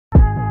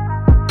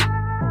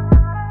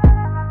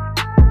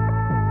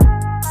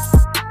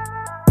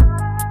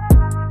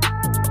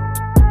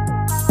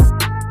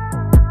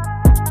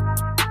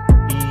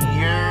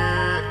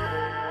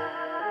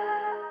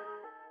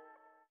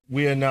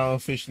We are now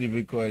officially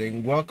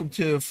recording. Welcome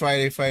to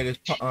Street Fighter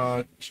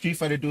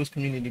Duels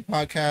Community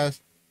Podcast.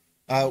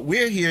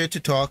 We're here to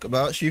talk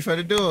about Street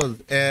Fighter Duels,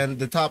 and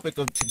the topic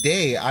of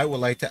today, I would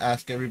like to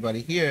ask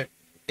everybody here,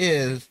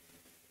 is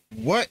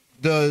what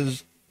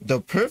does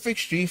the perfect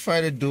Street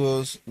Fighter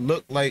Duels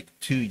look like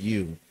to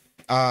you?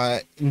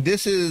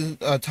 This is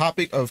a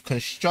topic of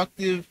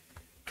constructive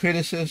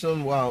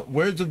criticism. Well,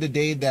 words of the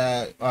day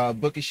that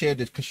Book has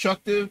shared is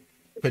constructive,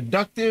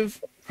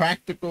 productive,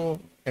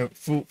 practical, and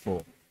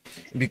fruitful,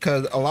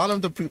 because a lot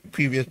of the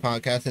previous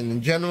podcasts and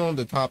in general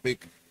the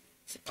topic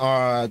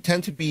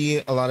tend to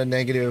be a lot of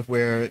negative,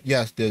 where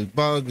yes, there's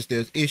bugs,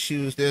 there's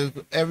issues, there's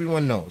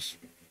everyone knows,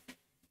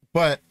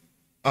 but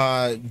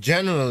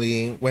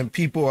generally when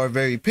people are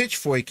very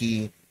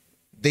pitchforky,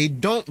 they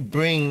don't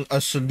bring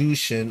a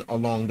solution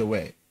along the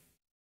way.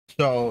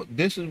 So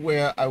this is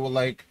where I would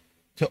like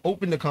to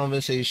open the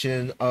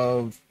conversation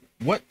of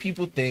what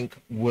people think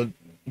would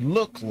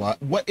look like,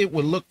 what it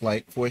would look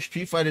like for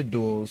Street Fighter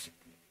Duels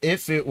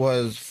if it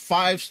was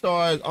 5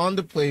 stars on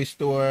the Play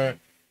Store.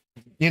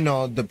 You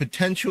know, the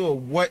potential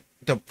of what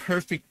the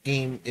perfect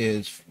game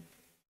is.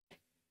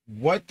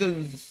 What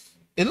does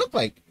it look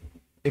like?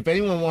 If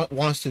anyone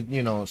wants to,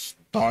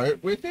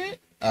 start with it,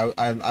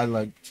 I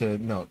like to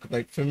know.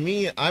 Like for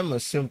me, I'm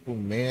a simple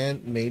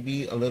man,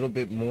 maybe a little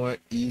bit more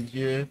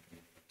easier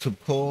to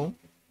pull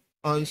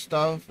on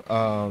stuff.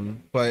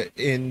 But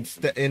in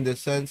the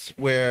sense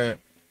where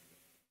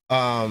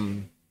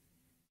I'm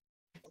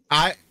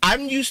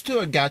used to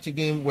a gacha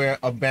game where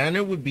a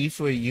banner would be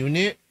for a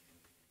unit,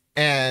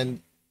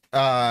 and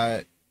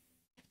the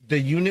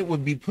unit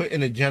would be put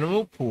in a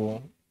general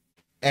pool,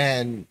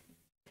 and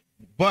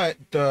but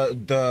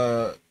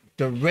the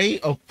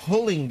rate of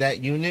pulling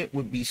that unit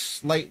would be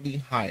slightly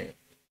higher.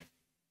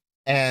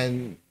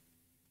 And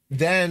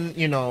then,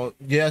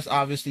 yes,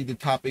 obviously the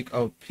topic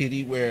of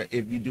pity, where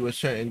if you do a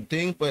certain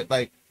thing, but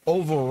like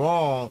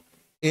overall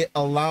it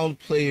allowed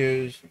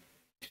players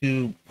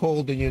to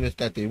pull the units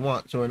that they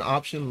want. So an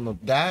option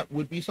of that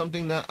would be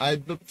something that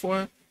I'd look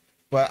for.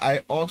 But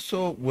I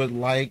also would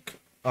like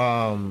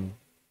not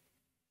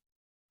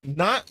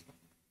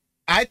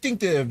I think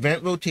the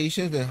event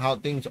rotations and how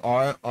things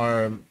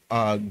are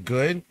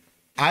good.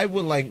 I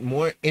would like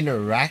more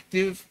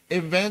interactive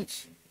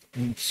events,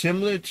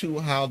 similar to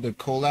how the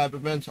collab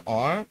events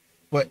are,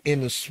 but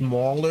in a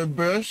smaller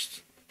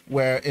burst,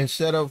 where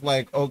instead of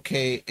like,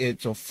 okay,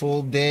 it's a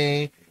full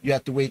day, you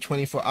have to wait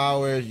 24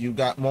 hours, you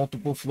got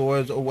multiple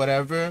floors or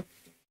whatever.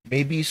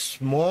 Maybe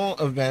small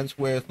events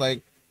where it's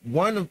like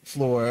one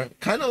floor,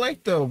 kind of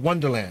like the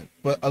Wonderland,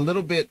 but a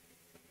little bit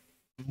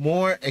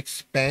more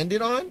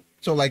expanded on.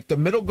 So like the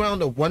middle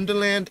ground of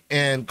Wonderland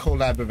and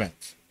collab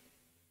events.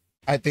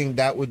 I think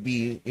that would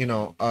be,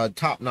 a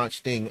top-notch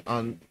thing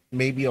on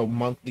maybe a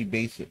monthly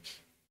basis.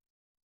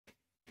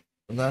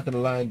 I'm not gonna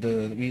lie,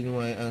 the reason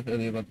why I asked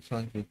earlier about the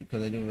song is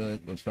because I didn't realize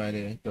it was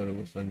Friday. I thought it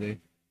was Sunday.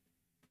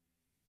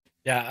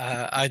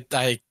 Yeah,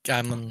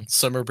 I'm on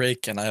summer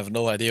break and I have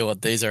no idea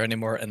what days are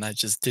anymore, and I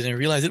just didn't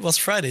realize it was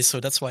Friday, so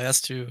that's why I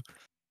asked you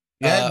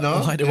Yeah, no,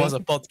 why there was a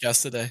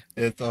podcast today.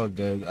 it's all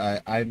good.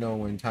 I know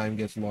when time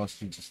gets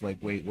lost, you just like,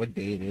 wait, what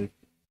day it is?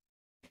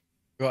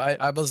 Bro,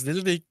 I was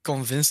literally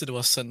convinced it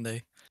was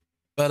Sunday.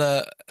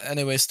 But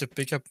anyways, to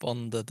pick up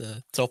on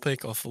the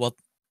topic of what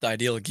the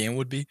ideal game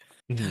would be,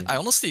 Mhm. I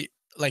honestly,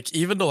 like,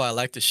 even though I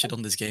like the shit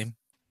on this game,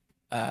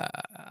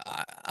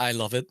 I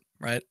love it,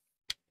 right?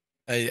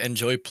 I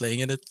enjoy playing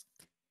in it.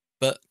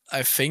 But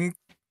I think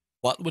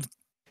what would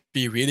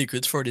be really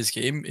good for this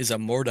game is a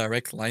more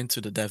direct line to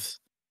the devs,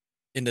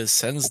 in the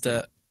sense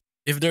that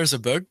if there's a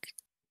bug,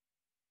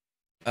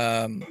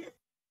 um,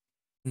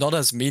 not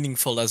as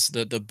meaningful as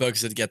the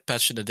bugs that get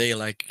patched in a day,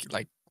 like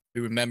we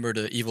remember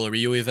the Evil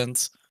Ryu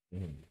event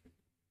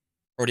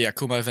or the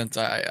Akuma event.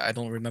 I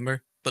don't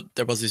remember, but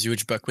there was this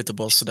huge bug with the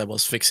boss that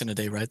was fixed in a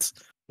day, right?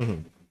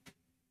 Mhm.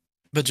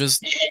 But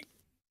just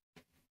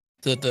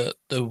the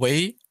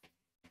way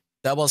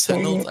that was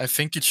handled, I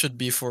think it should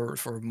be for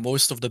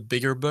most of the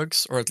bigger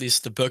bugs, or at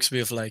least the bugs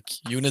with like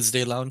units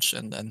they launch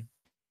and then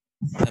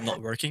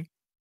not working.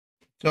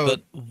 So,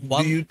 But do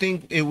one, you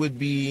think it would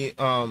be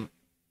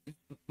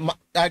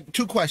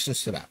two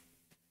questions to that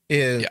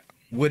is, yeah,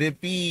 would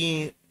it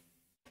be,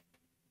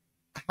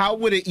 how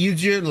would an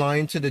easier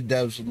line to the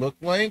devs look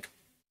like?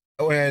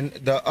 And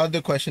the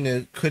other question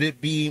is, could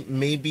it be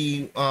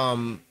maybe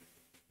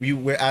we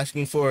were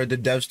asking for the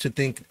devs to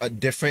think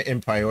different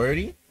in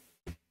priority?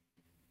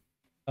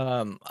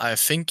 I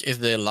think if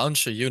they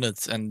launch a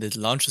unit and it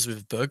launches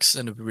with bugs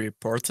and we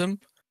report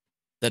them,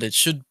 that it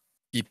should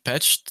be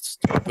patched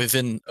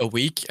within a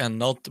week and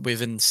not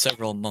within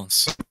several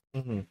months.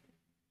 Mm-hmm.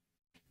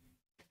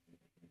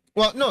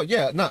 Well, no,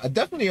 yeah, no, I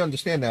definitely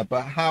understand that,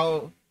 but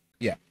how?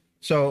 Yeah,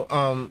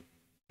 so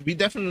we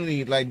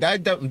definitely like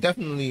that.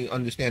 Definitely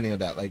understanding of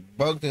that. Like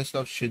bugs and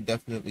stuff should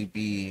definitely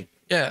be.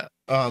 Yeah.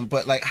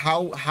 But like,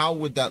 how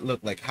would that look?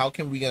 Like, how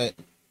can we get?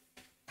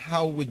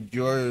 How would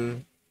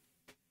your?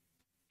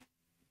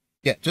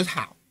 Yeah, just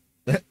how?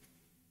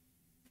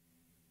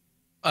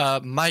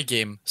 My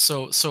game.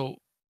 So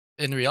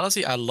in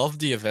reality, I love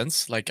the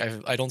events. Like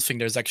I don't think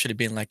there's actually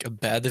been like a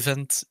bad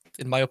event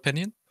in my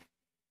opinion.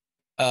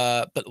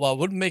 But what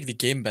would make the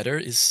game better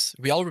is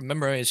we all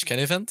remember HK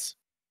event.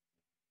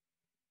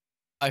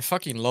 I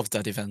fucking loved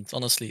that event,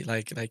 honestly.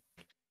 Like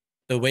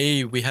the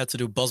way we had to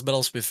do boss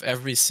battles with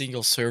every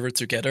single server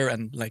together,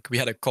 and like we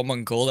had a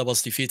common goal that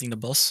was defeating the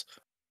boss.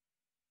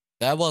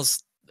 That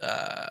was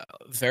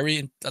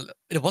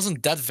it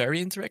wasn't that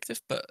very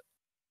interactive, but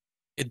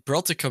it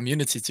brought the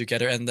community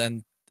together. And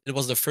then it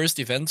was the first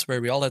event where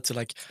we all had to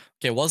like,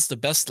 okay, what's the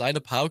best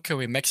lineup? How can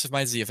we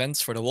maximize the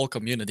events for the whole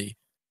community?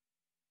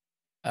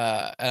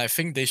 And I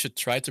think they should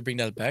try to bring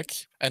that back.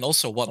 And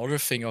also one other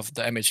thing of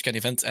the MHK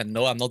event, and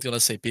no, I'm not gonna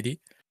say pity,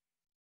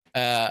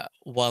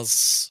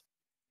 was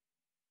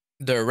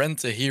the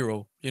rent a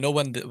hero. You know,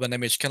 when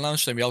MHK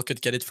launched and we all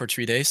could get it for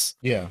 3 days.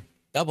 Yeah.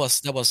 That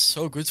was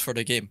so good for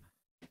the game.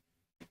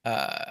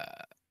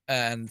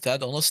 And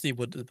that honestly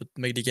would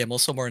make the game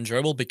also more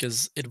enjoyable,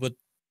 because it would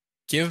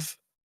give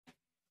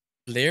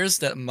players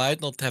that might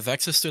not have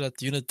access to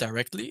that unit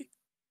directly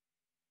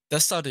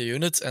test out the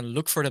unit and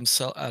look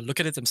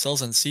at it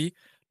themselves and see,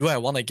 do I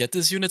want to get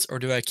this unit, or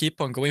do I keep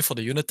on going for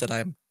the unit that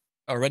I'm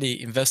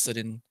already invested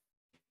in?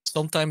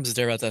 Sometimes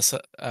they're at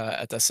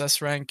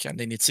SS rank and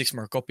they need 6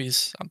 more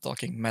copies. I'm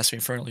talking Master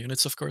Infernal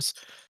units, of course.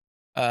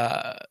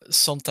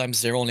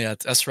 Sometimes they're only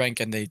at S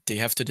rank and they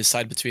have to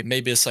decide between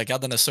maybe a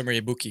Sagat and a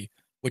Summary Ibuki,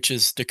 which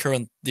is the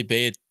current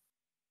debate,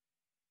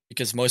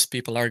 because most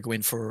people are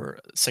going for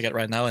Sagat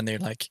right now and they're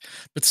like,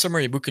 but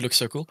Summary Ibuki looks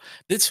so cool.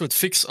 This would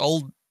fix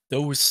all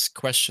those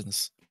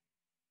questions.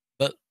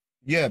 But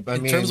Yeah, I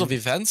in mean, terms of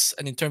events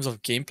and in terms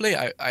of gameplay,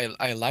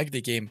 I like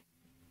the game.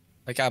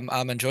 Like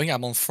I'm enjoying it.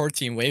 I'm on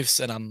 14 waves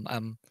and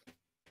I'm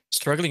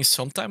struggling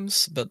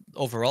sometimes, but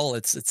overall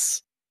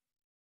it's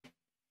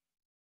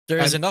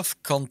there's enough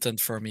content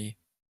for me.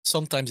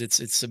 Sometimes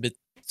it's a bit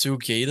too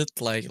gated,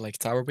 like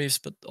tower waves,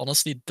 but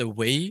honestly, the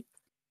way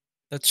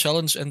that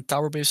challenge and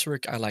tower waves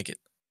work, I like it.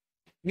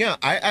 yeah,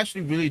 I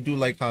actually really do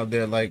like how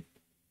they're like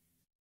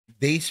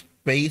they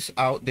space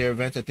out their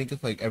events. I think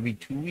it's like every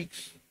 2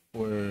 weeks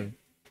or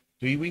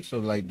 3 weeks, so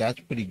like that's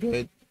pretty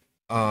good.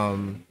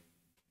 Um,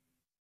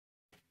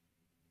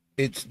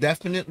 it's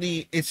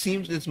definitely, it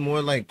seems it's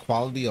more like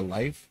quality of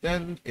life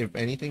than if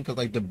anything, because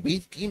like the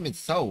base game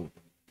itself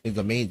is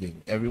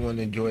amazing. Everyone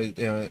enjoys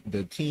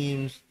the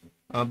teams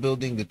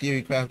building, the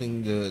theory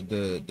crafting,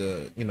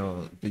 the you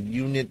know, the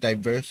unit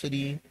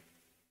diversity.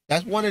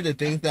 That's one of the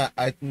things that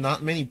I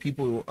not many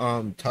people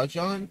touch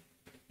on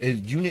is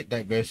unit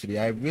diversity.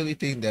 I really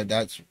think that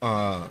that's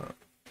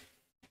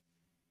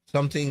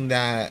something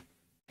that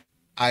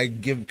I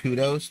give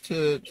kudos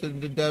to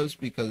the devs,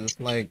 because it's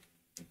like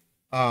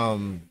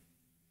um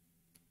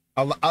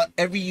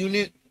every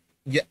unit,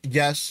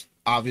 yes,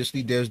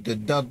 obviously there's the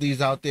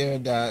Dudleys out there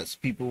that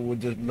people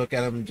would just look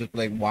at them and just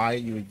like, why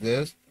you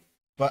exist,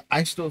 but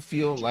I still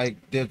feel like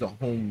there's a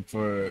home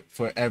for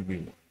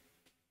everyone.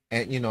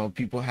 And you know,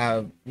 people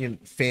have, you know,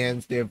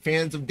 fans, they're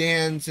fans of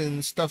dance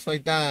and stuff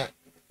like that,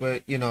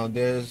 but you know,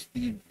 there's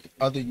the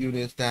other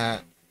units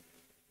that,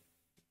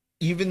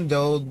 even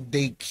though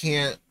they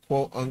can't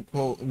quote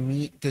unquote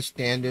meet the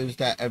standards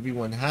that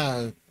everyone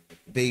has,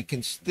 they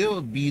can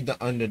still be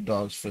the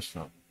underdogs for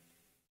some.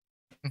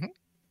 Mm-hmm.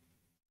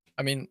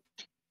 I mean,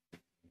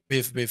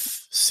 we've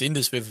seen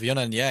this with Yon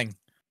and Yang.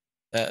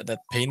 That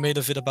Pain made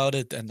a vid about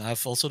it, and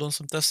I've also done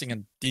some testing,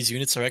 and these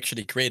units are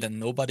actually great, and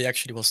nobody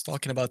actually was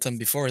talking about them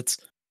before it.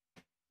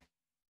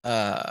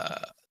 So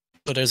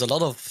there's a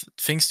lot of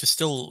things to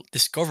still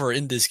discover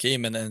in this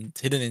game, and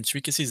hidden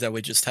intricacies that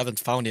we just haven't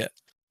found yet,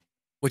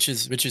 which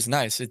is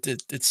nice.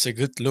 It's a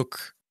good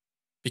look,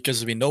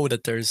 because we know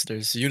that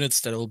there's units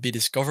that will be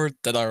discovered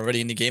that are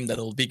already in the game that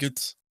will be good.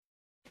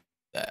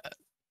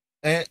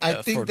 And I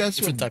For think that's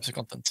different types of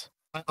content.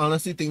 I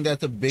honestly think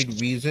that's a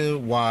big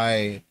reason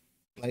why,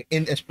 like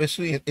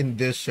especially in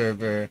this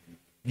server,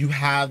 you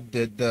have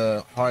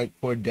the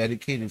hardcore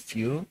dedicated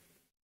few,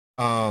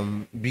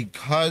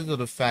 because of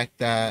the fact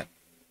that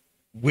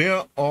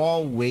we're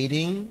all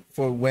waiting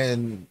for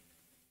when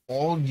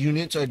all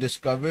units are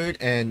discovered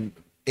and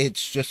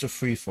it's just a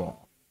free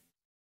fall.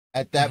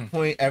 At that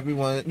point,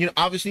 everyone, you know,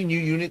 obviously new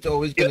units are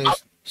always gonna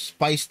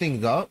spice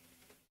things up,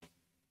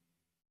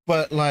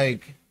 but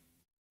like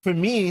for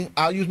me,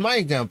 I'll use my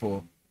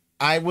example.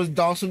 I was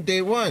Dawson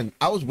day one.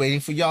 I was waiting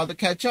for y'all to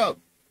catch up.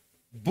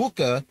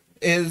 Buka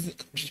is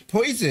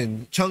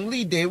Poison. Chung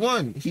Li day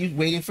one. He's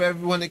waiting for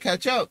everyone to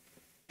catch up.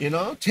 You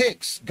know,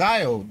 Tix,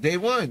 Guile, day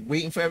one,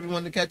 waiting for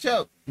everyone to catch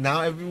up.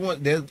 Now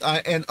everyone there's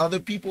and other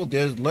people,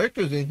 there's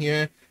lurkers in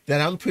here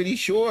that I'm pretty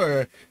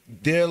sure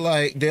they're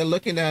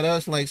looking at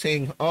us like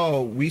saying,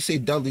 "Oh, we say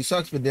Dudley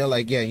sucks," but they're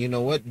like, "Yeah, you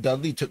know what?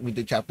 Dudley took me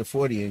to chapter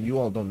 40, and you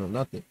all don't know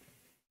nothing."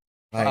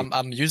 Like,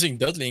 I'm using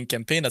Dudley in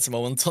campaign at the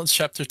moment on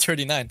chapter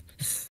 39.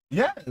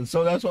 Yeah,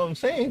 so that's what I'm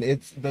saying.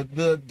 It's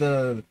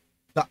the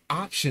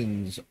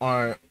options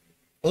are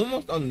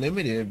almost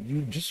unlimited.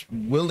 You're just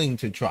willing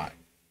to try.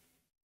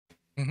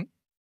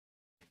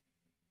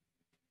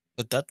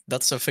 But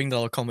that's a thing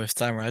that'll come with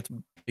time, right?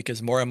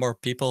 because more and more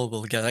people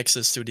will get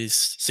access to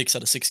these 6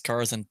 out of 6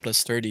 cars and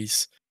plus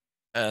 30s,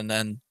 and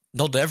then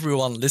not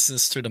everyone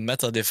listens to the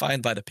meta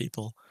defined by the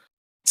people.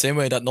 Same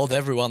way that not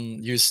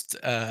everyone used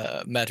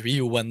Mad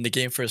Ryu when the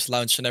game first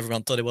launched and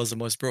everyone thought it was the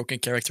most broken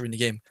character in the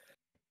game.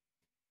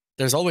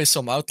 There's always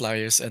some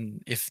outliers,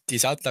 and if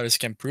these outliers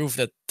can prove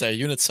that their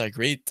units are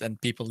great and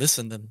people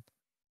listen, then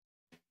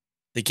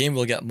the game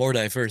will get more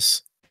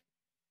diverse.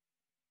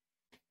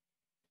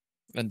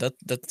 And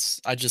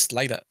that's I just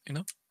like that, you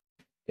know?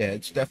 Yeah,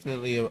 it's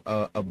definitely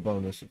a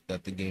bonus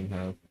that the game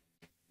has.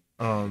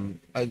 I'm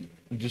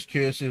just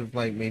curious if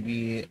like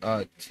maybe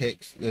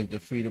Tix, the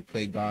free to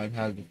play god,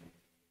 has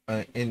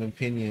an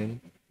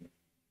opinion,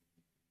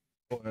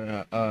 or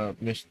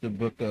Mr.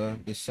 Booker,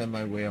 the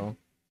semi whale.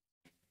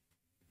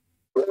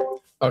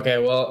 Okay,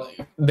 well,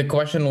 the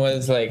question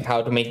was like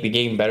how to make the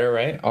game better,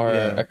 right? Or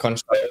Yeah. a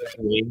constructive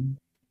way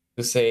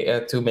to say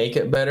to make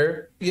it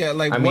better. Yeah,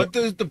 like I mean, what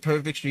does the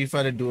perfect Street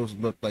Fighter duels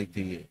look like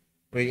to you?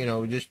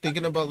 Where just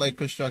thinking about like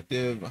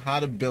constructive, how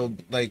to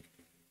build, like,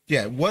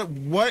 yeah,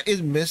 what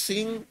is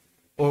missing,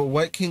 or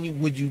what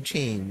would you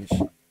change,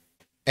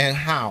 and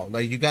how?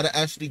 Like, you got to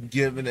actually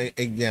give an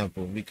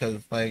example,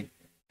 because like,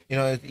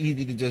 it's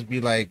easy to just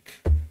be like,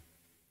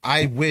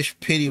 I wish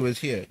Pity was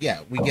here.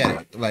 Yeah, we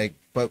get it. Like,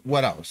 but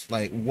what else?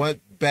 Like, what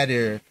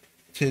better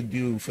to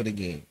do for the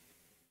game?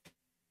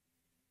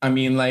 I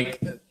mean,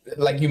 like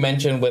you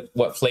mentioned with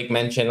what Flake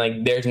mentioned,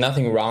 like there's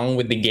nothing wrong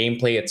with the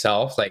gameplay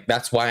itself. Like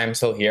that's why I'm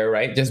still here,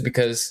 right? Just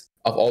because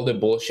of all the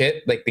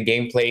bullshit, like the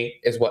gameplay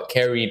is what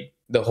carried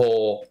the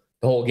whole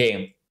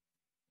game.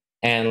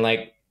 And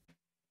like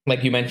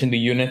you mentioned, the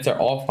units are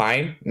all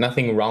fine,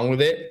 nothing wrong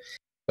with it.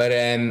 But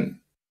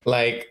then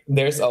like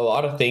there's a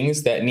lot of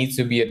things that needs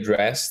to be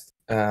addressed,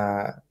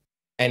 and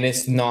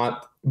it's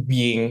not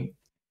being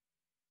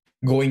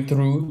going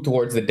through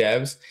towards the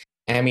devs.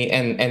 I mean,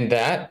 and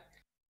that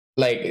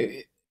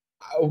like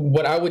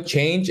what I would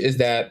change is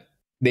that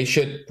they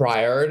should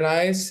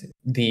prioritize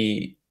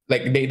they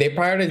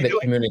prioritize the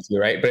community,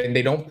 right? But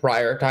they don't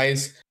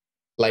prioritize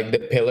like the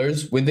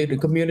pillars within the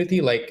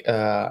community, like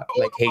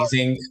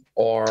hazing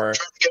or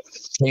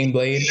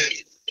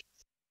Chainblade.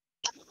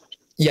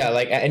 Yeah,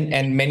 like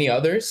and many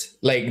others.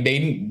 Like they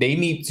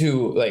need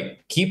to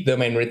like keep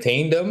them and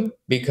retain them,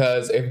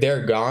 because if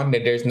they're gone,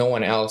 then there's no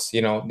one else,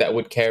 that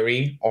would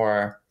carry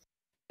or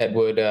that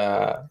would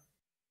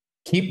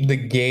keep the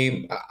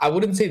game. I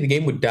wouldn't say the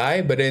game would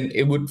die, but then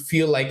it would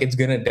feel like it's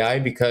gonna die,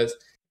 because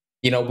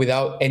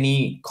without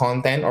any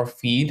content or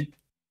feed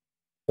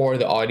for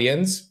the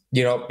audience,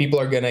 people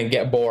are gonna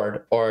get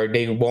bored, or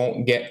they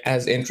won't get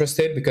as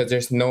interested because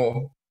there's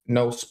no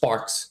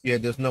sparks. Yeah,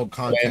 there's no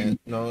content.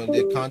 No,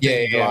 the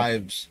content Yeah.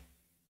 drives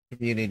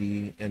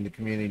community, and the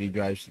community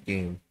drives the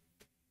game.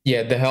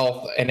 Yeah, the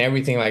health and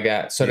everything like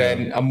that. So Yeah.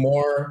 then a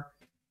more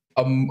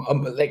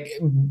like,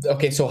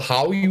 okay, so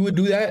how you would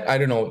do that, I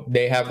don't know.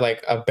 They have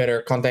like a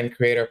better content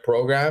creator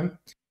program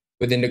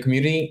within the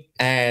community,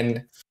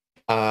 and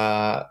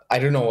I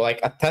don't know, like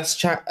a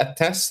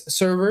test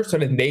server, so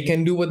that they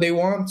can do what they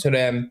want. So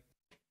then,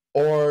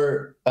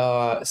 or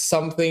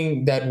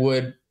something that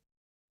would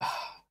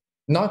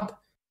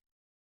not,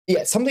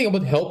 yeah, something that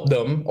would help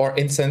them or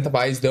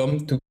incentivize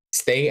them to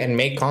stay and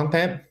make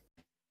content.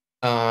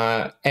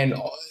 And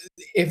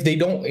if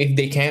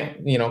they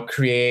can't,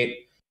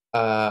 create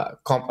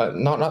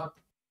not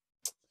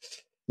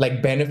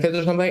like benefits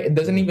or something. It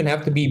doesn't even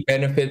have to be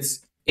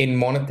benefits in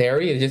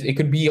monetary. It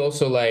could be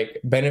also like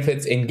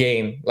benefits in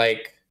game,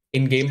 like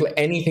in gameplay,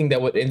 anything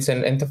that would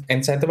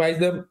incentivize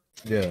them.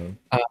 Yeah.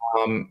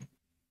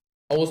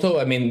 Also,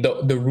 I mean,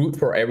 the root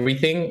for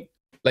everything,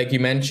 like you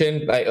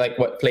mentioned, like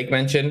what Flake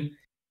mentioned,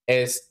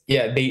 is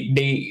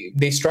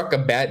they struck a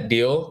bad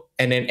deal,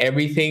 and then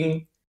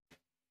everything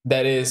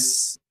that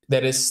is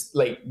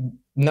like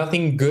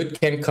nothing good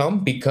can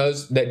come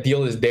because that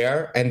deal is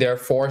there, and they're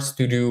forced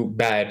to do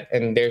bad,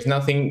 and there's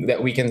nothing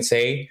that we can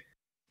say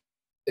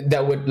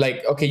that would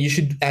like, okay, you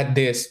should add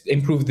this,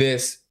 improve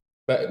this,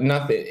 but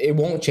nothing, it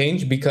won't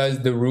change, because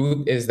the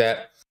root is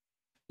that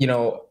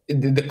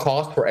the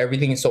cost for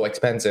everything is so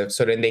expensive,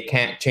 so then they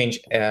can't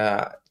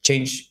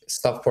change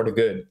stuff for the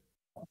good.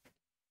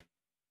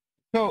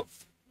 So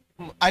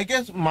I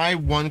guess my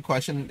one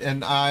question,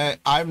 and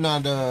I'm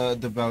not a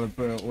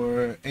developer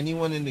or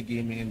anyone in the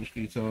gaming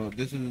industry, so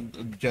this is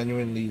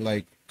genuinely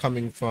like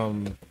coming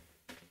from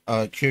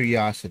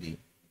curiosity.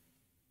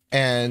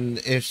 And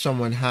if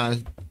someone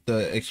has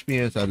the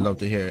experience, I'd love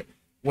to hear it.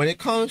 When it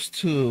comes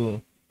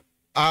to,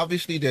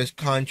 obviously there's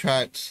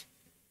contracts,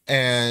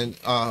 and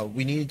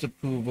we need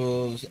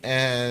approvals,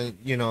 and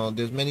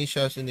there's many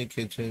chefs in the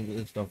kitchen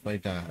and stuff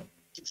like that.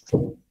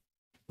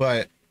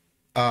 But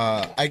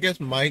I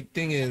guess my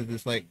thing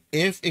is like,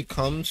 if it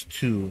comes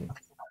to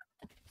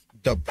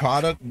the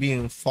product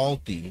being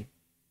faulty,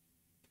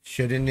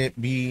 shouldn't it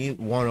be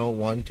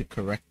 101 to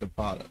correct the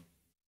product?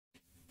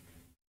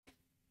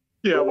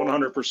 Yeah,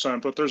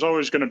 100%. But there's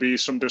always going to be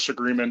some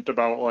disagreement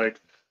about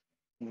like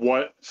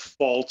what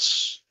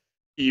faults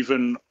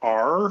even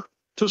are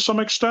to some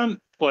extent.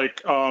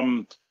 Like,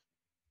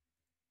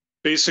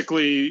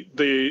 basically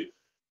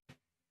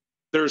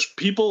there's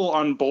people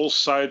on both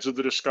sides of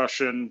the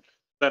discussion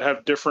that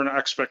have different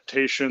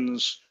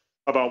expectations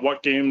about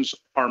what games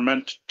are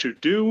meant to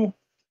do,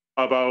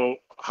 about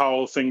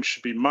how things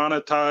should be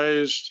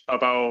monetized,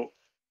 about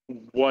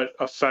what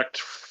effect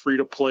free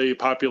to play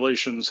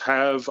populations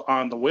have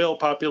on the whale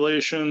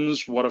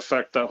populations, what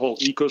effect that whole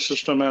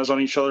ecosystem has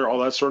on each other, all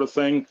that sort of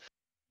thing.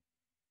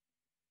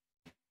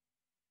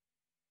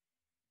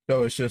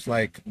 So it's just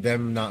like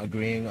them not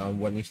agreeing on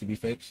what needs to be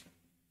fixed.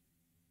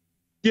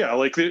 Yeah,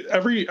 like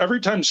every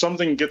time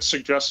something gets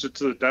suggested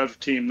to the dev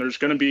team, there's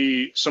going to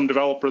be some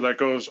developer that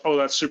goes, "Oh,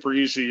 that's super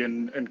easy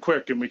and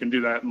quick, and we can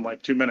do that in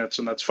like 2 minutes,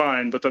 and that's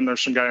fine." But then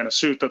there's some guy in a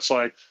suit that's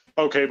like,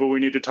 "Okay, but we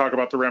need to talk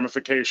about the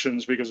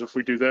ramifications because if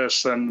we do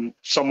this, then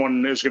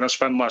someone is going to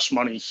spend less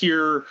money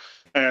here,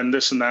 and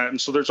this and that."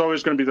 And so there's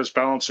always going to be this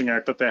balancing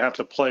act that they have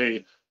to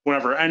play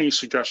whenever any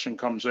suggestion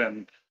comes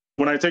in.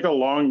 When I take a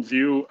long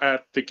view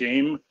at the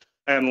game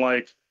and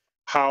like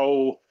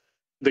how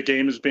the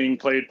game is being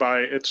played by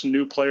its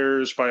new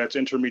players, by its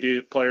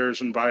intermediate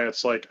players, and by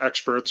its like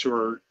experts who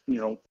are,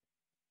 The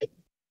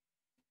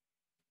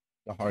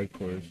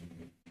hardcores.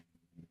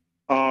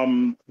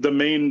 The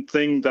main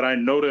thing that I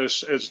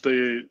notice is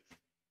the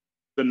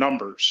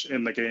numbers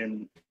in the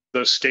game.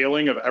 The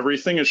scaling of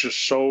everything is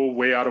just so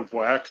way out of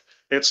whack.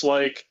 It's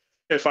like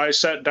if I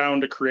sat down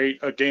to create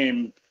a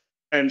game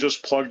and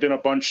just plugged in a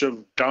bunch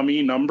of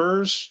dummy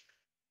numbers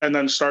and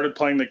then started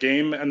playing the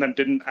game and then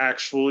didn't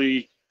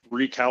actually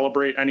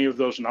recalibrate any of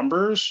those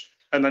numbers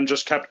and then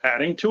just kept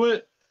adding to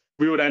it,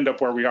 we would end up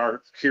where we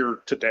are here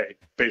today,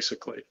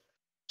 basically.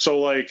 So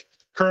like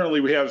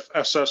currently we have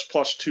SS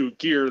plus 2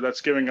 gear that's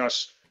giving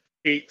us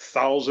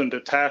 8,000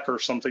 attack or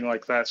something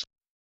like that.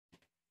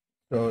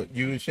 So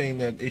you were saying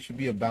that it should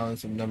be a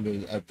balance of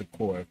numbers at the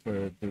core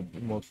for the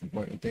most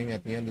important thing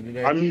at the end of the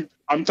day?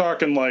 I'm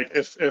talking like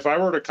if I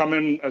were to come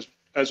in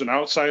as an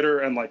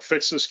outsider and like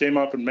fix this game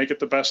up and make it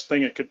the best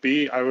thing it could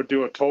be, I would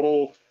do a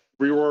total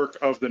rework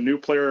of the new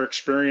player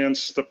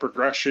experience, the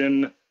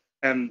progression,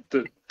 and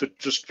the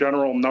just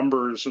general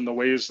numbers and the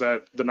ways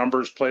that the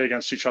numbers play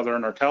against each other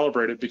and are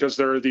calibrated, because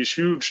there are these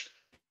huge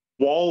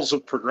walls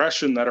of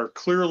progression that are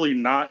clearly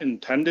not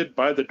intended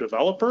by the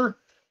developer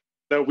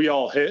that we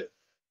all hit.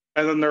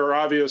 And then there are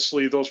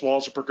obviously those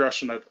walls of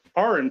progression that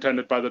are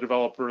intended by the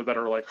developer that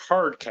are like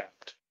hard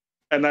capped.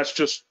 And that's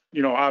just,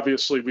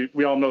 obviously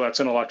we all know that's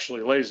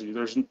intellectually lazy.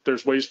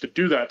 There's ways to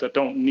do that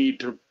don't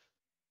need to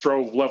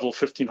throw level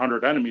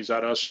 1,500 enemies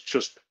at us.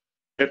 Just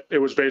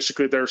it was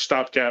basically their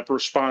stopgap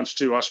response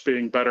to us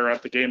being better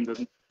at the game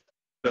than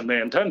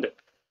they intended.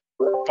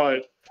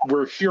 But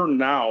we're here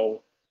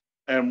now,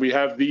 and we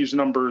have these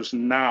numbers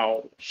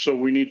now, so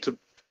we need to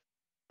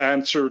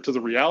answer to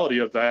the reality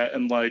of that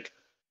and like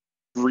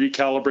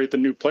recalibrate the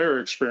new player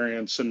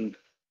experience and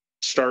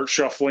start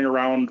shuffling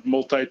around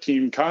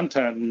multi-team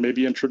content and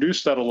maybe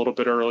introduce that a little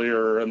bit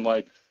earlier, and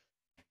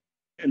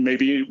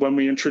maybe when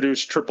we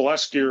introduce triple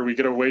S gear, we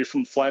get away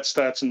from flat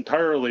stats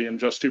entirely and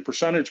just do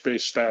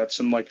percentage-based stats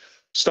and like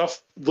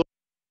stuff.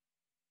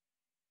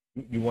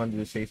 You wanted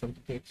to say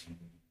something, Pix?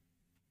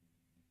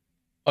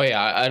 Oh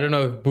yeah, I don't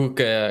know if Book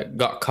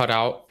got cut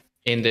out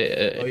in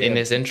the in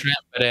his intro,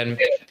 but then.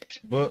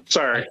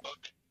 Sorry,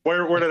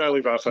 where did I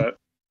leave off at?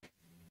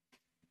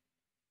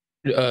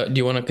 Do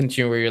you want to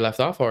continue where you left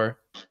off, or?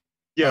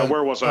 Yeah,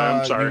 where was I?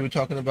 I'm sorry. You were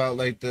talking about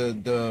like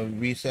the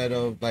reset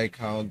of like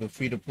how the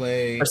free to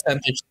play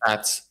Percentage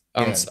stats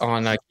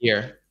on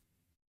gear.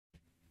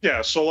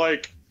 Yeah, so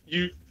like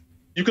you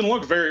can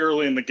look very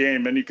early in the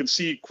game and you can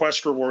see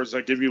quest rewards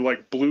that give you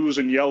like blues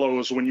and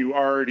yellows when you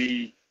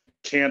already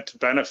can't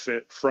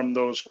benefit from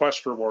those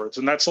quest rewards.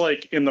 And that's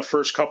like in the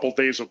first couple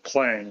days of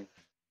playing.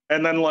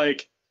 And then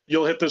like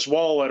you'll hit this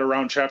wall at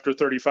around chapter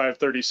 35,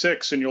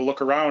 36, and you'll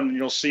look around and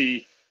you'll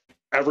see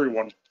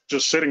everyone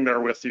just sitting there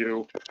with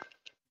you.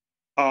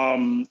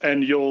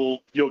 And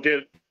you'll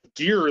get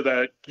gear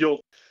that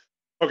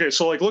okay,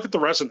 so like look at the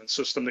resonance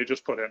system they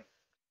just put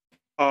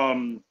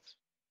in.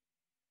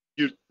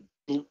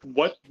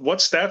 What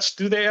stats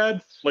do they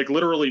add? Like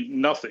literally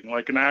nothing,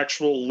 like an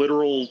actual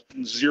literal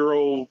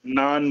zero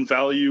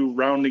non-value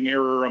rounding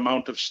error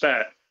amount of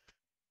stat.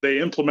 They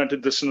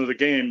implemented this into the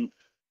game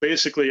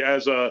basically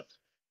as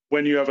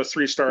when you have a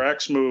 3-star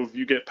X move,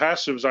 you get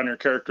passives on your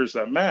characters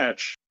that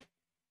match,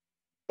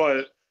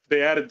 but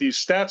they added these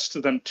stats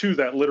to them too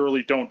that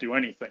literally don't do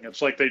anything.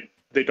 It's like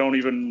they don't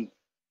even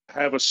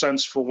have a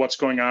sense for what's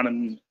going on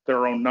in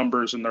their own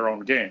numbers in their own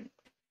game.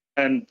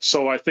 And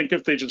so I think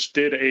if they just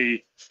did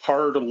a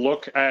hard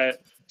look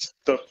at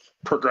the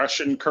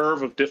progression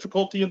curve of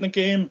difficulty in the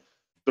game,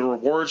 the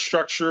reward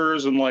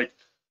structures, and like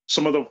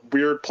some of the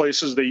weird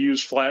places they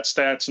use flat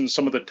stats and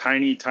some of the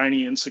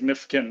tiny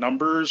insignificant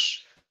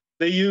numbers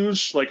they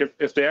use, like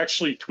if they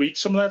actually tweak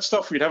some of that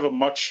stuff, we'd have a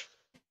much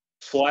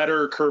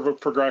flatter curve of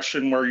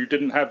progression where you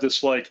didn't have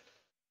this like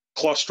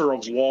cluster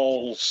of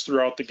walls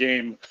throughout the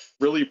game,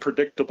 really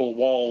predictable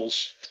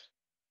walls,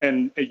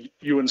 and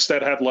you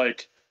instead had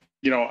like,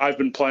 I've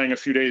been playing a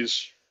few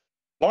days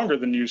longer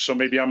than you, so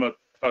maybe I'm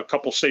a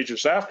couple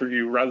stages after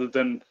you, rather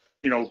than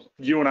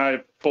you and I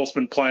have both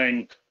been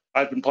playing.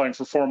 I've been playing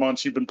for 4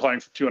 months. You've been playing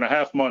for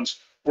 2.5 months.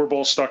 We're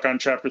both stuck on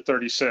chapter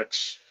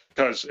 36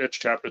 because it's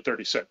chapter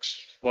 36.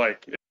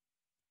 Like,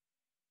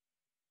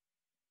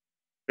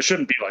 it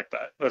shouldn't be like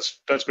that. That's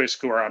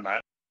basically where I'm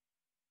at.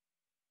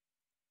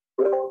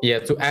 Yeah,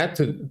 to add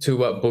to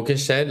what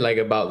Bookish said, like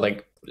about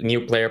like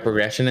new player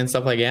progression and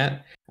stuff like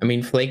that. I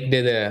mean, Flake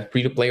did a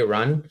free-to-play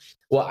run.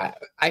 Well, I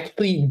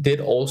actually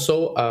did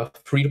also a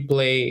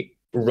free-to-play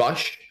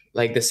rush,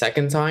 like the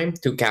second time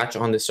to catch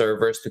on the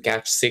servers, to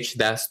catch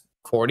 6-40.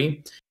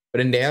 But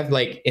then they have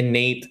like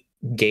innate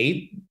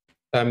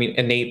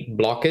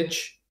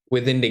blockage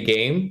within the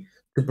game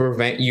to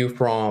prevent you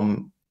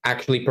from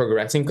actually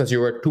progressing because you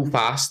were too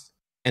fast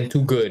and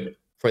too good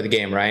for the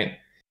game, right?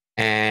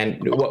 And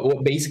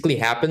what basically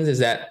happens is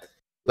that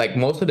like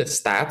most of the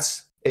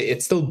stats,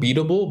 it's still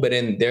beatable, but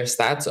then their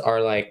stats are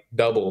like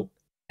doubled.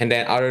 And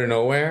then out of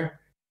nowhere,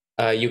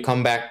 you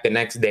come back the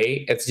next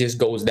day, it just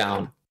goes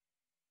down,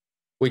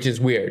 which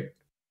is weird.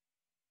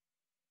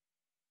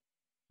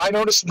 I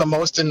noticed the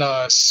most in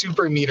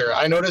Super Meter.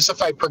 I noticed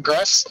if I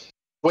progress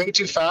way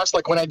too fast,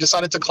 like when I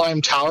decided to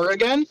climb tower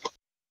again,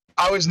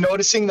 I was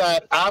noticing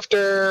that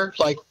after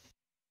like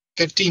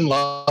 15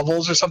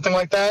 levels or something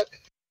like that,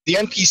 the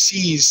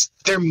NPCs,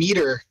 their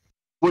meter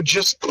would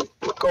just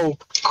go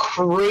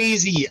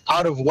crazy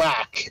out of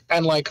whack.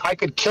 And like I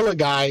could kill a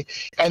guy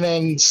and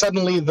then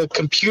suddenly the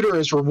computer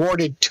is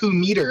rewarded 2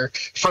 meter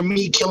for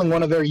me killing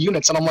one of their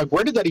units. And I'm like,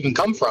 where did that even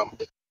come from?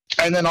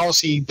 And then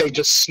obviously they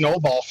just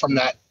snowball from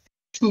that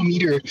 2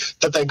 meter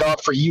that they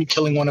got for you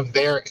killing one of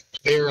their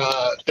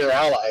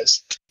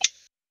allies.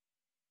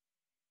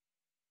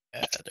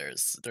 Yeah,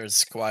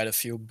 there's quite a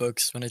few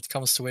bugs when it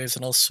comes to waves,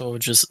 and also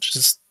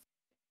just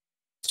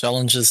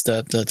challenges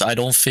that I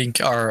don't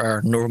think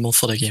are normal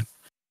for the game.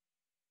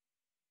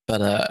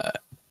 But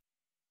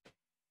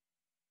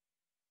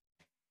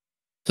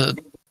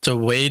the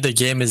way the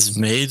game is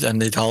made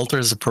and it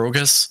alters the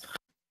progress,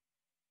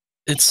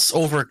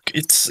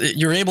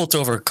 you're able to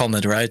overcome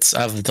it, right?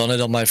 I've done it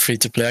on my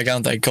free-to-play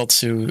account. I got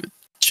to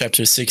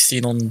chapter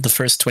 16 on the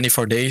first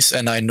 24 days,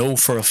 and I know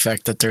for a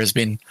fact that there's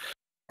been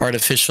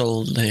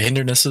artificial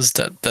hindrances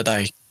that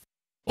I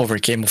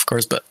overcame, of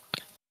course, but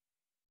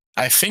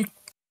I think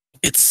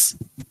it's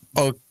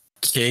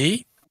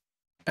okay.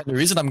 And the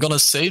reason I'm gonna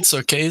say it's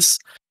okay is,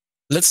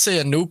 let's say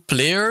a new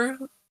player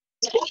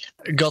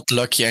got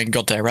lucky and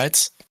got there,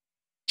 right?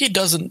 He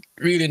doesn't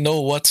really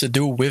know what to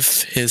do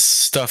with his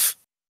stuff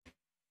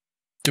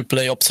to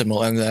play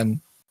optimal, and then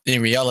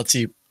in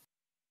reality,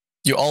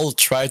 you all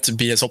try to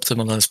be as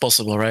optimal as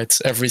possible, right?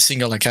 Every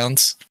single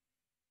account.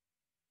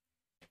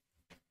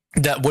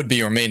 That would be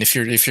your main. If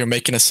you're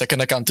making a second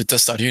account to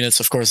test out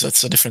units, of course,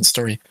 that's a different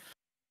story.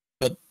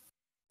 But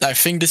I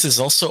think this is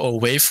also a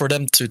way for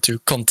them to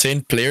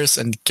contain players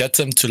and get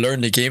them to learn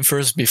the game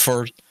first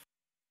before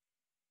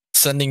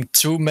sending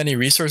too many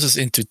resources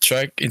into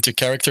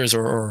characters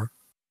or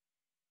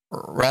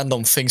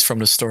random things from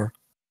the store.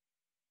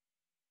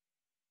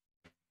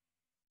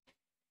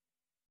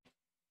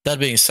 That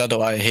being said,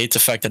 though, I hate the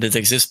fact that it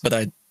exists, but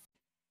I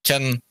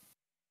can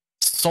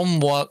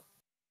somewhat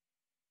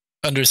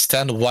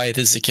understand why it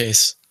is the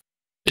case.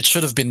 It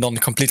should have been done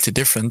completely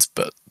different,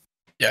 but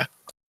yeah.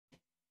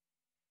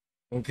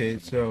 Okay,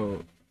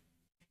 so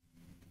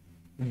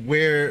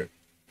where's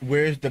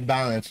the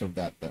balance of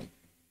that then?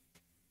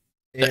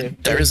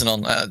 There isn't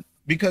on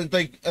because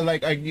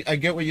like I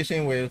get what you're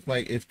saying, where it's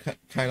like it's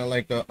kind of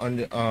like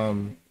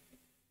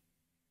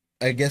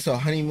I guess a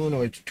honeymoon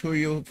or a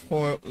tutorial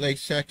for like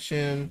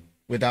section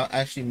without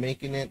actually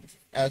making it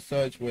as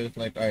such, where it's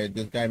like, all right,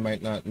 this guy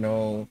might not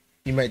know,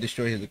 he might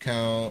destroy his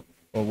account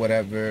or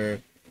whatever,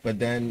 but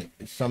then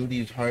some of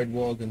these hard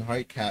walls and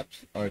hard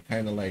caps are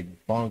kind of like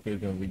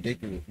bonkers and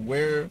ridiculous.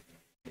 Where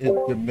is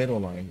the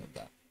middle line of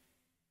that?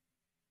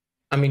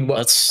 I mean,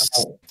 that's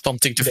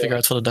something to figure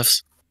out for the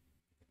devs.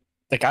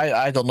 Like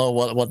I don't know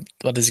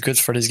what is good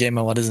for this game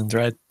and what isn't,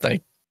 right?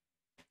 Like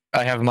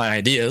I have my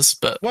ideas,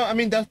 but well, I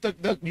mean that's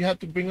you have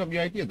to bring up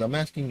your ideas. I'm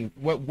asking you,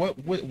 what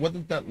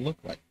does that look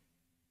like?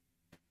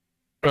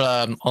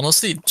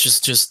 Honestly,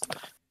 just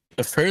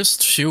the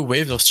first few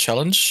waves of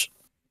challenge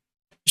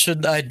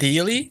should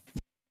ideally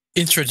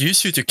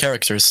introduce you to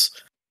characters.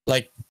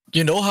 Like,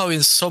 you know how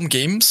in some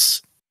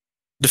games,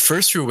 the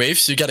first few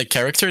waves you get a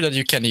character that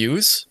you can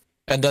use,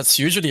 and that's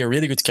usually a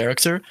really good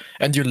character,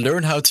 and you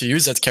learn how to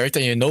use that character,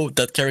 and you know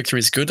that character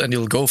is good, and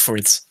you'll go for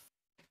it.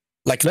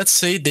 Like, let's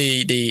say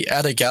they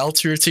add a gal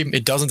to your team.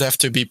 It doesn't have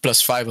to be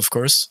 +5, of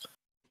course,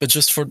 but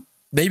just for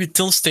maybe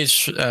till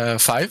stage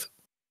 5,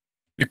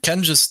 you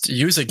can just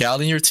use a gal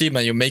in your team,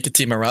 and you make a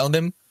team around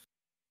him,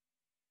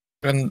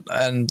 and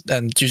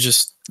you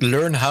just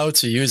learn how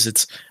to use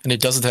it. And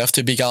it doesn't have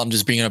to be gal. I'm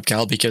just bringing up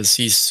gal because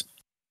he's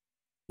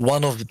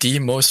one of the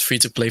most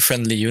free-to-play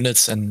friendly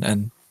units,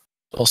 and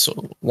also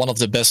one of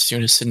the best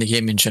units in the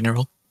game in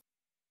general.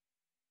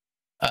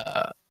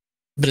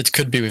 But it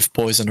could be with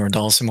Poison or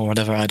Dalsim or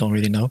whatever, I don't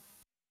really know.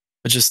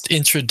 But just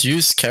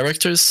introduce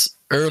characters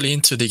early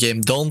into the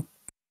game. Don't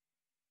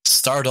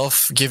start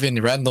off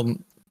giving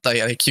random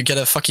Like you get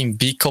a fucking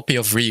B copy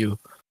of Ryu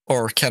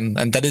or Ken,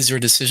 and that is your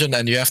decision,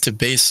 and you have to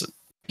base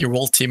your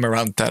whole team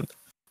around that.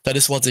 That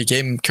is what the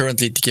game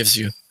currently gives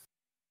you.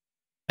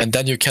 And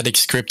then you can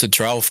script the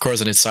draw, of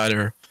course, and it's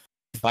either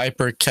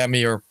Viper,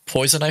 Cammy, or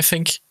Poison, I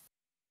think.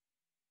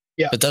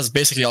 Yeah. But that's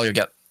basically all you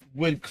get.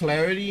 Would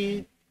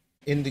clarity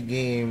in the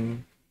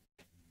game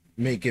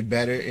make it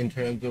better in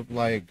terms of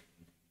like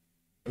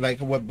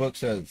what Book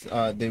says?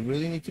 They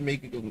really need to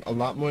make it a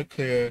lot more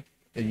clear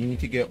that you need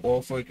to get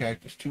all 4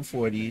 characters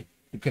 240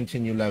 to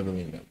continue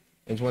leveling them.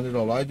 It's one of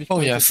the largest Oh,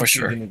 yeah, points of for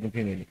sure. confusion in the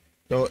community.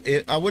 So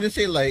I wouldn't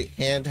say like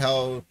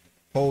handheld,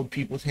 hold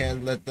people's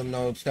hands, let them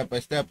know step by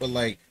step, but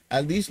like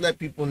at least let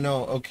people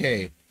know,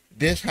 okay,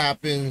 this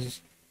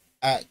happens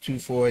at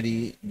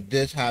 240,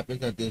 this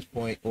happens at this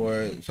point,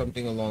 or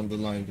something along the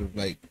lines of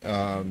like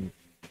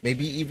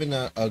maybe even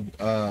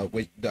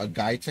a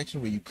guide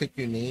section where you click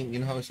your name. You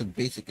know how it's a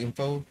basic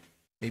info,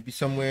 maybe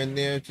somewhere in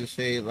there to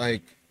say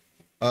like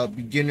a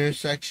beginner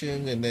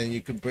section, and then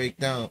you could break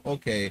down,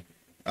 okay,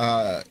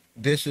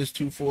 this is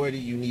 240,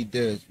 you need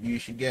this, you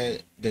should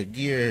get the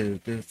gear,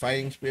 the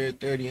fighting spirit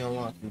 30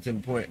 unlocked, it's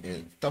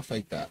important, stuff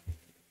like that.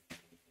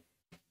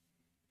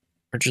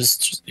 Or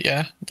just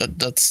yeah,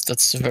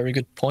 that's a very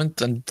good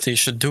point, and they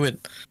should do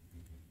it.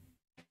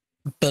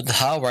 But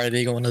how are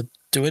they going to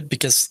do it?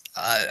 Because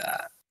I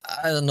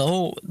don't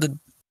know.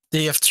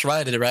 They have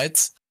tried it, right?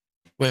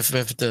 With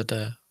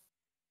the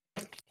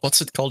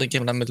what's it called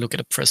again? Let me look it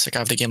up for a sec. I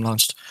have the game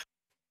launched.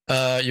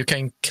 You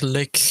can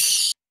click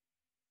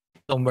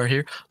somewhere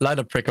here.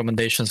 Lineup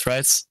recommendations,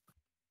 right?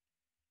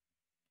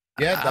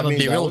 Yeah, I'm gonna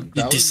be real.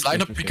 These lineup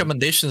interesting.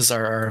 recommendations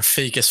are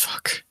fake as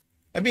fuck.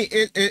 I mean,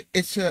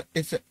 it's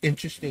an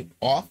interesting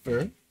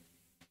offer.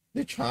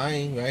 They're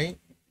trying, right?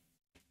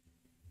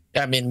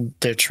 I mean,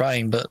 they're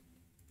trying, but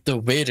the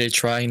way they're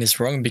trying is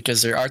wrong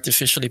because they're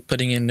artificially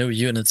putting in new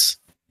units.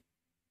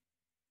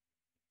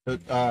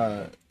 But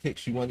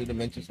Tix, you wanted to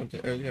mention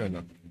something earlier or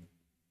no?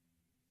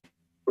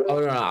 Oh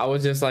no, I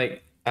was just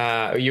like,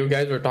 you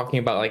guys were talking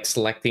about like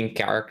selecting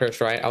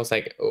characters, right? I was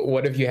like,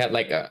 what if you had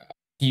like a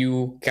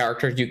few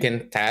characters you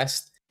can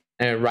test,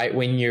 and right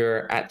when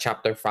you're at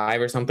chapter 5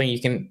 or something, you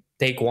can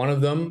take one of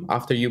them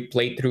after you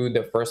play through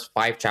the first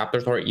 5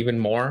 chapters or even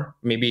more.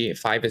 Maybe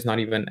 5 is not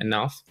even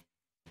enough,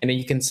 and then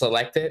you can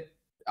select it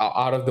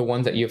out of the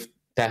ones that you've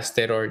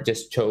tested or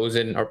just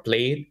chosen or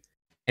played,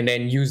 and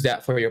then use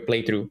that for your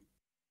playthrough.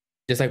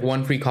 Just like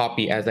one free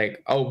copy as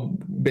like, oh,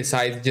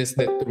 besides just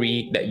the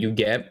 3 that you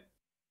get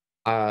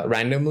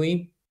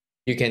randomly,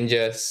 you can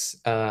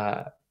just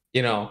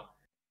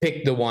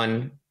pick the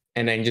one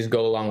and then just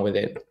go along with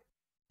it.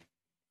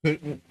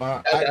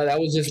 That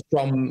was just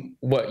from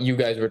what you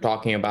guys were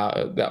talking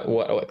about. That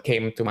what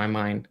came to my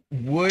mind.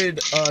 Would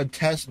a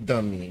test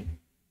dummy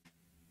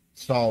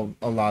solve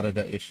a lot of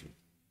the issues?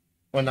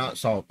 Or not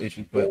solve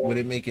issues, but would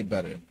it make it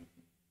better?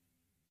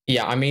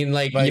 Yeah, I mean,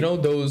 like Like- you know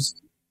those.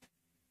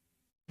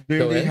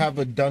 They have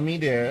a dummy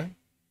there,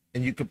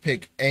 and you could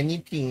pick any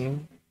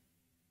team,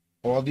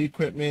 all the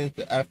equipment,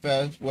 the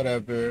FS,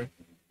 whatever,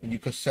 and you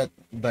could set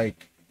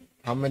like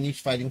how many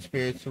fighting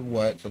spirits or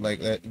what. So like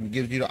that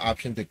gives you the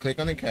option to click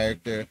on a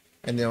character,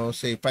 and then it'll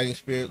say fighting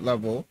spirit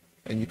level,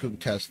 and you could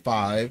test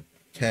 5,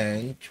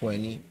 10,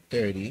 20,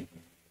 30,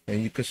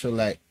 and you could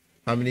select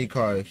how many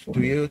cards,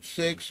 3 of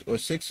 6 or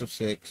 6 of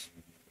 6,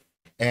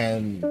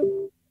 and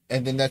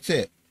then that's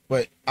it.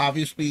 But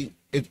obviously,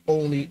 it's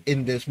only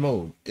in this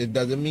mode. It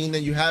doesn't mean that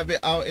you have it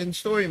out in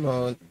story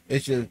mode.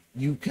 It's just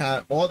you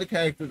can all the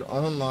characters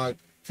are unlocked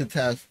to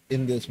test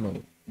in this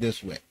mode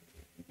this way.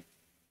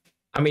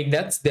 I mean,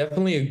 that's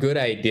definitely a good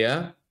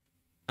idea.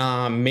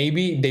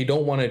 Maybe they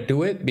don't want to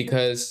do it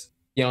because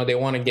they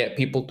want to get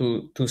people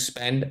to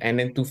spend and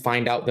then to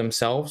find out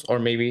themselves, or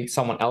maybe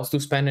someone else to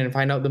spend and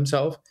find out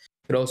themselves.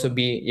 Could also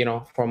be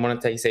for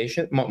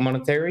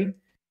monetary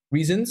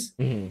reasons.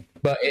 Mm-hmm.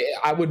 But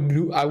I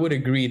would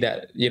agree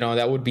that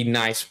that would be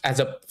nice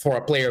for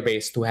a player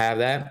base to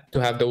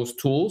have those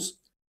tools.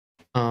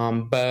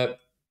 But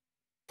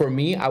for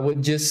me, I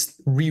would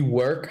just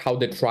rework how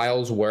the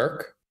trials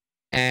work,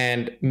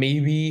 and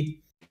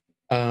maybe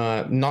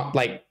not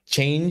like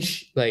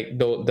change like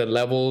the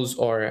levels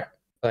or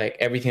like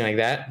everything like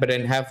that, but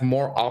then have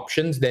more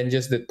options than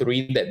just the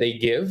 3 that they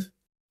give,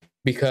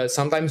 because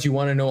sometimes you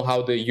want to know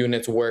how the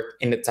units work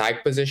in the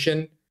tag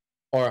position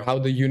or how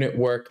the unit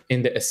work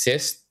in the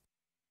assist,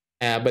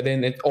 but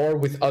then or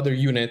with other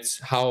units,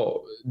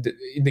 how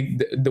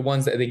the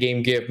ones that the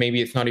game give,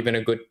 maybe it's not even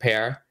a good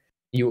pair.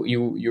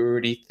 You're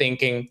already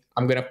thinking,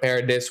 I'm gonna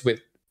pair this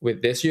with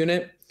this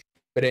unit,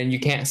 but then you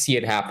can't see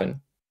it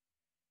happen.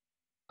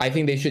 I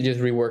think they should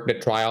just rework the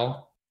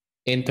trial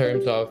in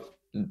terms of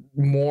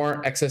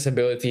more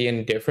accessibility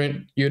in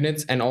different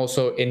units and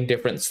also in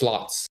different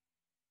slots.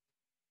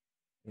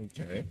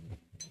 Okay.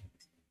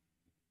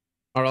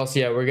 Or else,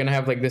 yeah, we're gonna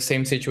have like the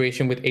same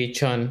situation with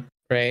A-Chun,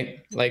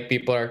 right? Like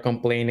people are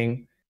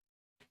complaining.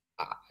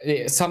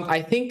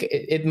 I think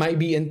it might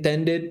be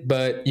intended,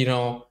 but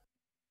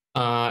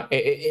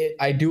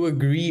I do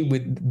agree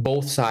with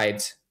both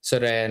sides. So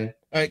then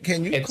All right,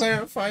 can you It's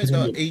clarify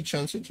the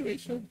H-on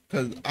situation?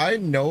 Because I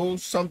know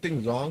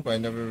something's wrong, but I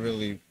never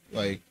really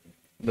like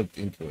looked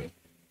into it.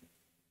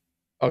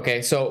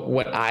 okay. So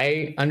what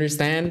I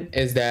understand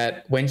is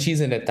that when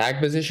she's in attack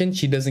position,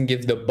 she doesn't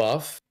give the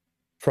buff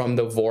from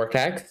the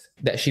vortex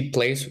that she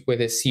plays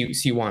with a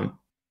C1.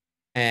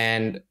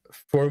 And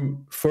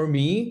for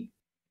me,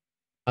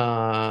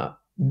 uh,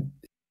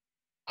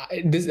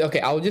 this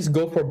okay. I'll just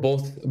go for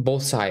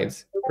both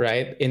sides,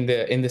 right? In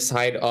the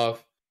side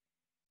of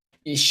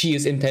she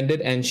is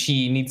intended and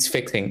she needs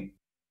fixing.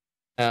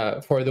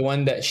 For the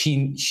one that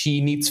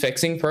she needs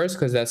fixing first,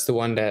 because that's the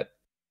one that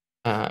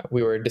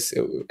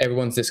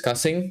everyone's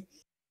discussing,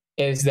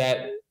 is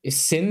that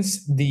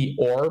since the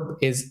orb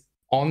is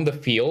on the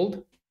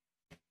field,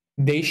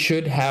 they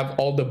should have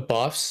all the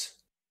buffs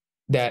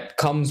that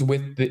comes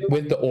with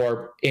the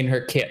orb in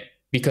her kit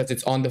because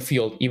it's on the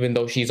field, even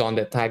though she's on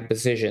the tag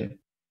position.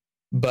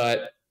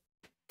 But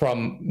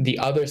from the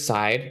other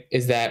side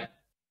is that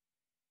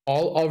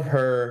all of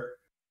her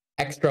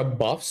extra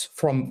buffs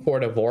for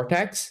the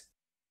vortex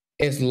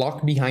is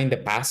locked behind the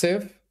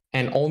passive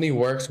and only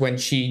works when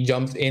she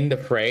jumps in the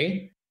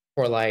fray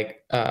for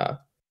like a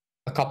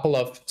couple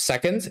of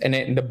seconds, and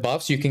then the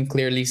buffs you can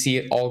clearly see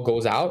it all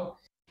goes out,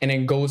 and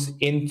it goes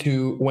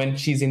into when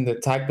she's in the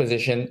tag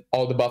position,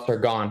 all the buffs are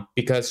gone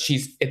because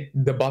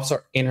the buffs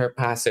are in her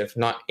passive,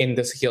 not in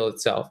the skill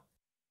itself.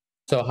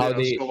 So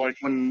so like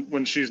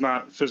when she's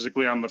not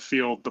physically on the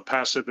field, the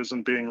passive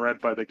isn't being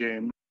read by the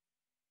game.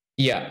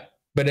 Yeah,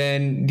 but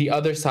then the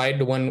other side,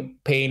 the one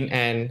Pain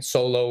and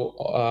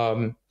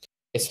Solo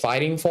is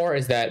fighting for,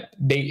 is that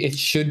it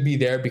should be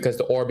there because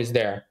the orb is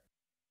there.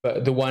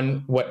 But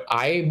what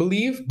I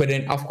believe, but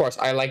then of course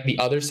I like the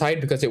other side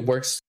because it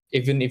works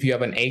even if you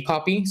have an A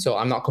copy. So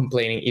I'm not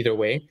complaining either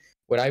way.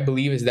 What I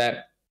believe is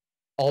that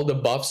all the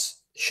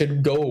buffs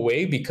should go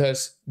away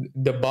because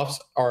the buffs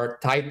are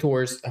tied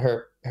towards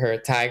her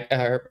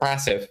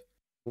passive,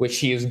 which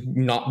she is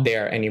not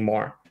there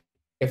anymore.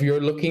 If you're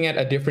looking at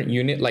a different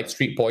unit like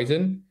Street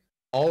Poison,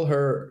 all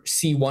her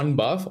C1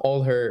 buff,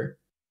 all her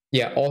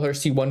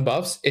C1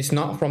 buffs, it's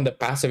not from the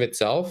passive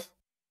itself.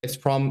 It's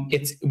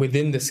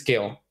within the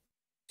skill.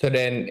 So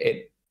then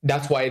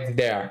that's why it's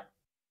there.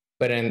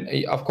 But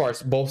then of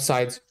course both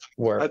sides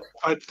work.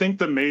 I think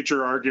the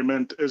major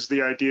argument is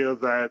the idea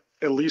that,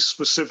 at least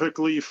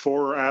specifically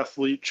for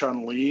athlete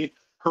Chun-Li,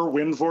 her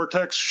wind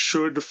vortex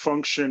should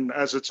function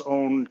as its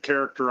own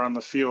character on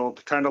the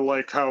field, kind of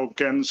like how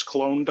Gen's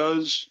clone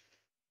does.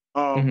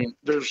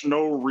 There's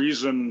no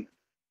reason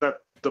that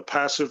the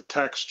passive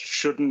text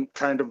shouldn't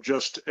kind of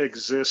just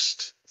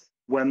exist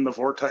when the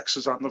vortex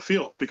is on the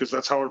field, because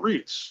that's how it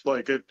reads.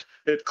 Like it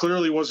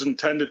clearly was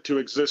intended to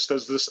exist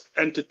as this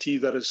entity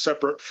that is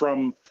separate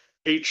from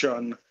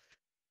H-un,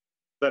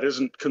 that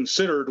isn't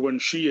considered when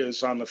she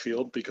is on the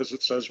field because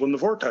it says when the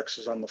vortex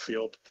is on the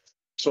field.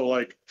 So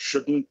like,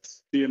 shouldn't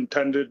the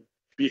intended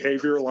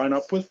behavior line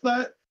up with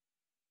that?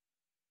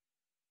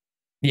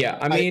 Yeah,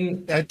 I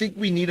mean, I think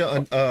we need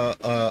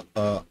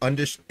a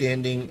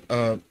understanding,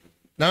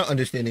 not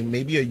understanding,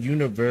 maybe a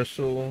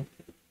universal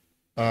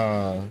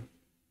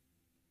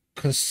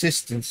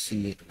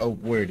consistency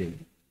of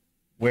wording,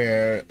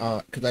 where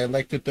because I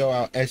like to throw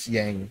out S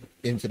Yang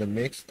into the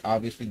mix.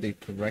 Obviously, they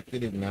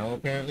corrected it now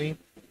apparently,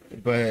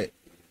 but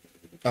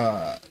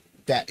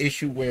that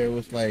issue where it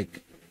was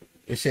like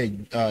it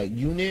said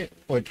unit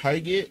or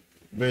target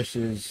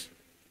versus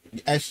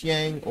S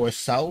Yang or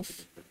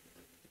South.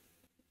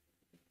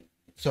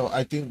 So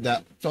I think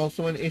that's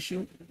also an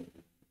issue.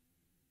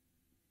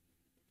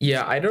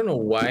 Yeah, I don't know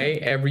why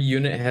every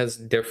unit has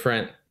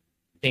different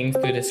things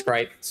to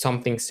describe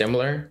something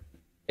similar.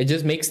 It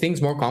just makes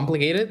things more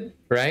complicated,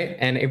 right?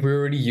 And if we're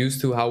already used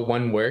to how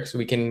one works,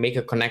 we can make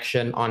a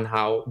connection on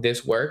how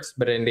this works,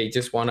 but then they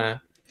just want to,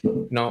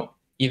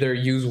 either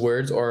use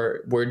words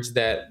or words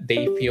that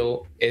they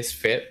feel is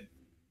fit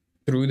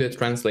through the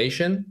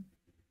translation.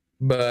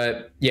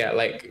 But yeah,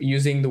 like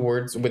using the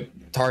words with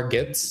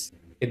targets,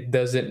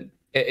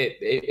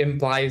 it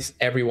implies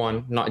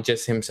everyone, not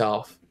just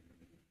himself.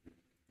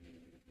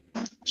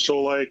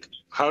 So like,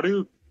 how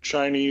do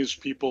Chinese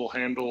people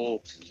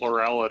handle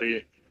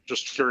plurality?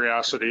 Just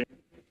curiosity.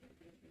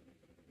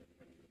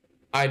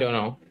 I don't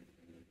know.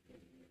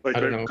 Like,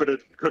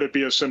 could it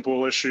be a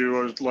simple issue,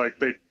 or like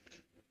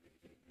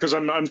because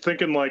I'm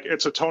thinking like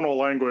it's a tonal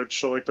language,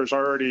 so like there's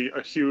already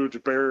a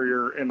huge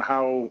barrier in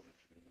how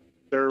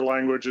their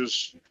language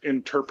is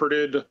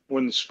interpreted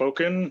when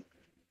spoken,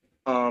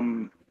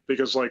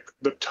 because like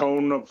the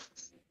tone of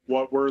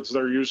what words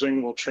they're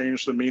using will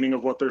change the meaning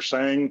of what they're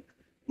saying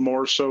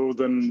more so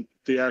than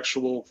the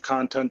actual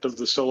content of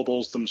the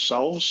syllables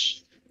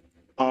themselves.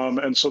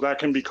 And so that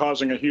can be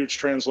causing a huge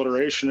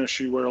transliteration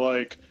issue where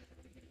like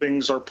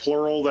things are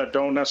plural that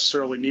don't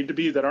necessarily need to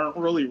be, that aren't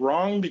really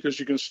wrong because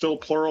you can still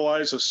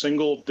pluralize a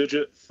single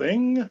digit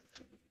thing,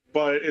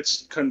 but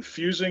it's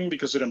confusing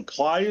because it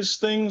implies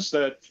things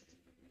that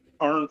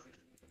aren't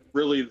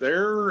really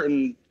there,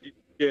 and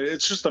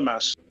it's just a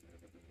mess.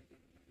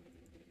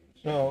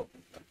 So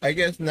I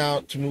guess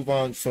now to move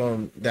on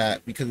from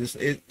that, because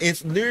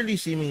it's literally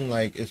seeming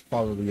like it's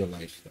probably a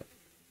lifestyle,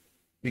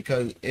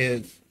 because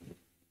it's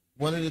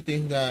one of the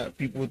things that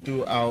people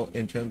threw out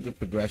in terms of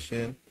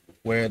progression,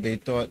 where they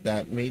thought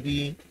that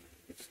maybe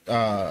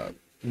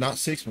not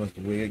 6 months,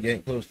 we're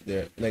getting close to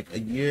there, like a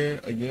year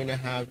and a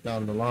half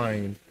down the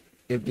line,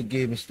 if the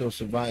game is still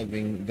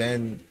surviving,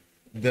 then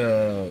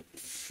the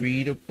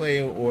free to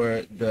play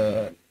or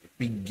the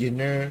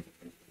beginner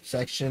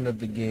section of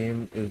the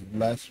game is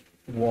less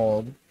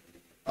walled.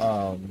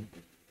 um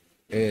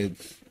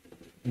it's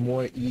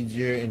more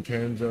easier in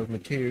terms of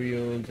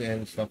materials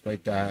and stuff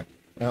like that.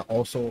 And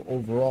also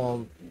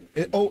overall,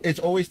 it's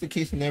always the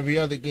case in every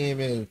other game,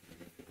 is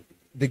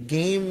the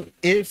game,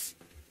 if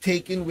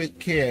taken with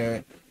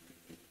care,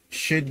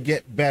 should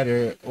get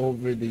better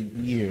over the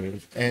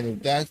years. And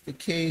if that's the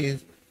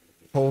case,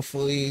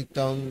 hopefully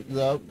thumbs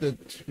up,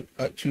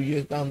 2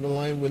 years down the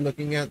line, we're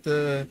looking at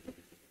the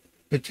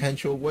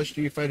potential of what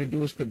Street Fighter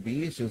Duels could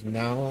be. It's just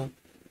now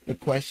the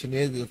question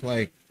is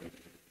like,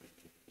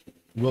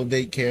 will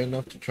they care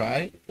enough to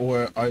try,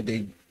 or are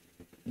they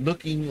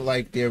looking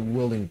like they're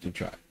willing to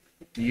try?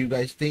 Do you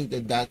guys think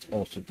that that's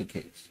also the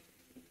case?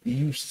 Do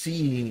you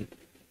see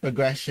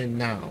progression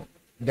now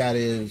that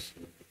is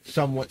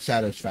somewhat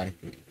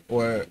satisfactory,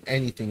 or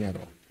anything at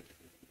all?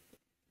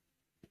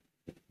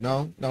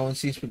 No one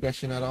sees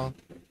progression at all.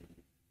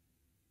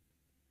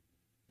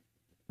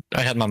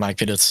 I had my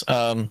mic muted.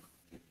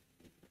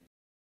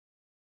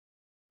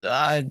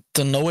 I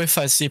don't know if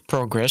I see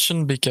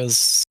progression,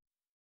 because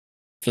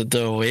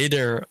the way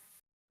they're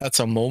at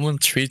the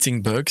moment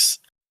treating bugs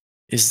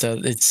is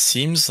that it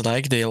seems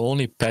like they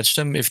only patch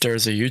them if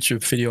there's a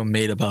YouTube video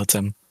made about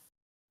them.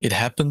 It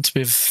happened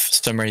with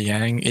Summer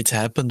Yang, it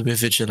happened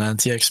with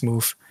Vigilante X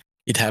Move,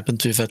 it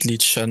happened with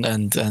Athlete Shun,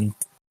 and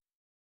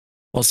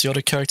what's the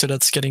other character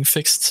that's getting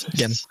fixed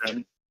again?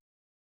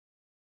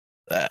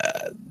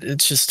 It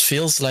just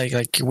feels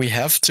like we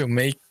have to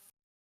make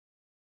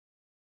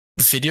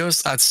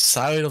videos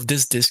outside of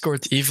this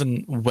Discord,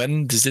 even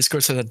when this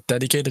Discord has a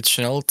dedicated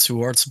channel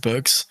towards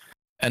bugs,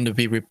 and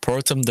we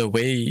report them the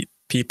way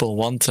people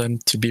want them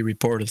to be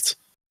reported.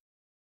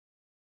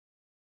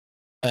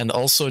 And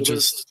also, Well,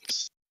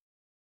 just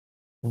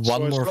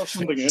one more I saw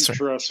something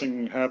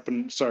interesting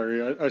happen.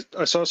 Sorry,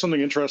 I saw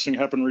something interesting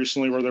happen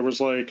recently, where there was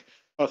like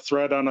a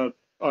thread on the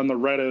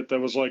Reddit that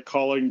was like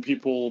calling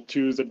people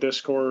to the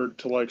Discord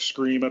to like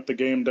scream at the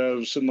game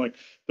devs, and like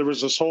there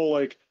was this whole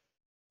like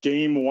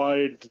game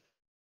wide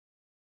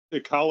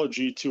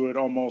ecology to it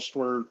almost,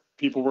 where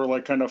people were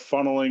like kind of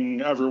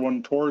funneling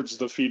everyone towards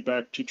the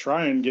feedback to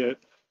try and get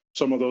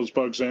some of those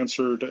bugs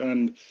answered.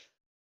 And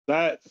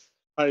that,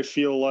 I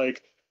feel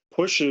like,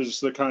 pushes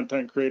the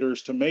content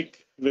creators to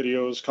make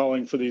videos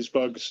calling for these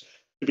bugs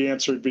to be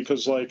answered,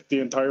 because like the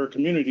entire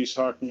community's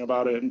talking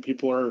about it, and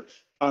people are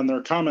on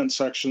their comment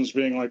sections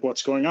being like,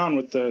 what's going on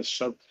with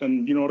this?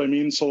 And you know what I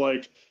mean? So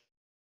like,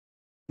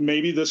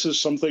 maybe this is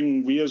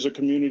something we as a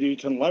community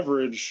can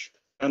leverage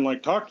and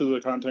like talk to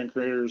the content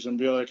creators and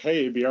be like,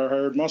 hey, be our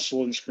hired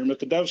muscle and scream at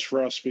the devs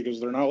for us because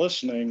they're not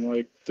listening.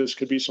 Like, this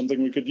could be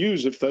something we could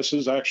use if this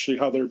is actually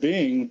how they're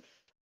being.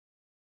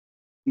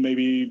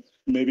 Maybe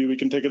we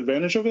can take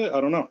advantage of it.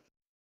 I don't know.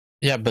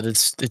 Yeah, but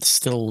it's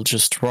still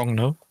just wrong,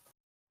 no?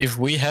 If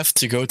we have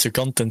to go to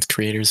content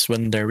creators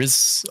when there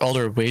is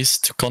other ways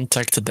to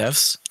contact the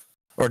devs,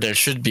 or there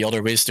should be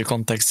other ways to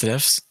contact the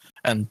devs,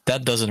 and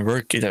that doesn't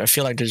work either, I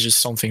feel like there's just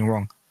something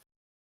wrong.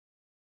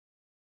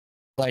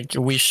 Like,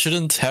 we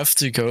shouldn't have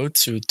to go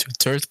to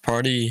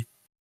third-party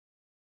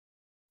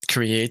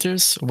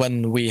creators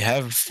when we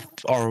have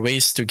our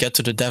ways to get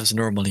to the devs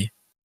normally.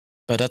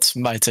 But that's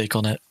my take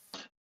on it.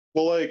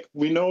 Well, like,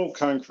 we know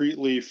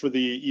concretely for the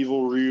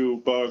Evil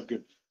Ryu bug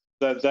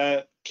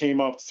that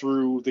came up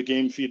through the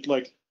game feed.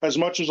 Like, as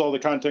much as all the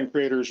content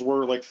creators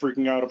were like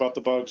freaking out about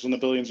the bugs and the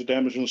billions of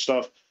damage and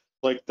stuff,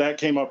 like that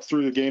came up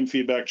through the game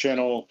feedback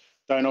channel.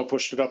 Dino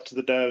pushed it up to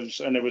the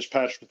devs, and it was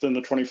patched within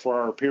the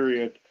 24-hour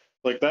period.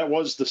 Like, that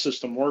was the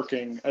system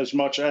working. As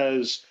much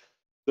as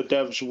the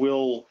devs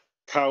will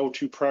cow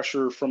to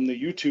pressure from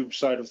the YouTube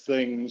side of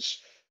things,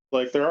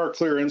 like there are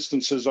clear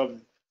instances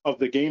of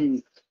the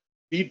game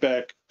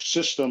feedback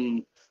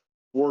system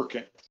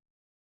working.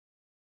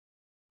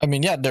 I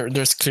mean, yeah,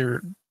 there's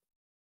clear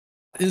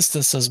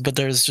instances, but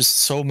there's just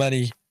so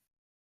many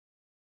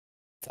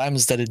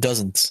times that it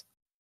doesn't,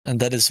 and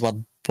that is what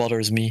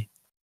bothers me,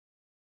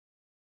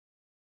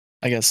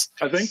 I guess.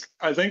 I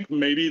think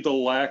maybe the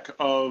lack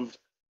of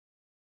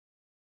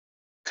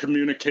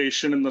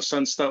communication, in the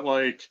sense that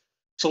like,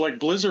 so like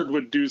Blizzard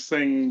would do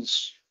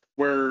things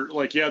where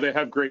like, yeah, they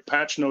have great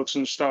patch notes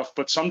and stuff,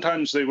 but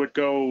sometimes they would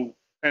go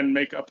and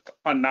make up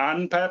a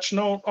non-patch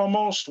note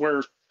almost,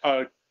 where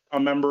a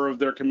member of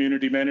their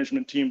community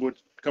management team would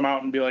come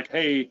out and be like,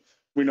 hey,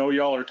 we know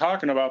y'all are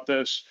talking about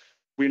this,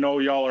 we know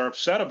y'all are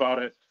upset about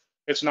it,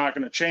 it's not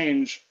going to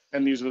change,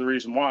 and these are the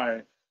reason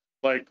why.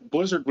 Like,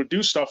 Blizzard would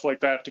do stuff like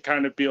that to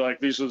kind of be like,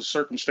 these are the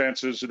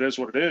circumstances, it is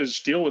what it is,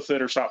 deal with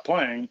it or stop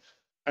playing.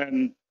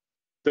 And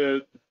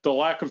the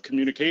lack of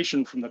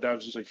communication from the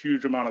devs is a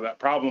huge amount of that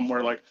problem,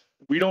 where like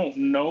we don't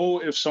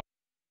know if some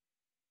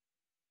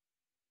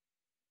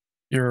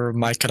Your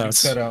mic cut out.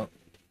 Cut out.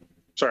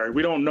 sorry,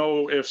 we don't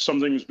know if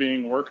something's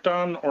being worked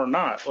on or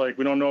not. Like,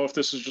 we don't know if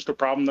this is just a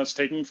problem that's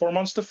taking 4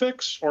 months to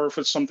fix, or if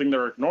it's something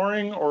they're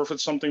ignoring, or if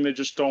it's something they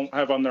just don't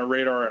have on their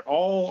radar at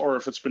all, or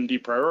if it's been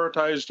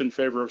deprioritized in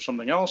favor of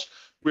something else.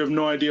 We have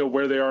no idea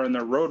where they are in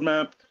their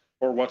roadmap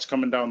or what's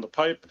coming down the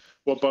pipe,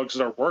 what bugs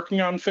they're working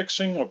on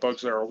fixing, what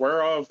bugs they're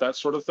aware of, that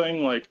sort of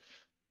thing. Like,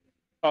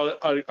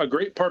 a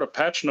great part of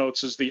patch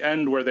notes is the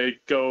end where they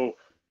go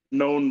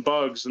known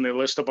bugs and they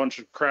list a bunch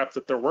of crap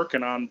that they're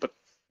working on, but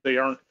they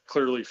aren't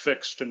clearly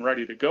fixed and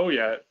ready to go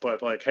yet.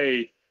 But like,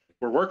 hey,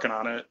 we're working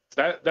on it.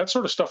 That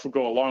sort of stuff would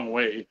go a long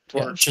way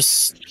Yeah, towards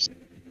just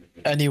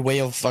any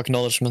way of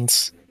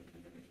acknowledgement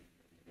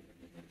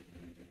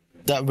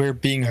that we're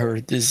being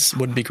heard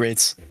would be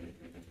great.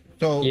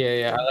 So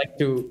Yeah. I like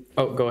to.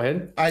 Oh, go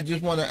ahead. I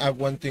just want to add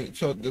one thing.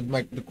 So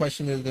the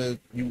question is,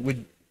 you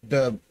would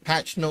the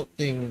patch note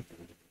thing,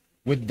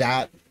 would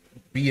that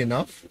be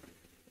enough?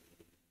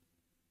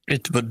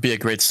 It would be a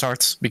great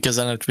start because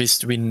then at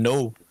least we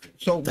know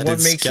So that what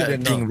it's makes it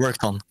being enough?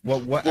 worked on.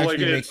 What Well, actually like,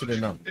 makes it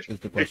enough is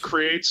the question.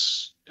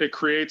 it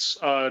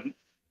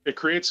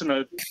creates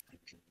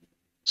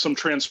some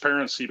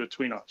transparency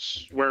between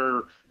us,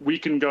 where we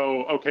can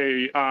go,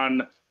 okay,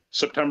 on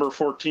September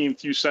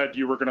 14th, you said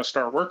you were going to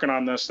start working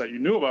on this, that you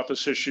knew about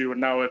this issue, and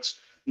now it's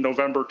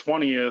November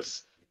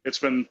 20th. It's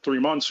been 3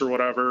 months or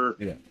whatever.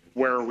 Yeah.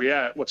 Where are we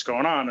at? What's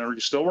going on? Are you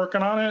still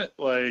working on it?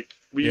 Like,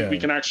 we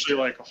can actually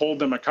like hold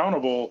them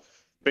accountable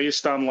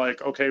based on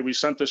like, okay, we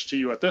sent this to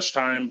you at this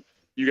time.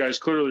 You guys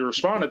clearly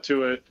responded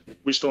to it.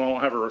 We still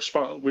don't have a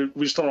response.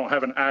 We still don't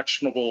have an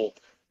actionable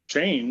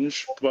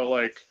change, but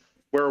like,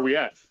 where are we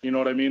at? You know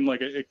what I mean?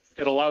 Like, it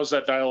allows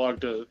that dialogue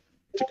to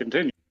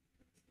continue.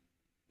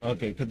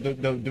 Okay, because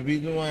the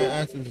reason why I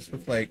asked is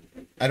just like,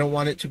 I don't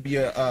want it to be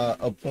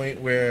a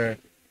point where,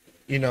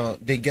 you know,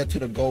 they get to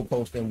the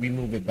goalpost and we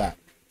move it back.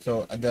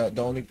 So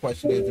the only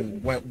question is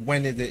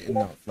when is it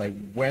enough? Like,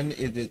 when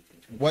is it?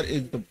 What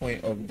is the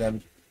point of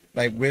them?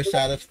 Like, we're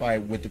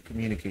satisfied with the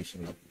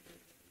communication level.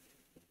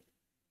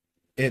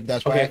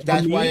 That's why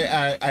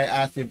I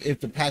asked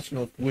if the patch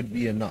notes would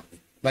be enough.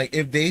 Like,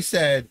 if they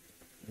said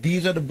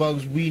these are the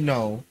bugs we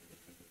know,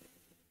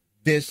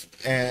 this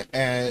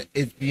and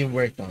it's being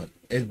worked on,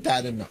 is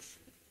that enough?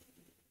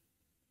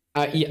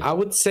 Yeah, I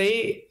would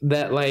say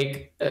that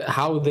like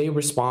how they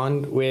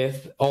respond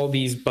with all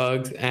these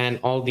bugs and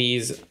all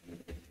these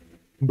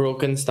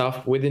broken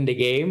stuff within the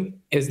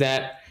game is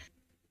that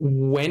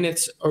when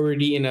it's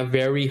already in a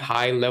very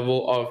high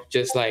level of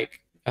just like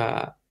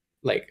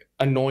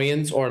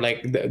annoyance, or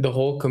like the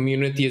whole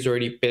community is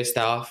already pissed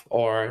off,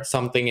 or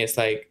something is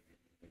like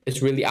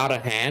it's really out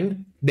of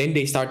hand, then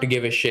they start to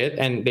give a shit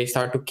and they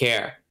start to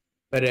care.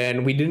 But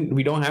then we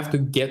don't have to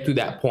get to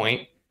that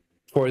point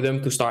for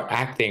them to start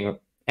acting.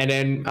 And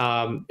then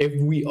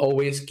if we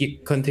always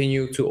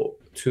continue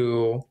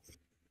to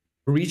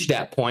reach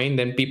that point,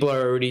 then people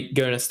are already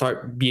gonna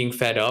start being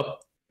fed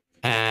up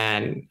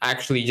and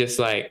actually just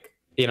like,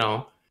 you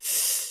know,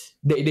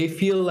 they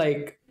feel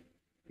like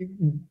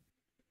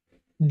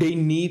they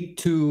need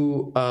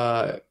to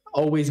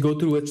always go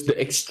through the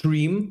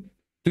extreme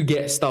to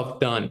get stuff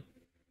done,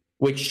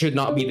 which should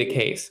not be the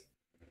case.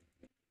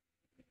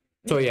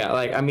 So yeah,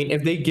 like, I mean,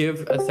 if they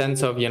give a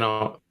sense of, you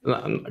know,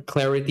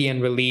 clarity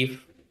and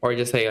relief, or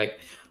just say like,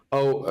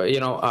 oh, you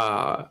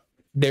know,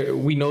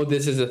 we know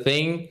this is a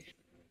thing,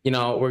 you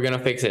know, we're gonna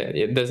fix it.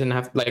 It doesn't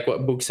have, like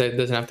what Book said, it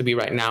doesn't have to be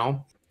right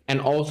now.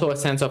 And also a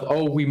sense of,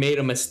 oh, we made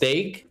a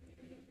mistake,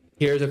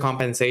 here's a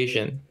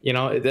compensation. You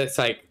know, that's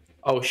like,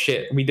 oh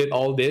shit, we did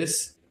all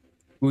this,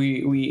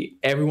 we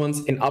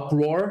everyone's in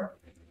uproar.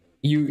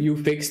 You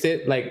fixed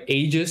it like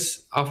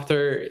ages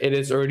after it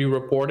is already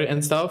reported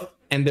and stuff,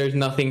 and there's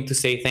nothing to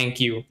say thank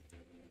you,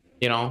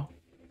 you know.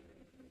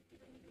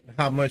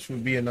 How much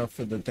would be enough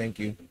for the thank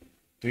you?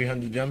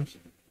 300 gems?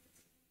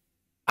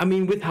 I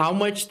mean, with how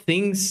much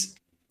things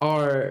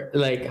are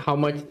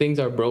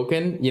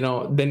broken, you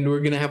know, then we're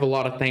gonna have a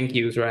lot of thank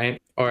yous, right?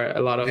 Or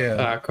a lot of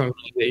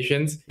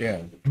congratulations.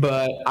 Yeah.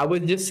 But I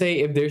would just say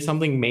if there's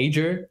something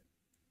major,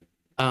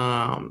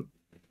 then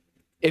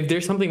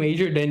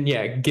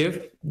yeah,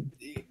 give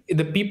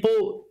the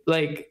people,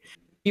 like,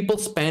 people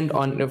spend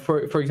on,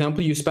 for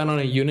example, you spend on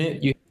a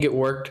unit, you think it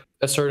worked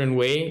a certain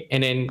way,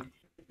 and then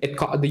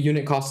the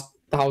unit costs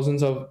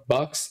thousands of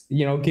bucks,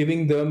 you know,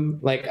 giving them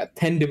like a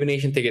 10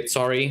 divination ticket,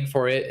 sorry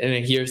for it, and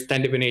then here's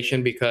 10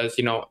 divination because,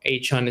 you know,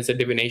 H-Hun is a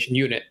divination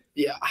unit.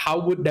 Yeah, how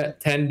would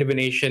that 10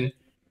 divination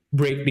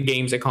break the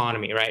game's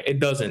economy, right? It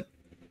doesn't.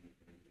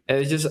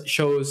 It just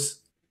shows,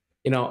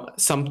 you know,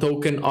 some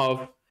token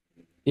of,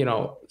 you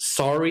know,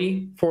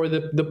 sorry for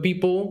the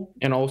people,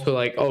 and also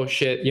like, oh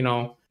shit, you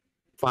know,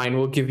 fine,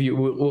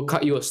 we'll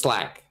cut you a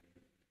slack.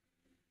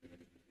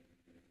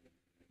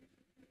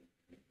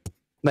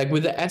 Like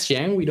with the S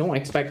Yang, we don't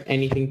expect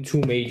anything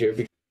too major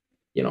because,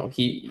 you know,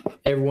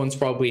 everyone's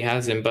probably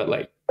has him, but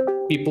like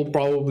people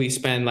probably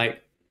spend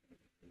like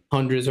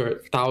hundreds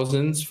or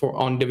thousands for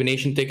on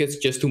divination tickets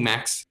just to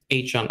max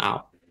H on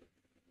out,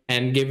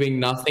 and giving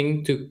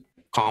nothing to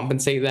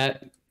compensate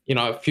that, you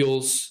know, it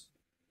feels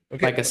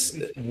Okay, like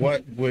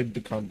what would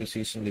the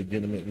compensation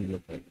legitimately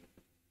look like?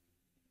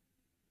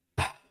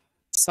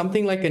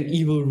 something like an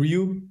evil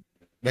Ryu.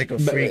 Like a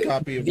But free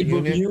copy of the evil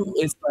unit? Ryu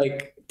is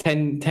like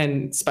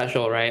 10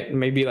 special, right?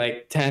 Maybe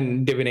like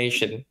 10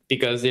 divination,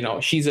 because you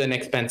know she's an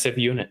expensive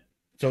unit.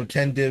 So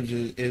 10 divs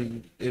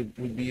it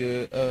would be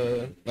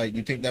a like,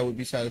 you think that would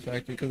be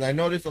satisfactory? Because I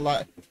noticed a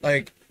lot,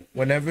 like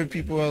whenever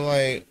people are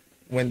like,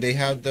 when they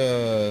have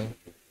the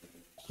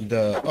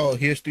oh,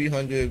 here's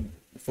 300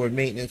 for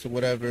maintenance or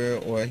whatever,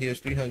 or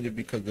here's 300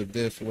 because of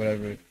this or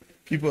whatever,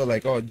 people are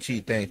like, oh gee,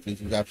 thanks, this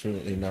is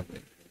absolutely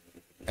nothing.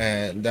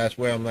 And that's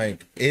where I'm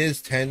like,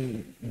 is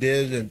 10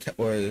 divs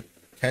or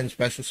 10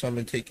 special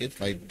summon tickets,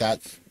 like,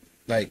 that's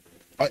like,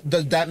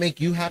 does that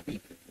make you happy?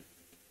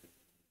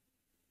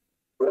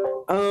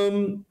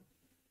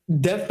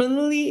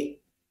 Definitely,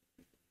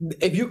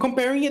 if you're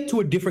comparing it to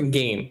a different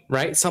game,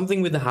 right?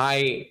 Something with the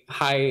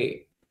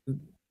high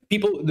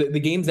people, the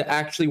games that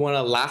actually want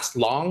to last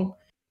long,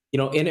 you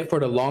know, in it for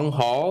the long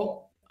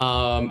haul,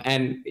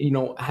 and you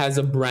know, has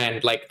a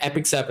brand like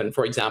Epic 7,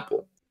 for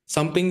example.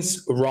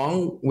 Something's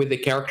wrong with the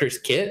character's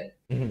kit.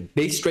 Mm-hmm.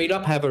 They straight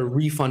up have a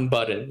refund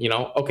button, you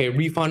know, okay,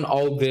 refund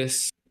all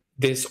this,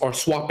 or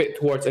swap it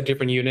towards a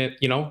different unit,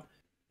 you know.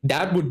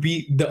 That would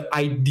be the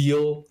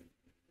ideal.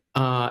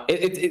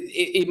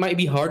 It might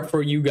be hard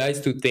for you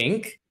guys to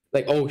think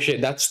like, oh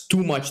shit, that's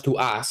too much to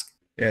ask.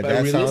 Yeah,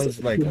 But that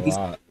sounds like a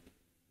lot.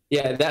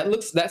 Yeah,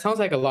 that sounds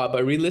like a lot,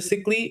 but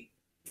realistically,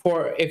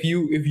 for if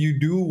you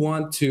do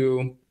want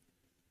to,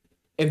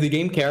 if the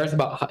game cares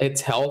about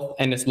its health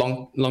and its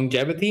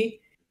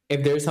longevity,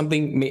 if there's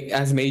something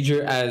as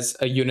major as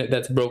a unit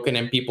that's broken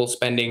and people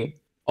spending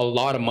a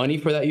lot of money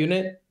for that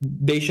unit,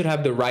 they should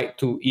have the right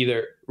to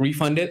either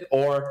refund it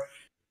or,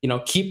 you know,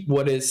 keep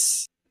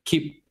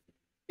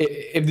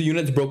if the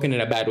unit's broken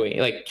in a bad way,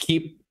 like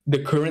keep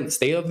the current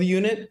state of the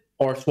unit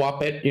or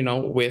swap it, you know,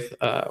 with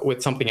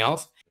something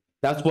else.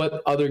 That's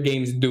what other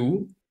games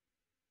do.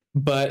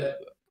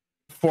 But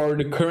for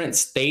the current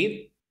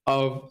state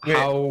of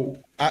how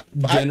I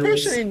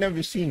generous, personally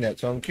never seen that,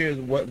 so I'm curious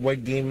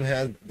what game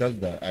does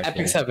that.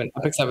 Actually.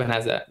 Epic 7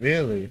 has that.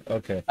 Really?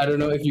 Okay. I don't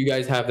know if you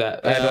guys have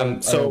that. I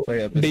don't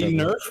play Epic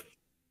 7.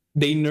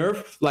 They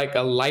nerf like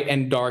a light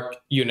and dark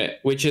unit,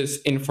 which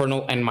is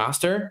Infernal and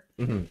Master.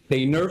 Mm-hmm.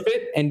 They nerf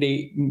it and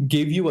they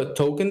give you a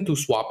token to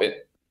swap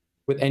it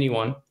with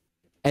anyone.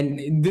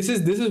 And this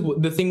is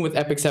the thing with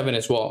Epic 7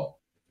 as well.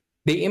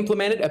 They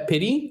implemented a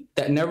pity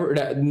that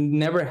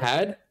never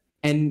had,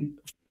 and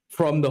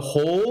from the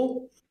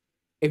whole,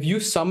 if you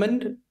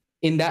summoned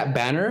in that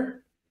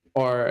banner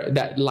or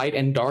that light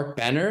and dark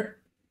banner,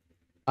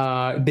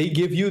 they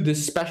give you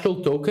this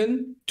special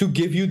token to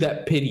give you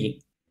that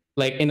pity,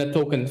 like in a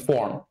token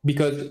form,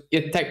 because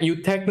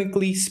you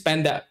technically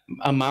spend that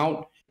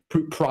amount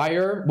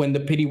prior when the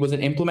pity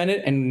wasn't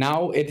implemented, and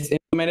now it's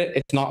implemented.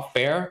 It's not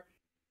fair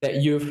that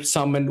you've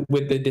summoned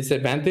with the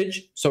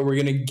disadvantage, so we're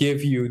gonna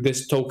give you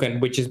this token,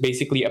 which is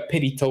basically a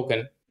pity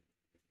token.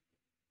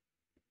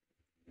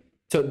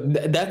 So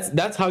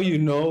that's how you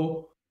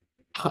know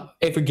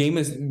if a game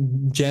is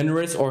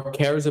generous or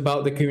cares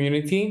about the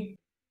community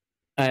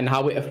and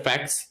how it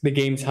affects the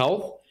game's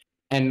health.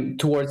 And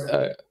towards,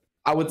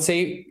 I would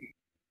say,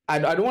 I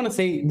don't want to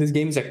say this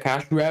game is a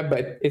cash grab,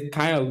 but it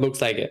kind of looks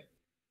like it.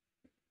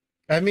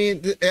 I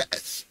mean,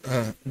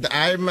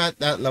 I'm at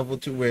that level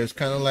too, where it's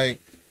kind of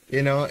like,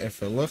 you know,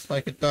 if it looks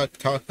like a duck,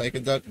 talks like a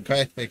duck,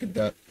 quacks like a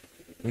duck,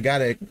 we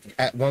gotta,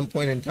 at one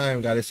point in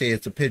time, gotta say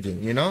it's a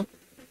pigeon, you know.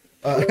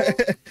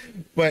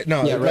 But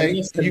no, yeah,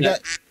 like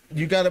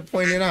you got to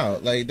point it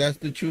out. Like, that's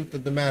the truth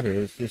of the matter.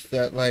 It's just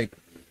that, like,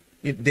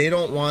 they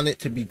don't want it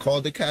to be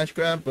called a cash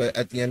grab, but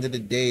at the end of the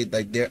day,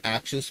 like, their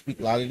actions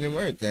speak louder than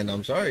words. And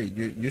I'm sorry,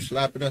 you're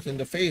slapping us in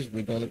the face.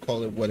 We're going to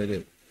call it what it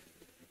is.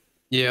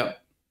 Yeah,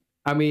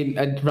 I mean,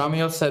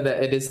 Ramil said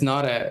that it's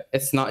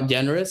not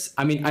generous.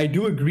 I mean, I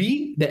do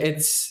agree that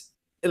it's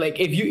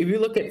like, if you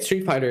look at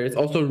Street Fighter, it's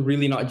also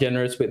really not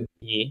generous with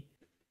the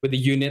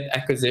unit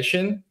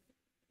acquisition.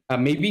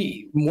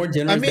 Maybe more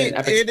generous. I mean,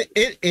 than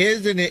it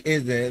is and it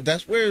isn't.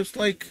 That's where it's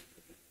like,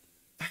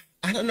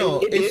 I don't know.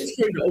 It is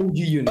for the OG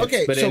units.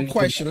 Okay, but so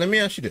question. Let me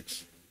ask you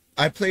this.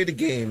 I played a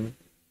game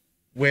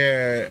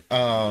where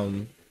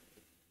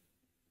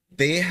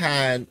they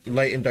had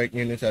light and dark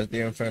units as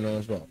their Inferno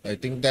as well. I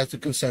think that's a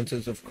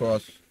consensus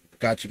across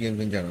gacha games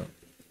in general.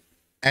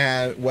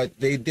 And what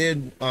they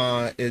did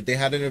is they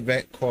had an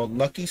event called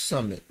Lucky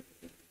Summit.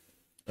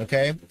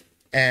 Okay?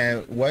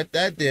 And what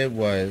that did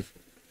was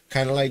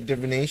kind of like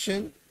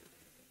divination,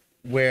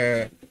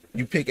 where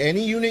you pick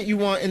any unit you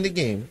want in the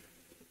game,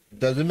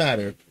 doesn't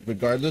matter,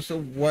 regardless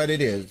of what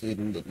it is,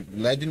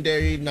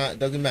 legendary, not,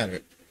 doesn't matter,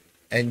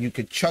 and you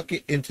could chuck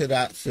it into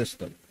that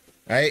system,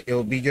 right?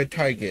 It'll be your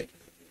target,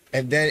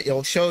 and then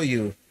it'll show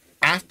you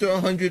after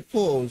 100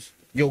 pulls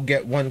you'll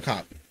get one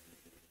copy,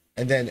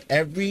 and then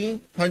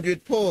every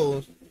 100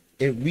 pulls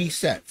it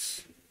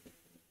resets.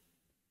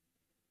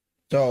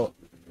 So,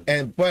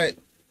 but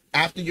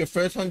after your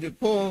first 100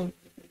 pulls,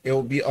 it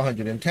will be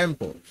 110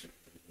 pulls,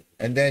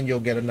 and then you'll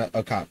get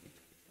a copy,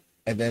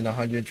 and then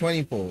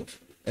 120 pulls,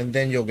 and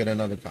then you'll get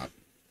another copy,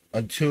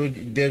 until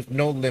there's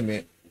no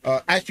limit.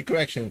 Actually,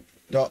 correction.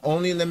 The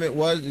only limit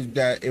is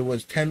that it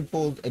was 10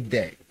 pulls a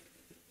day.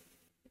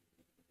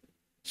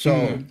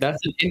 So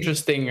that's an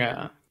interesting.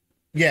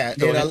 Yeah,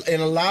 it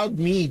allowed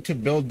me to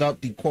build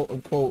up the quote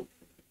unquote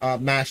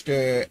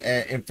master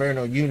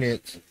inferno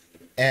units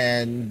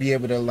and be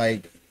able to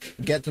like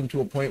get them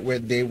to a point where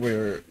they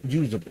were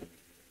usable.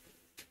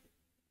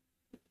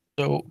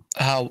 So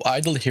how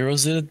Idle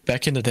Heroes did it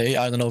back in the day,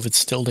 I don't know if it's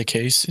still the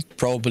case. It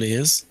probably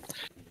is.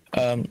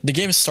 The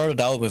game started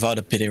out without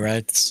a pity,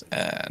 right?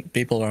 And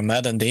people are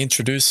mad, and they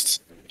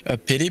introduced a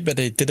pity, but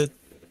they did it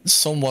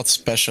somewhat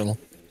special.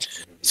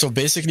 So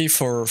basically,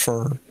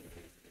 for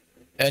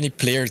any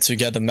player to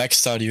get a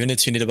maxed out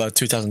unit, you need about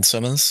 2,000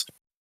 summons,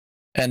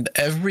 and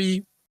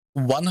every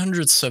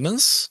 100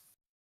 summons,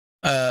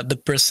 the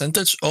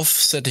percentage of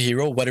said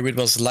hero, whether it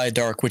was Light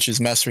Dark, which is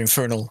Master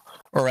Infernal,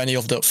 or any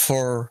of the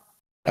 4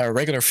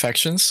 regular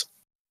factions,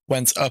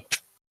 went up.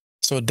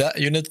 So that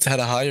unit had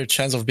a higher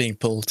chance of being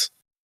pulled.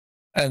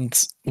 And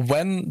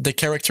when the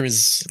character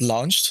is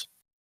launched,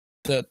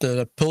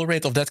 the pull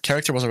rate of that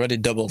character was already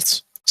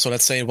doubled. So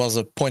let's say it was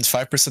a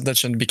 0.5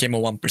 percentage and became a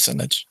 1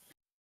 percentage.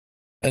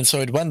 And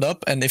so it went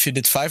up, and if you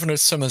did 500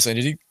 summons and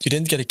you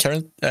didn't get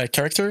a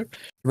character,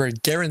 you were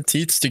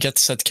guaranteed to get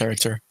said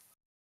character.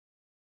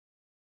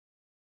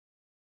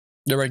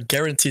 You were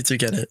guaranteed to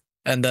get it.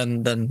 And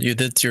then you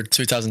did your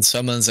 2,000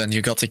 summons and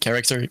you got the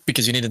character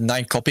because you needed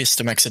 9 copies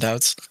to max it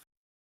out.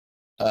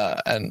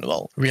 And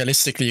well,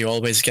 realistically, you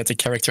always get the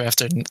character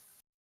after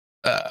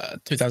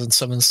 2,000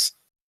 summons.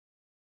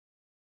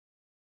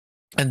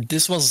 And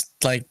this was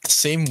like the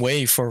same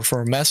way for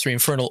Master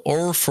Infernal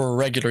or for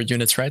regular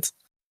units, right?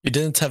 You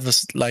didn't have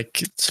this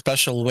like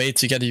special way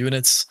to get the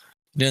units.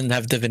 You didn't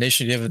have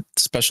divination. You have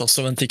special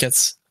summon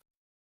tickets.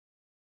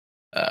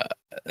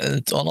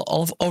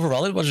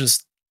 Overall, it was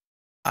just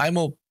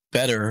IMO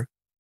better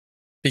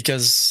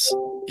because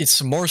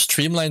it's more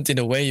streamlined in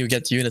the way you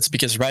get units.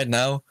 Because right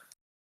now,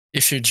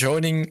 if you're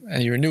joining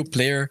and you're a new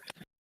player,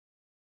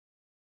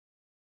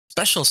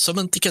 special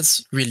summon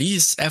tickets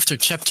release after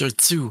Chapter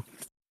 2.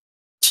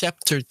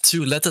 Chapter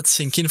 2, let that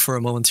sink in for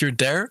a moment. You're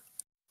there.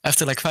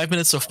 After like 5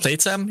 minutes of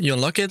playtime, you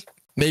unlock it.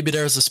 Maybe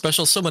there's a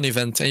special summon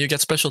event and you get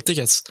special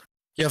tickets.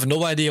 You have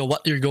no idea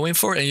what you're going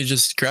for and you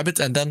just grab it,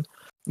 and then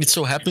it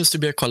so happens to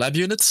be a collab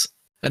unit.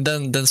 And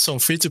then some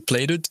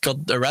free-to-play dude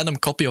got a random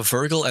copy of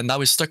Virgil and now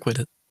he's stuck with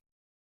it.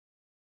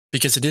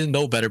 Because he didn't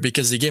know better,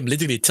 because the game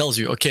literally tells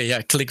you, okay,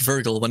 yeah, click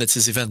Virgil when it's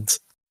his event.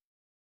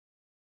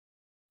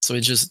 So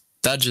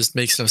that just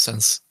makes no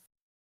sense.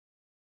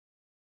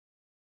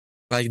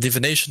 Like,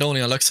 divination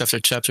only unlocks after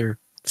chapter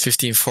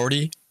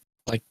 1540.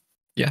 Like,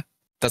 yeah,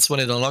 that's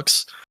when it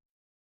unlocks.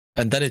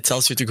 And then it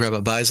tells you to grab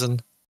a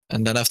bison.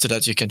 And then after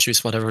that, you can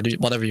choose whatever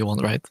you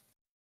want, right?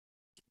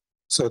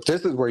 So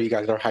this is where you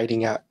guys are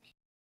hiding at.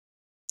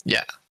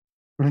 Yeah.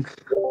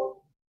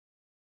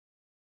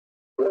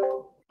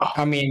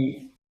 I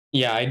mean,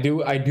 yeah, I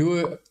do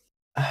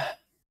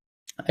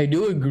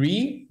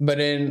agree, but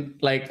in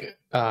like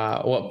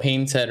what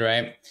Payne said,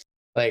 right?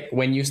 Like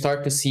when you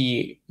start to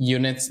see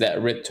units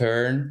that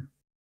return,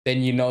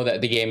 then you know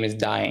that the game is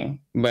dying.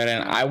 But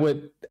then I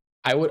would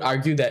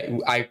argue that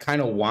I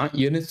kind of want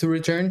units to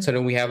return so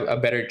that we have a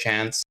better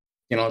chance.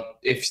 You know,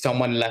 if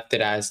someone left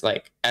it as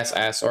like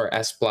SS or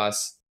S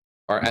plus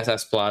or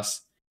SS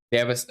plus, they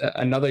have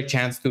another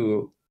chance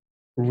to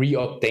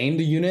re-obtain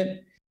the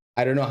unit.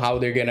 I don't know how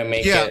they're gonna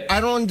make it. Yeah,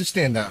 I don't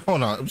understand that.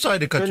 Hold on, I'm sorry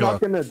to cut you off.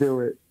 They're not gonna do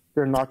it.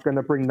 They're not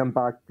gonna bring them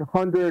back.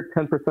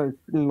 110%.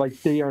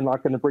 Like they are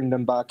not gonna bring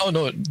them back. Oh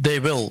no, they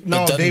will.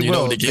 No, but then, they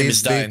will. The game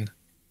is dying.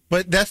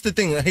 But that's the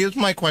thing. Here's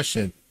my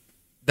question.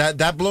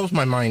 That blows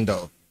my mind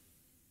though.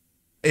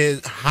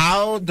 Is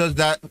how does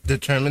that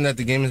determine that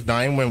the game is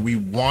dying when we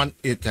want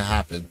it to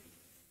happen?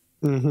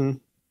 Mm-hmm.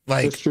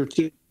 Like, that's true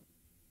too.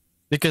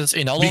 Because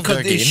in all of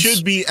their games, it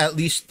should be at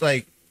least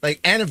like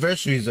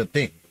anniversary is a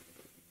thing.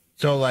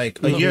 So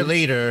like a year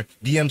later,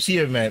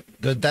 DMC event,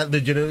 does that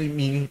legitimately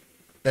mean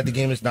that the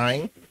game is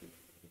dying?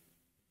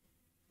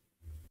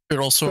 But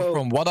also,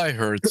 from what I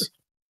heard,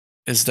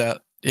 is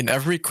that in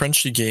every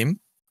crunchy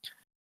game,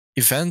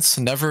 events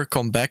never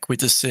come back with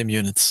the same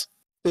units.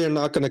 They're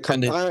not going to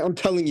come. I'm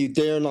telling you,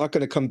 they're not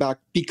going to come back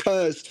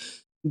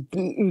because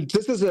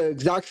this is the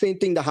exact same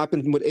thing that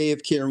happened with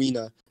AFK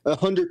Arena.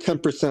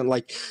 110%.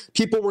 Like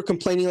people were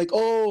complaining, like,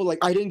 oh, like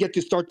I didn't get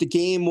to start the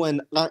game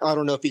when I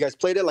don't know if you guys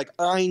played it. Like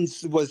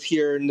Ainz was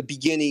here in the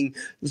beginning,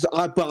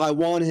 but I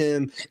want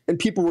him, and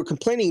people were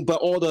complaining.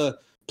 But all the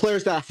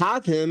players that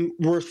have him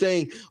were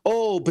saying,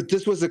 oh, but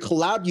this was a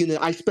collab unit.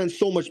 I spent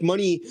so much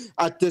money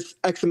at this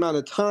X amount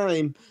of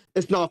time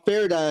it's not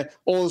fair that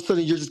all of a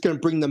sudden you're just going to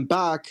bring them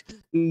back.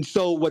 And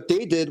so what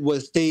they did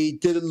was they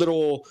did a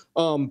little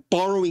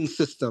borrowing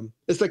system.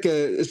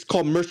 It's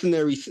called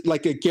mercenary,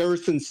 like a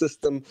garrison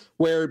system,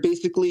 where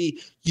basically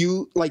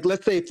you, like,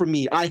 let's say for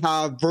me, I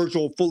have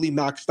Virgil fully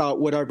maxed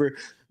out, whatever.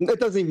 It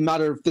doesn't even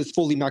matter if it's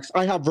fully maxed.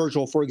 I have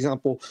Virgil, for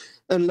example,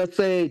 and let's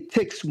say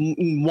Tix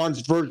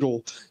wants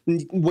Virgil.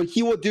 What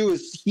he would do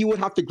is he would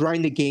have to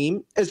grind the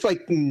game. It's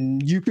like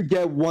you could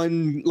get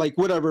one, like,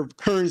 whatever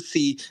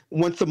currency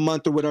once a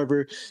month or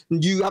whatever.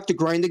 You have to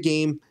grind the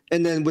game,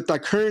 and then with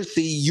that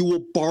currency, you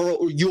will borrow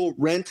or you'll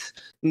rent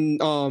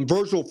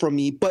Virgil from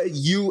me, but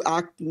you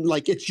act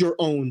like it's your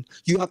own.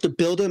 You have to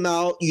build him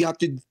out. You have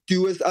to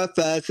do his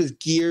FS, his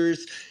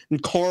gears,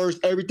 and cars,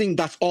 everything.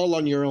 That's all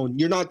on your own.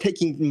 You're not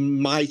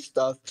taking my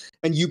stuff,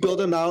 and you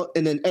build him out,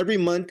 and then every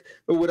month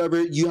or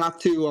whatever, you have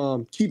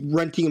to keep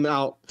renting him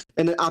out.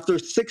 And then after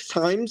 6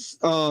 times,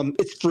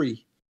 it's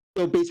free.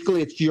 So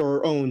basically, it's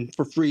your own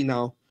for free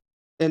now.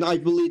 And I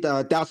believe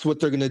that that's what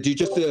they're gonna do,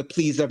 just to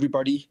please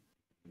everybody.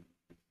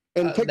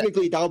 And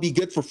technically, that'll be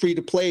good for free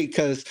to play,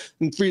 because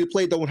free to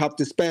play don't have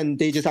to spend;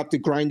 they just have to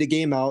grind the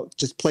game out,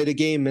 just play the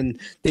game, and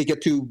they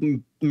get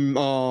to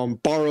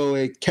borrow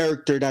a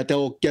character that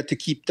they'll get to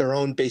keep their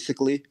own,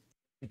 basically.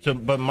 So,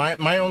 but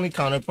my only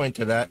counterpoint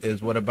to that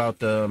is, what about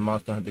the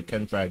Monster Hunter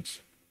Ken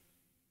frags?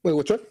 Wait,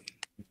 which one?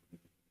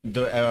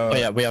 Oh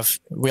yeah,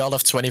 we all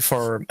have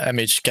 24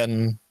 MH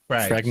Ken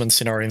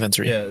fragments in our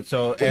inventory. Yeah.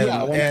 So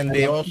and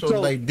they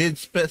also like did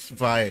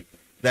specify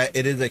that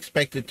it is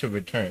expected to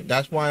return.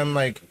 That's why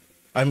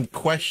I'm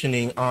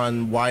questioning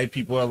on why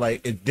people are like,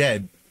 it's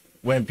dead,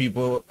 when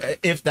people,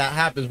 if that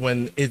happens,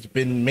 when it's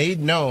been made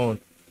known,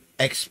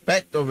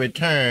 expect a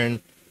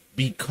return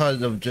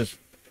because of just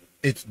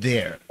it's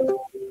there.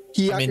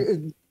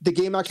 The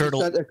game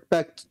actually said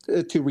expect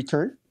it to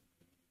return.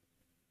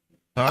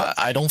 Huh?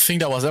 I don't think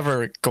that was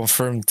ever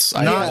confirmed.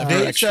 No, I've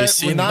never actually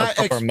seen a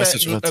proper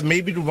message with it.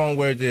 Maybe the wrong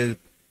word is,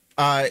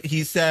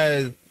 he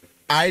says,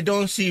 I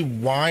don't see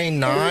why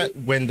not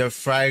when the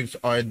frags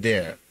are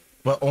there,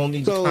 but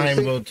only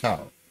time will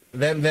tell.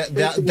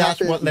 That's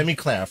what. Let me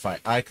clarify.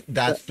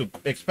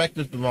 Expect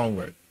is the wrong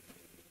word.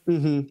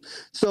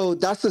 So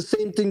that's the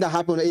same thing that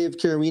happened with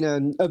AFK Arena,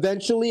 and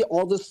eventually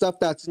all the stuff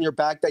that's in your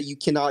bag that you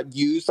cannot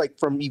use, like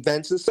from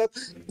events and stuff,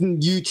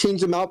 you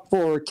change them out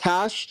for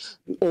cash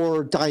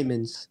or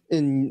diamonds.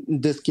 In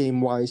this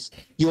game wise,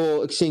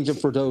 you'll exchange them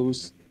for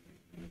those,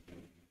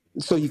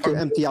 so you can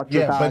empty out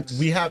your bags. But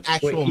we have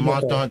actual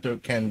Monster Hunter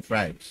Ken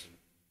frags.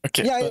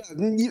 Okay. Yeah,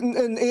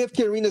 and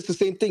AFK Arena is the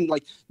same thing.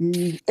 Like,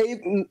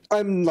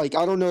 I'm like,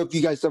 I don't know if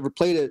you guys ever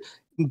played it.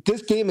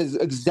 This game is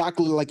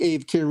exactly like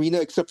AFK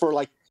Arena, except for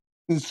like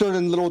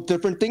certain little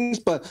different things.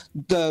 But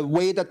the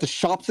way that the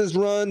shops is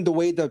run, the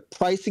way the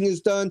pricing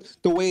is done,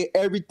 the way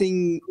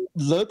everything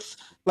looks.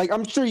 Like,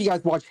 I'm sure you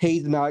guys watched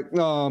Hayes'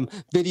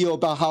 video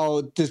about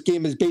how this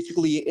game is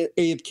basically an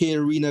AFK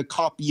Arena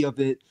copy of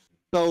it.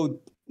 So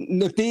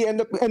if they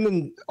end up, and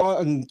then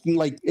I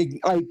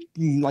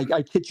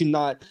kid you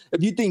not,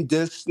 if you think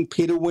this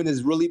pay to win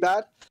is really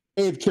bad,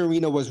 AFK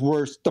Arena was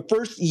worse. The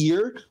first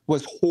year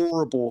was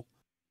horrible.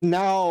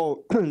 Now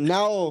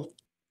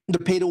the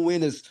pay to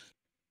win is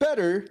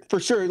better for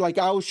sure. Like,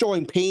 I was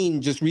showing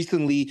Pain just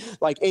recently,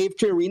 like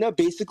AFK Arena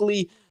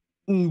basically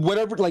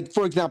whatever, like,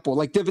 for example,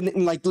 like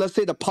dividend, like let's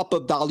say the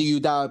pop-up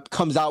value that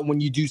comes out when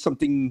you do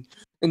something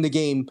in the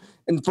game,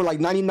 and for like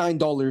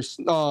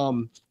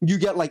 $99 you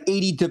get like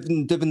 80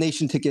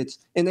 divination tickets.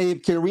 In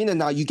AFK Arena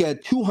now you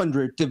get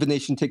 200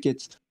 divination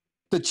tickets.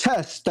 The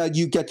chest that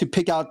you get to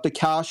pick out the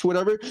cash,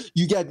 whatever,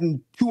 you get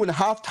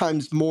 2.5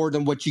 times more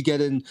than what you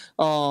get in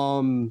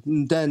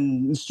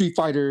than Street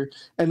Fighter.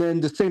 And then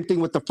the same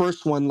thing with the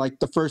first one, like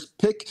the first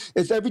pick,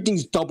 is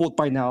everything's doubled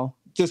by now,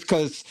 just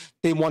because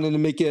they wanted to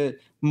make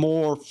it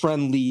more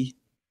friendly.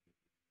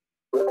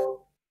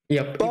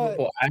 Yeah, but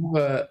I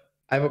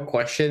have a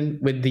question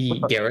with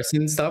the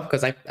garrison stuff,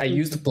 because I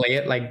used to play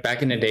it like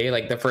back in the day,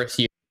 like the first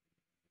year.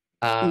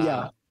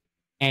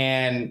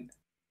 And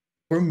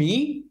for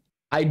me,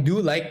 I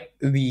do like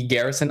the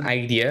garrison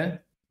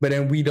idea, but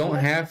then we don't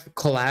have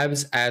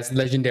collabs as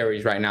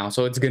legendaries right now,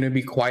 so it's going to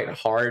be quite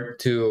hard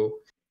to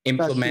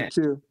implement.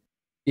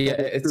 Yeah,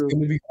 it's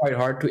going to be quite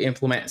hard to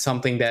implement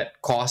something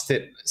that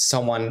costed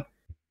someone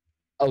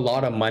a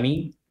lot of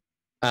money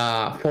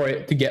for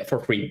it to get for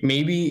free.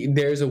 Maybe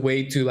there's a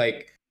way to,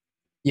 like,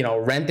 you know,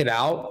 rent it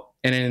out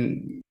and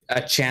then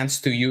a chance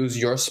to use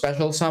your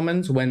special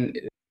summons when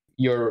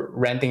your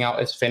renting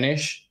out is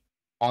finished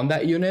on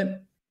that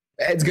unit.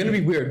 It's going to be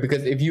weird,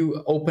 because if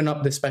you open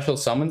up the special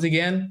summons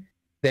again,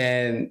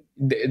 then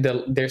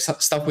there's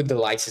stuff with the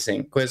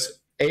licensing, because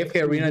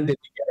AFK Arena did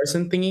the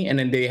garrison thingy, and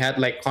then they had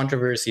like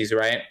controversies,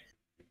 right?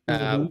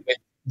 With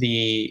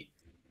the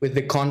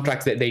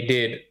contracts that they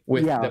did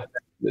with the collab.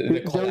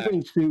 They're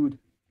getting sued.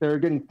 They're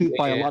getting sued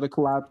by a lot of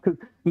collabs, because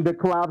the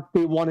collabs,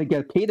 they want to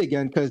get paid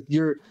again, because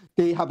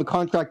they have a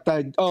contract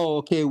that, oh,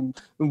 okay,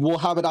 we'll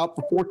have it out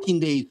for 14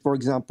 days, for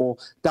example.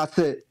 That's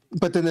it.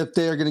 But then if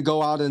they're going to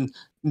go out and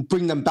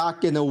bring them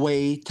back in a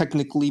way,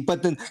 technically.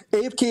 But then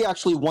AFK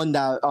actually won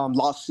that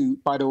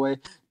lawsuit, by the way,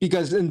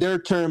 because in their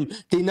term,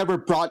 they never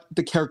brought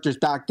the characters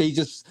back. They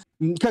just,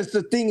 because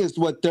the thing is,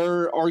 what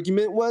their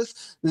argument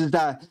was is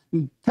that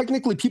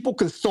technically people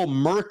can still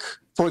murk,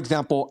 for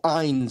example,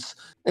 Ainz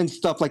and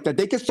stuff like that.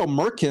 They can still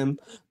murk him,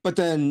 but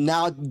then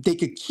now they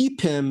could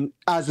keep him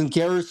as in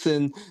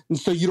garrison, and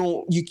so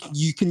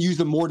you can use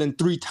him more than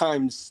 3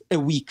 times a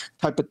week,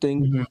 type of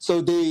thing. Mhm.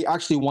 So they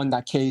actually won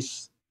that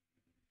case.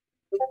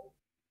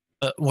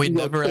 We Yeah,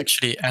 never but-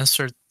 actually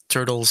answered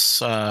Turtle's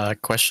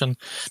question.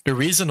 The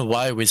reason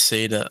why we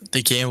say that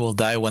the game will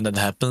die when that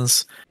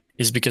happens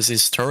is because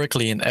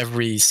historically in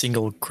every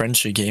single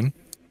Crunchy game,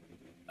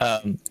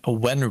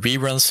 when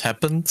reruns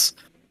happened,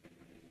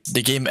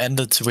 the game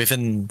ended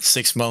within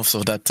 6 months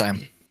of that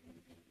time.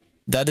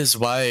 That is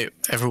why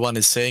everyone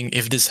is saying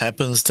if this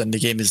happens, then the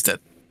game is dead.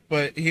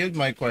 But here's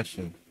my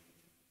question: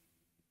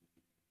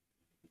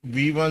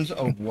 reruns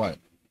of what?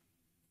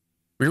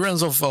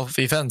 Reruns of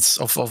events,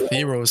 of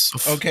heroes,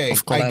 of Okay,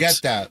 of I collabs. get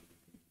that.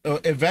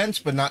 Events,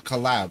 but not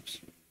collabs.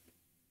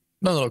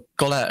 No,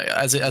 collab,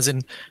 as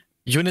in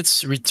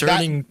units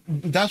returning.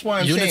 That's why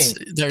I'm Units,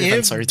 saying their if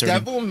events are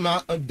returning.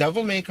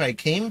 Devil May Cry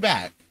came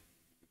back,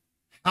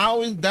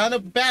 how is that a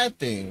bad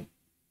thing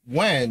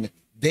when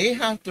they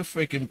have to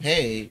freaking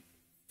pay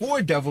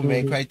for Devil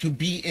May Cry to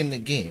be in the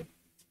game?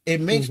 It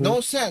makes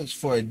no sense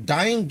for a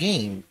dying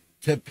game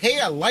to pay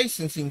a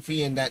licensing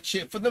fee and that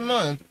shit for the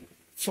month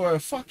for a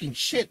fucking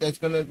shit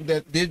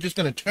that they're just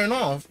gonna turn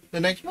off the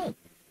next month.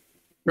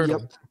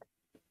 Turtle.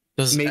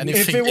 Does Maybe- If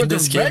anything it in was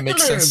this a game make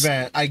regular sense?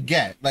 event, I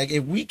get. Like,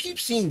 if we keep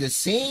seeing the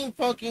same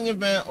fucking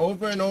event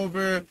over and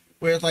over,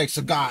 where it's like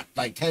Sagat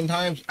like 10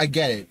 times, I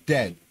get it.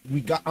 Dead.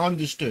 We got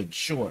understood,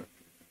 sure.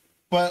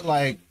 But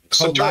like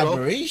So, Turtle-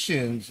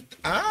 collaborations,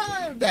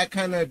 that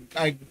kind of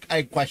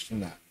I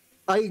question that.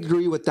 I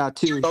agree with that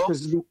too. Oh.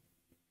 'Cause-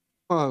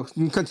 Oh,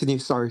 continue.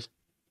 Sorry.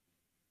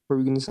 What were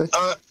we gonna say?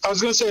 I was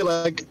gonna say,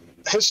 like,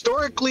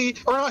 historically,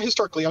 or not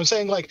historically, I'm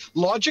saying, like,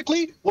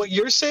 logically, what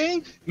you're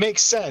saying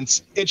makes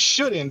sense. It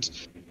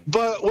shouldn't.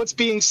 But what's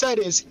being said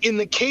is, in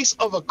the case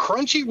of a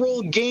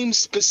Crunchyroll game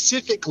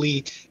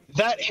specifically,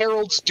 that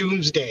heralds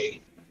doomsday.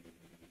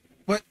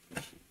 But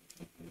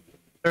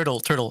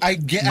Turtle. I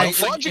get. No, I,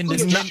 like, Logically, in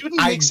this it game-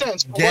 shouldn't I make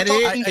sense. But get we're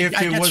it talking- if it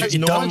get was you,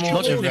 normal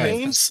not events.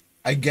 events.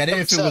 I get it if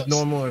it was themselves.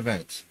 normal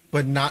events,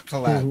 but not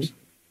collabs.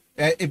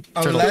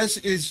 Unless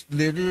it's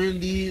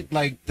literally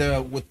like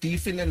the with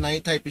Thief in the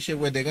Night type of shit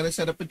where they're gonna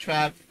set up a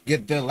trap,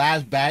 get the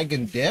last bag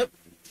and dip.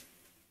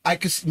 I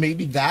could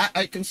maybe that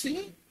I can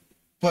see,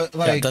 but Yeah,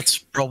 like that's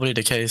probably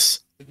the case.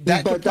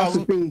 that But could that's the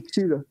probably thing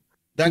too. Though.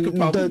 that could the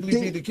probably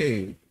thing- be the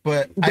case.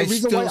 But the I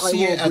reason why still I see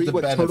will it as agree a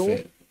with Turtle-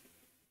 benefit.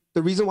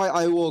 The reason why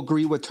I will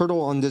agree with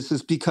Turtle on this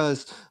is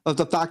because of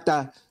the fact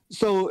that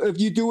if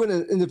you do it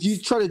and if you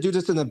try to do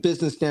this in a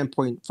business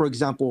standpoint, for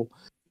example,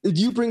 if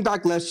you bring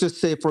back, let's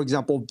just say, for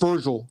example,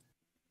 Virgil,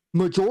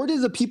 majority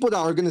of the people that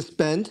are going to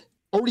spend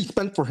already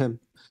spent for him.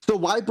 So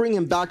why bring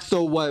him back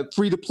so what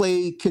free to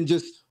play can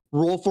just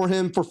roll for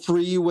him for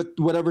free with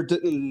whatever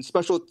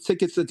special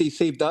tickets that they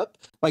saved up?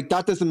 Like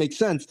that doesn't make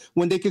sense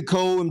when they could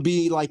go and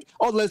be like,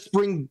 oh, let's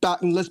bring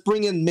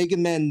in Mega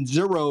Man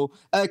Zero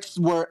X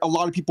where a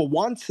lot of people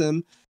want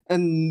him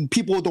and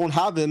people don't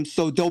have him,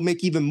 so they'll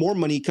make even more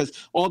money because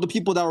all the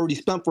people that already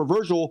spent for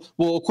Virgil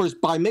will of course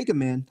buy Mega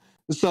Man.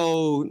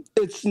 So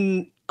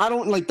I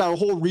don't like that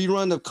whole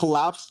rerun of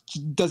Collapse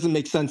doesn't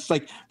make sense.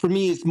 Like for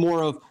me, it's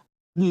more of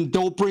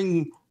they'll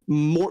bring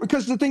more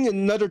because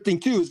another thing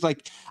too is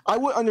like I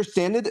would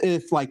understand it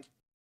if like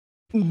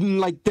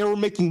they were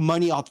making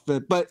money off of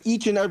it, but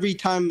each and every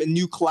time a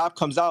new collab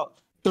comes out,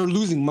 they're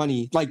losing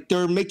money. Like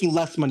they're making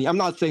less money. I'm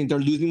not saying they're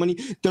losing money.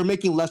 They're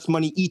making less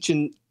money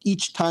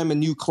each time a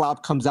new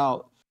collab comes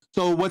out.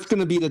 So what's going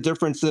to be the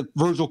difference if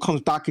Virgil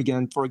comes back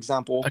again, for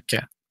example?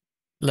 Okay,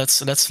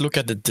 let's look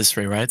at it this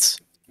way, right?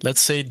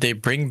 Let's say they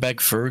bring back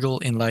Virgil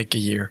in like a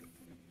year.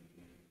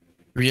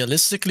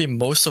 Realistically,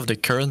 most of the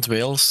current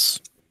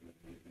whales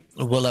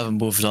will have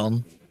moved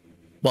on.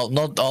 Well,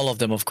 not all of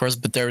them, of course,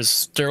 but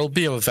there'll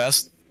be a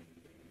vast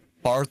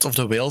part of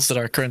the whales that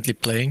are currently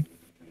playing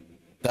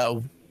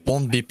that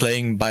won't be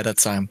playing by that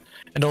time,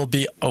 and there'll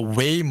be a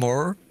way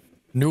more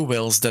new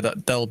whales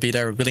that'll be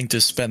there willing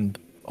to spend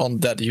on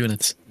that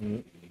unit.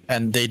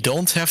 And they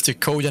don't have to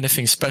code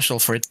anything special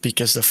for it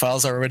because the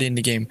files are already in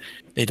the game.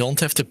 They don't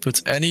have to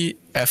put any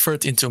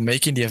effort into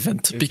making the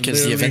event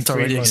because the literally event free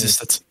already money.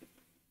 existed.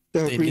 The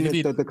They agreement,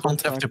 literally the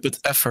don't have contract. to put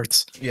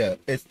effort. Yeah,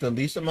 it's the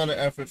least amount of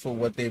effort for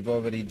what they've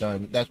already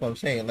done. That's what I'm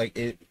saying. Like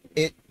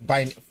it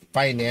by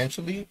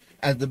financially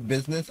as the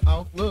business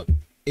outlook,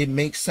 it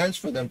makes sense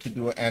for them to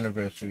do an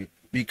anniversary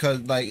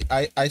because like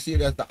I see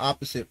it as the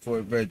opposite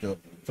for Virgil.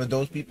 For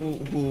those people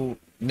who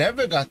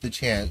never got the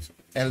chance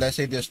and let's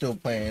say they're still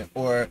playing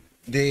or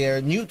they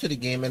are new to the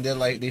game and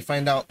they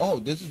find out, oh,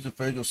 this is the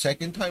Virgil's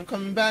second time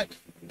coming back.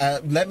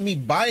 Let me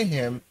buy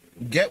him,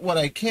 get what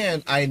I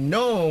can. I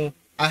know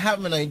I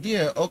have an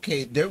idea.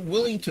 Okay, they're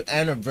willing to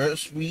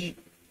anniversary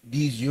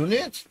these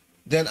units.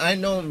 then I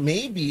know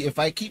maybe if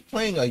I keep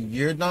playing a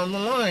year down the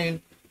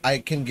line, I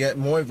can get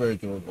more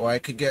Virgil, or I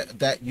could get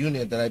that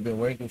unit that I've been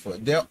working for.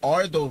 There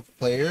are those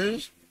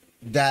players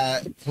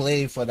that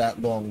play for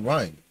that long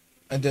run.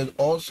 And there's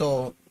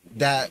also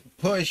that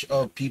push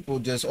of people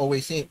just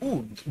always saying,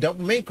 "Ooh,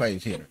 Devil May Cry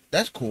is here.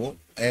 That's cool,"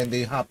 and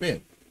they hop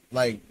in.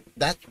 Like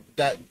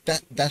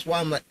that's why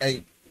I'm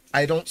like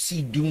I don't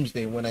see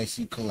Doomsday when I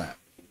see collab.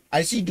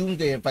 I see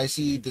Doomsday if I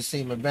see the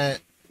same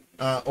event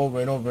over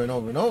and over and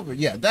over and over.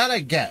 Yeah, that I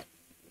get.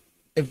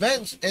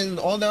 Events and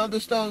all the other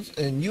stuff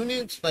and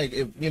units, like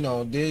if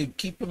they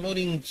keep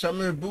promoting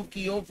Summer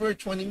Buki over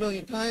 20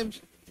 million times,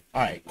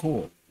 all right,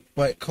 cool.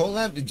 But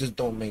collab, it just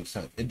don't make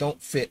sense. It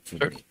don't fit for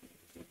me.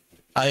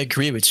 I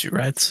agree with you,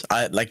 right?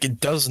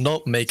 It does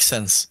not make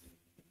sense.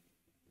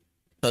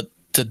 But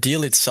the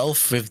deal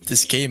itself with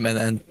this game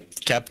and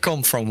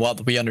Capcom, from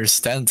what we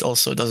understand,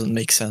 also doesn't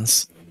make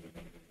sense.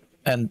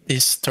 And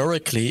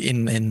historically,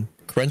 in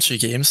Crunchy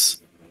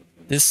games,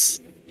 this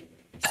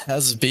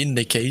has been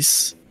the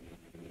case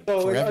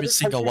for every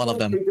single one of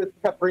them. They just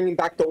kept bringing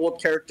back the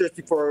old characters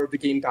before the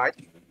game died.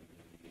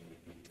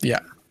 Yeah.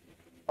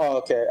 Oh,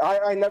 okay.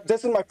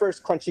 This is my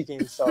first Crunchy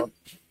game, so.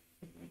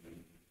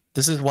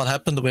 This is what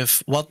happened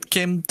with what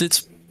game did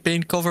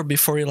Spain cover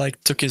before he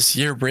took his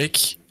year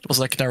break? It was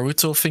like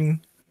Naruto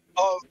thing.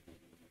 Oh,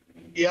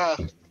 yeah,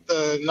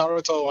 the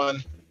Naruto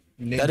one.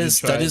 That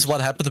is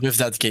what happened with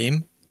that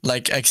game.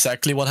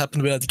 Exactly what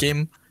happened with that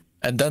game.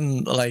 And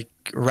then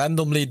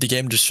randomly the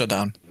game just shut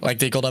down.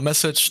 They got a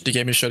message, the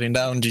game is shutting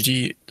down,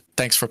 GG,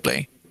 thanks for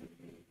playing.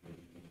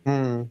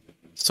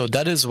 So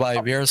that is why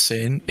we are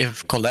saying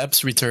if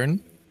collabs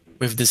return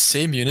with the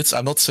same units,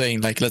 I'm not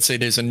saying let's say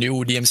there's a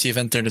new DMC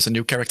event there's a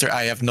new character.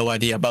 I have no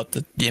idea about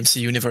the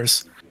DMC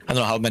universe. I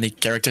don't know how many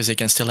characters they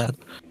can still add.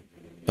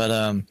 But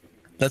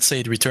let's say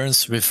it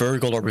returns with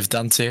Virgil or with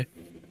Dante.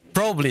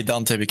 Probably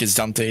Dante, because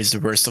Dante is the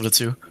worst of the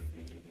two.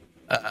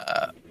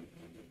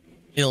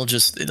 It'll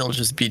just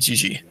be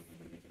GG.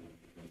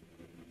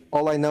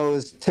 All I know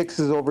is Tix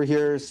is over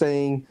here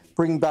saying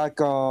bring back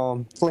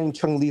Flame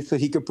Chung-Li so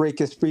he could break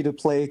his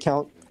free-to-play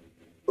account.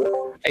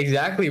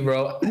 Exactly,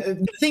 bro.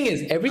 The thing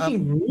is,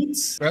 everything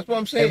roots. That's what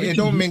I'm saying. It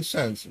don't make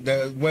sense.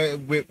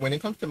 When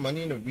it comes to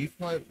money in the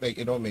refund,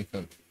 it don't make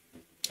sense.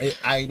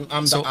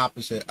 I'm the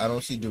opposite. I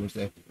don't see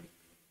Doomsday.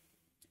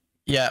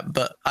 Yeah,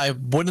 but I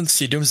wouldn't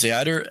see Doomsday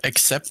either,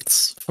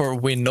 except for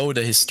we know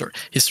the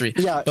history.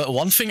 Yeah. But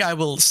one thing I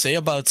will say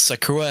about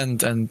Sakura and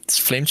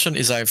Flamechun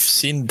is I've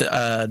seen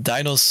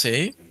Dino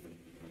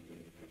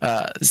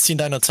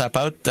tap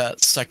out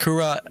that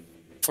Sakura,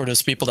 for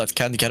those people that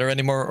can't get her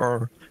anymore,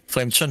 or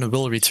Flamechun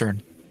will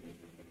return.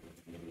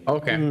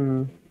 Okay.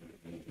 Don't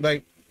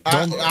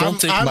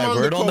take my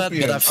word on that,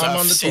 but I've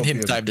seen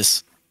him type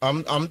this.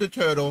 I'm the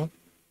turtle,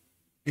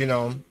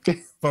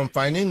 from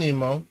Finding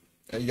Nemo.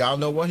 Y'all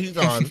know what he's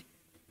on.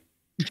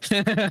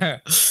 And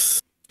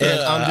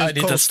I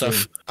need that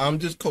stuff. I'm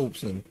just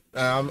coaxing.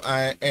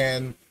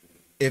 And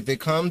if it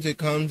comes, it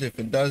comes. If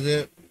it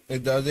doesn't,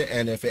 it doesn't.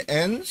 And if it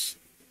ends,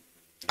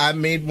 I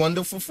made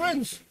wonderful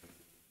friends.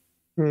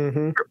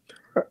 All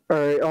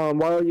right.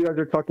 While you guys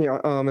are talking,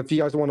 if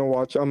you guys want to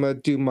watch, I'm gonna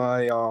do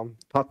my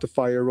Hot to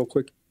Fire real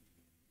quick.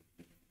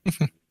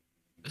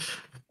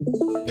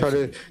 Try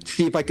to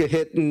see if I could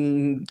hit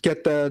and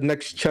get the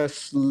next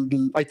chest.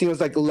 I think it was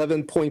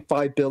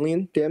 11.5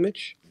 billion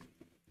damage.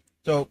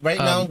 So right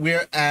now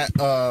we're at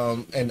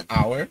an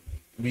hour.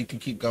 We can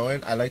keep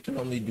going. I like to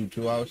normally do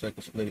 2 hours, so I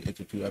can split it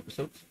into 2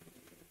 episodes.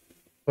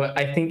 But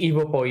I think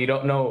Evopo, you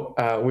don't know,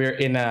 we're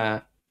in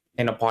a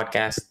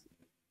podcast.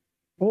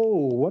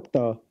 Oh, what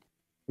the?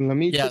 Let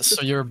me. Yeah,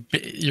 so you're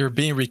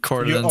being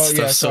recorded and stuff.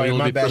 Yeah, so sorry,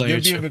 my bad. You're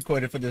being YouTube.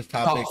 recorded for this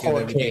topic and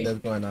everything that's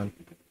going on.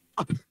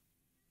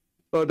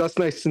 Oh, that's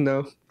nice to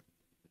know.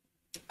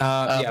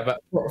 Yeah,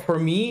 but for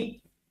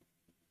me,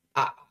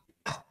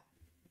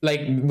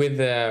 with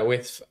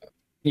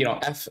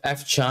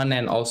F Chun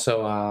and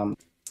also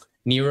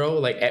Nero,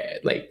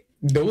 like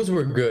those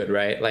were good,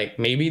 right?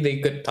 Maybe they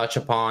could touch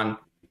upon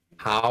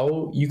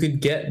how you could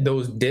get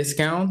those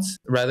discounts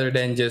rather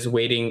than just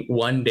waiting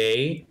one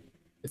day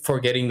for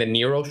getting the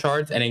Nero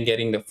shards and then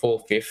getting the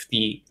full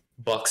 $50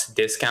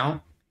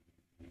 discount.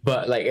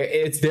 But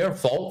it's their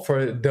fault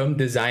for them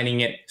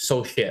designing it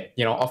so shit.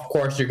 Of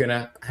course you're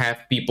gonna have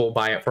people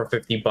buy it for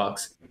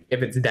 $50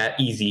 if it's that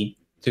easy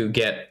to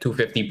get to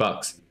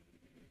 $50.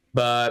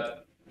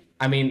 But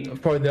I mean,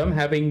 for them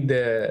having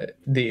the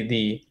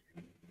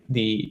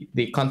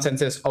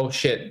consensus, oh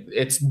shit,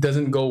 it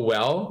doesn't go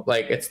well.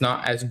 It's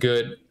not as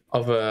good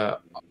of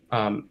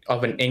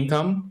an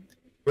income.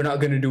 We're not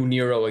gonna do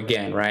Nero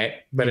again, right?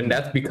 But and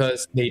that's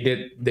because they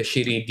did the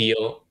shitty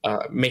deal,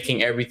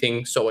 making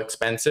everything so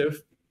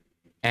expensive.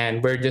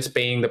 And we're just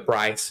paying the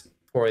price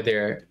for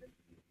their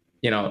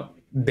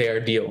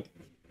deal.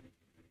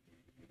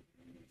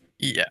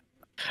 Yeah.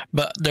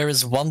 But there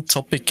is one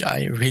topic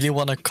I really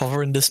want to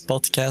cover in this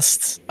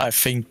podcast. I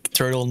think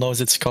Turtle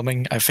knows it's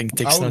coming. I think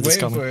Dix knows it's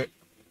coming. For it.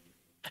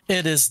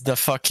 It is the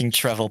fucking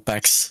travel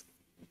packs.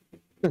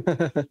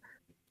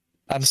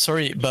 I'm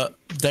sorry, but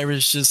there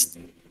is just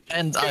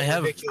And I getting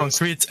have ridiculous.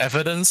 concrete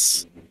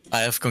evidence.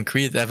 I have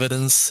concrete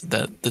evidence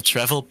that the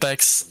travel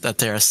packs that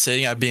they are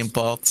saying are being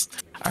bought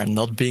are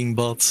not being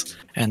bought,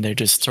 and they're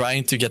just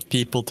trying to get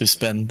people to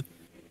spend.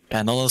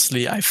 And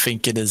honestly, I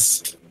think it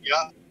is.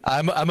 Yeah.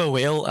 I'm a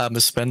whale. I'm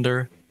a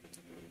spender.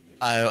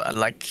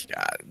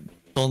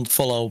 Don't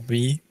follow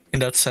me in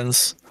that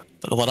sense.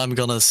 But what I'm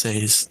gonna say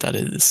is that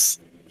it is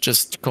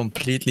just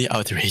completely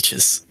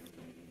outrageous.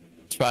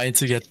 Trying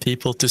to get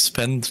people to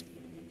spend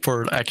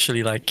for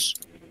actually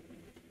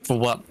for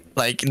what?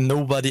 Like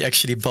nobody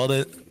actually bought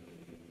it.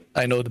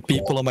 I know the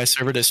people on my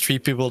server. There's 3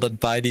 people that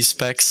buy these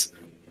packs.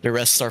 The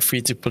rest are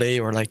free to play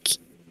or like.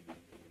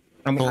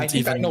 I mean, I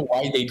think I know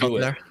why they do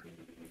it. There.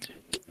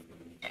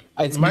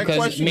 It's My because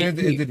question is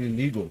it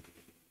illegal?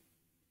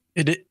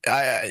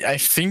 I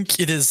think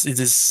it is. It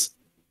is.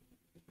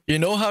 You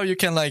know how you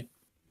can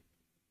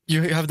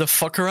you have the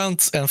fuck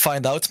around and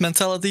find out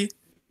mentality.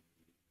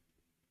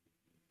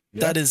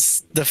 Yeah. That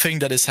is the thing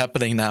that is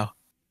happening now,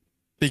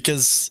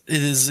 because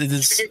it is. You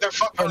think they're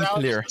fucking around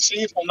unclear. to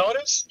see if we'll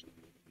notice?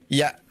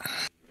 Yeah,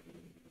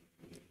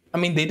 I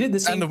mean, they did the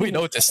same and we thing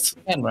noticed.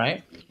 with MHCan,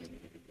 right?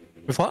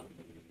 With what?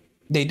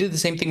 They did the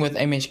same thing with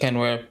MHCan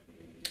where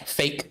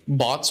fake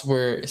bots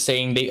were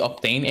saying they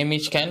obtained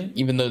MHCan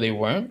even though they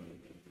weren't.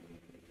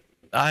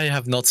 I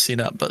have not seen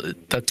that,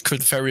 but that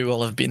could very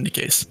well have been the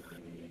case.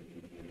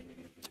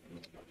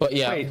 But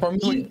yeah, Wait, for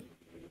me,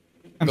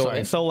 I'm go sorry.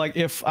 ahead. So like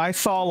if I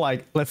saw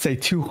like let's say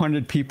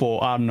 200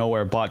 people out of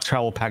nowhere bought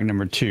travel pack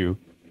number 2,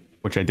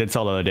 which I did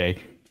sell the other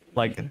day,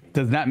 like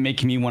does that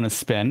make me want to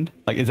spend?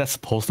 Like is that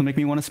supposed to make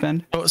me want to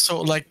spend?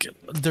 So like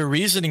the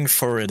reasoning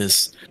for it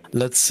is,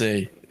 let's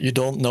say you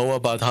don't know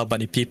about how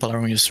many people are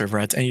on your server,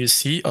 right? And you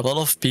see a lot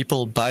of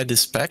people buy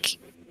this pack,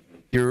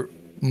 you're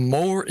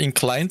more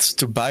inclined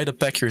to buy the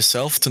pack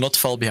yourself to not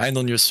fall behind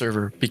on your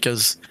server,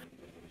 because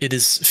it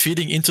is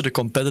feeding into the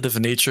competitive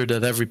nature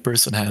that every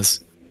person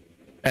has.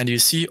 And you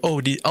see, oh,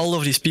 all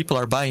of these people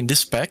are buying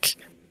this pack,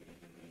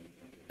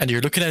 and you're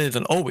looking at it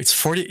and it's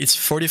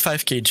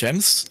 45k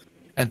gems,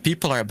 and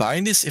people are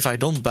buying this. If I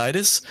don't buy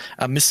this,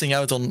 I'm missing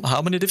out on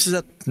how many divs is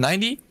that?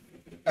 90?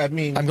 I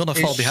mean, I'm gonna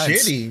fall behind.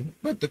 It's shitty,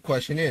 but the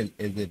question is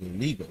it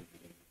illegal?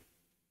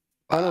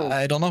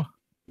 I don't know.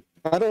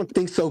 I don't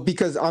think so,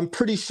 because I'm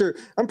pretty sure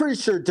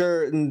this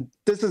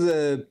is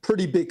a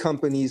pretty big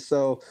company,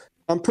 so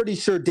I'm pretty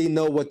sure they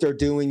know what they're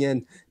doing,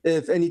 and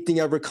if anything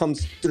ever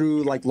comes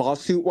through like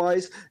lawsuit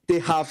wise, they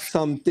have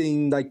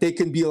something like they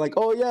can be like,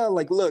 oh yeah,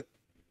 like look,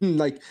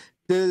 like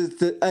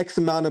the X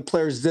amount of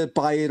players did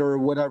buy it or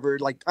whatever.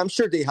 Like I'm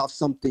sure they have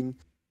something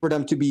for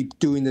them to be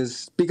doing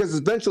this, because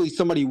eventually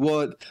somebody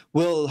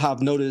will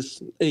have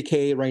noticed.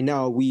 AKA right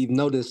now we've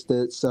noticed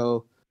it.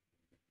 So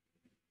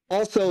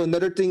also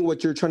another thing,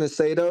 what you're trying to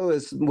say though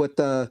is with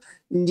the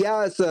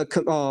it's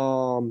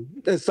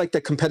like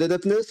the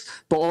competitiveness,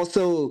 but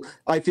also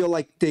I feel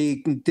like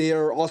they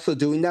are also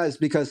doing that is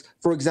because,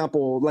 for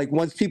example, like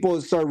once people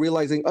start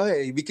realizing, oh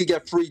hey, we could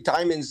get free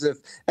diamonds if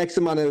X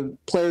amount of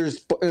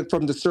players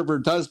from the server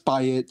does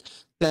buy it,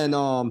 then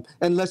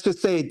and let's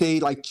just say they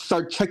like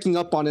start checking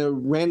up on it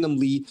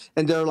randomly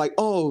and they're like,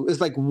 oh,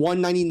 it's like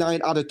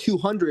 199 out of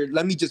 200,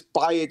 let me just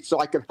buy it so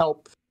I can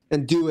help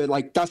and do it.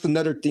 Like that's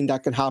another thing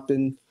that could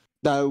happen,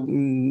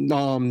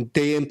 that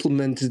they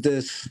implemented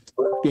this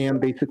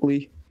scam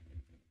basically.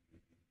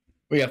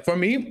 Yeah, for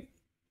me,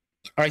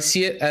 I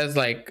see it as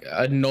like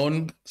a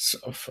known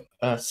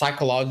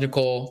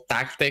psychological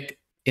tactic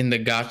in the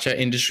gacha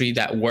industry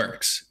that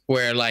works,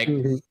 where like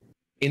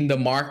in the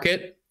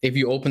market, if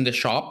you open the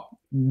shop,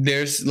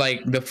 there's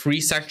like the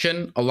free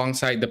section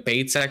alongside the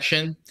paid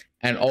section,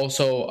 and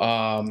also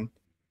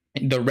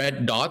the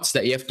red dots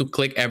that you have to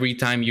click every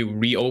time you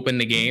reopen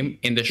the game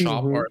in the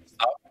shop or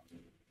stuff.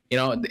 You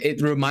know,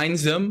 it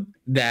reminds them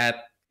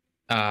that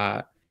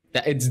that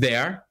it's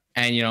there,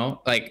 and you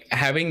know, like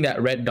having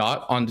that red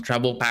dot on the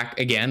travel pack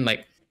again,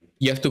 like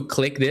you have to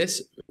click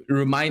this.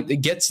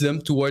 It gets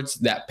them towards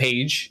that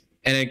page,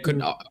 and it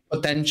could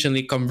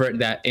potentially convert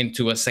that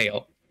into a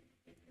sale.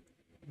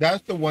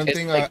 That's the one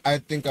thing like, I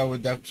think I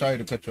would. Sorry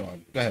to cut you off.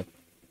 Go ahead.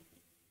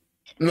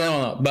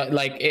 No, but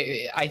like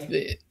if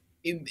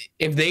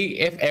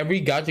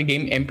every gacha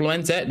game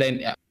implements it,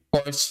 then of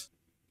course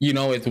you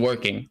know it's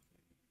working.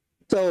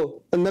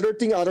 So another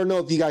thing, I don't know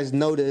if you guys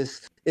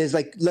notice, is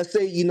like, let's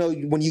say, you know,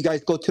 when you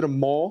guys go to the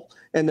mall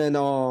and then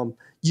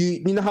you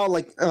know how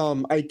like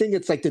I think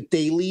it's like the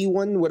daily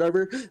one,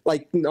 whatever,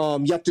 like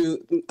you have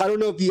to, I don't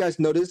know if you guys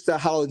noticed that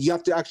how you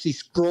have to actually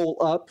scroll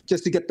up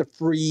just to get the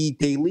free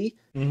daily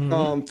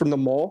from the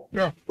mall.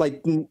 Yeah.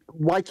 Like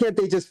why can't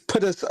they just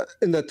put us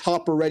in the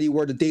top already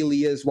where the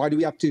daily is? Why do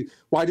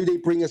they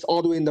bring us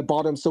all the way in the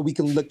bottom so we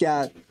can look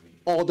at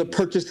all the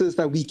purchases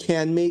that we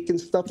can make and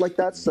stuff like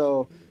that?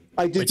 So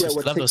I do get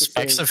what those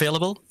specs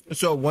available.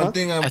 So one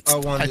thing I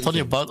wanted. I thought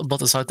you bought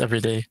this out every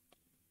day.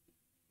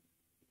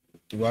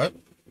 What?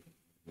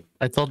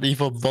 I thought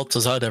Evo bought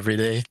this out every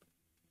day.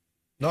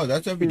 No,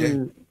 that's every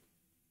day.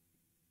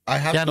 I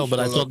have. Yeah, no, but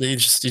I thought you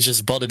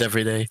just bought it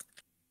every day.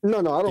 No,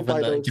 I don't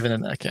buy those. Given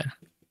an okay.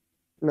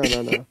 No.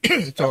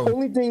 So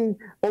Only thing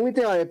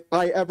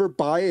I ever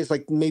buy is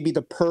like maybe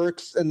the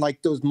perks and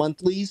like those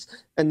monthlies,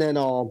 and then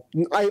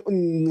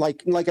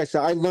like I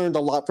said, I learned a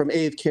lot from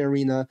AFK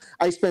Arena.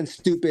 I spent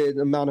stupid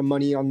amount of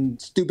money on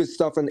stupid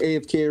stuff on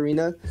AFK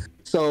Arena,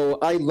 so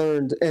I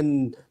learned.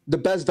 And the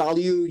best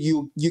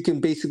value you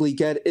can basically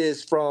get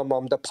is from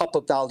the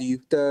pop-up value,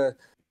 the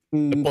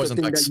poison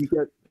thing packs. that you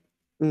get.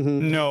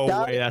 No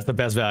way, that's the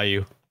best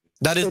value.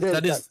 That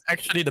is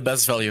actually the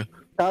best value.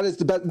 That is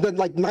the best. But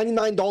like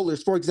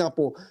 $99, for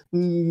example.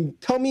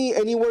 Tell me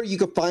anywhere you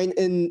could find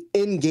in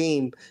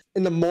game,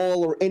 in the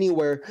mall or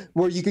anywhere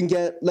where you can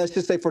get. Let's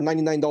just say for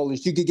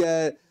 $99, you could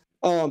get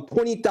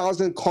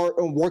 20,000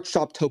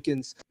 workshop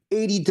tokens,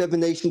 80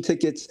 divination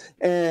tickets,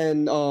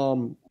 and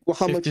how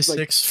much?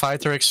 56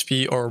 fighter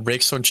XP or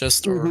breakstone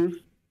chest or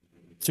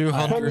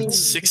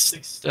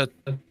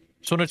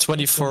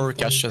 224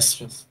 cash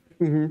chest.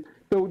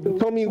 So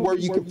tell me where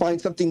you could find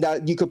something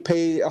that you could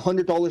pay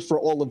 $100 for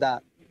all of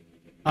that.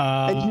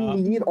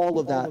 And you need all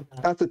of that.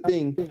 That's the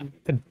thing.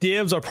 The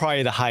divs are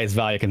probably the highest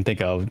value I can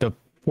think of. The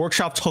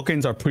workshop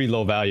tokens are pretty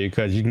low value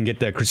because you can get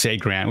the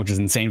Crusade grant, which is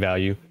insane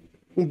value.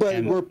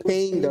 But we're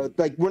paying though.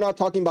 Like we're not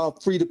talking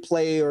about free to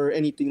play or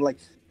anything like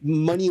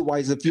money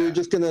wise. If you're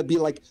just gonna be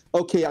like,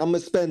 okay, I'm gonna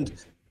spend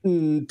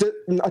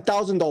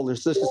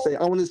 $1,000. Let's just say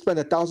I want to spend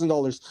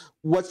 $1,000.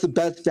 What's the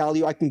best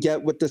value I can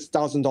get with this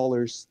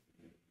 $1,000?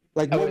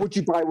 Like, what would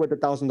you buy with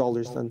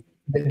 $1,000 then?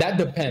 That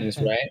depends,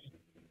 right?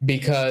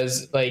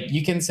 Because like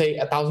you can say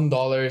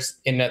 $1,000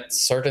 in a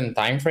certain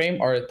time frame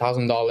or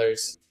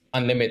 $1,000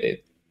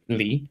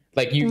 unlimitedly.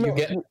 Like you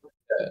get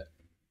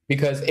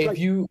because if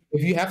you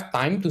have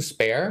time to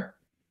spare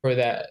for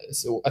that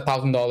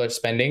 $1,000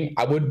 spending,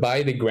 I would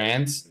buy the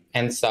grants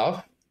and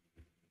stuff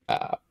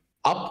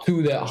up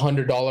to the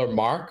 $100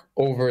 mark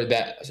over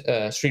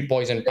that street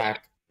poison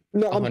pack.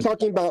 No, I'm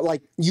talking about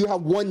like you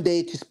have one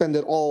day to spend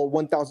it all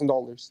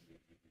 $1,000.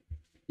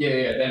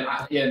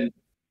 Then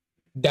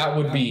that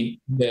would be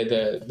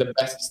the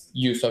best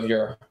use of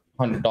your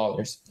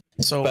 $100.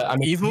 So, but I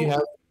mean, Evo,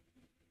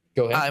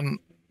 go ahead.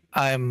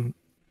 I'm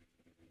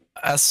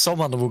as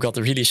someone who got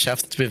really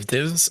shafted with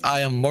divs, I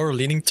am more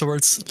leaning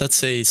towards, let's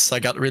say,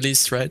 Sagat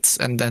released, right?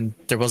 And then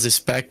there was this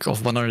pack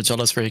of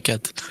 $100 where you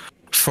get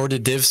 40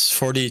 divs,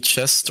 40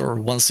 chests, or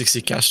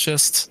 160 cash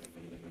chests,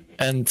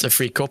 and a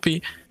free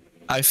copy.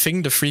 I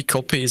think the free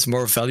copy is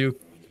more value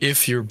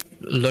if your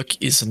luck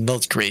is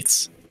not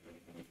great.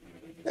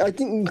 I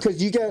think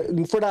because you get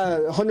for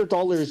that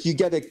 $100, you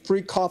get a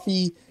free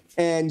copy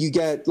and you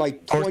get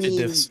like 40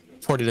 divs.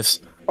 40 divs.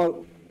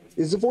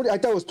 Is it 40? I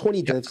thought it was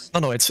 20 divs.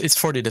 No, it's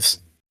 40 divs.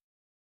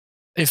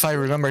 If I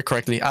remember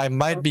correctly, I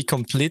might be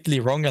completely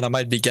wrong and I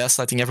might be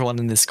gaslighting everyone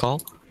in this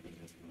call.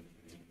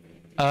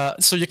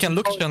 So you can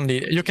look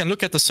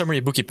at the summary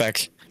bookie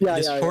pack. Yeah,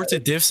 it is 40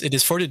 divs. It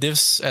is 40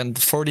 divs and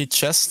 40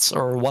 chests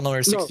or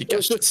 160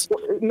 cash chests.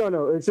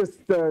 No, it's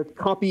just the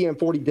copy and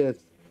 40 divs.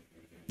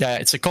 Yeah,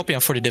 it's a copy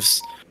and 40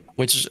 divs,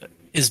 which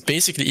is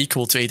basically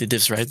equal to 80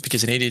 divs, right?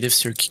 Because in 80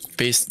 divs, you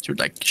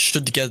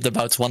should get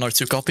about 1 or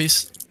 2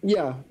 copies.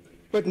 Yeah,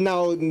 but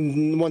now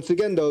once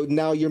again though,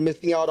 now you're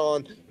missing out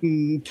on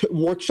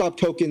workshop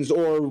tokens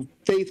or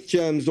faith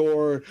gems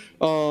or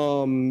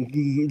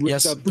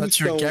yes, but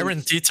you're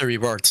guaranteed to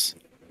rewards.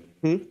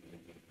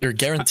 You're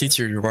guaranteed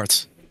your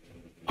rewards.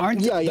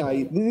 Aren't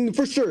yeah,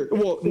 for sure.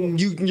 Well,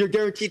 you're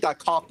guaranteed that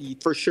copy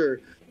for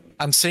sure.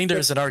 I'm saying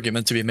there's an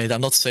argument to be made.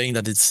 I'm not saying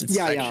that it's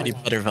actually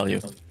better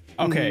value.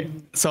 Okay,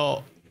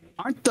 so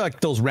aren't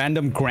like those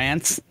random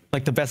grants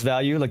like the best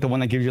value, like the one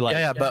that gives you like?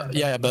 But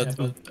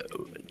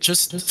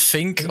just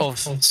think of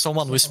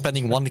someone who's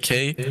spending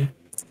 1K.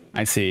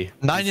 I see.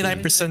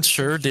 99%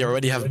 sure they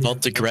already have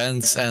bought the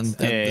grants and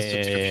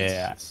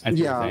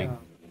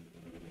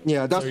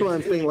Yeah, that's what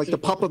I'm saying. Like the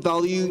pop-up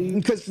value,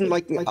 because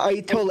like I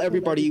tell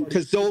everybody,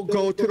 because they'll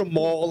go to the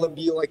mall and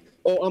be like,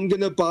 "Oh, I'm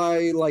gonna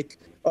buy like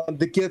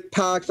the gift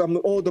packs.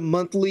 The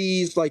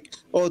monthlies. Like,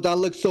 oh, that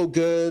looks so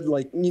good.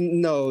 Like,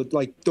 no,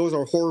 like those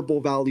are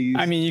horrible values."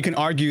 I mean, you can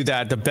argue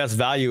that the best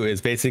value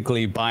is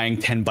basically buying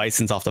 10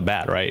 bisons off the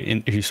bat, right?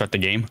 If you start the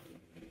game.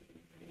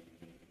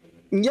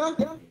 Yeah.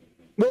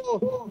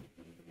 Well.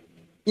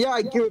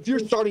 Yeah, if you're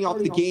starting off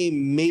the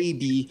game,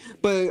 maybe,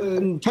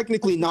 but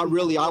technically not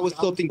really. I would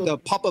still think the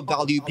pop-up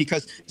value,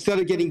 because instead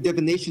of getting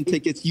divination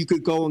tickets, you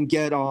could go and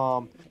get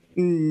the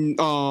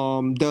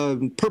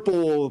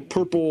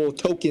purple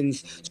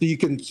tokens, so you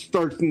can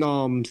start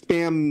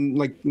spam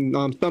like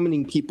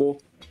summoning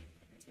people.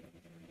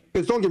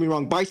 Because don't get me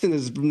wrong, Bison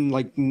is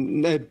like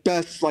the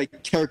best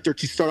like character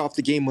to start off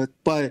the game with,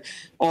 but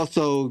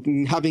also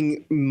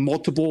having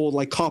multiple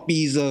like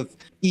copies of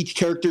each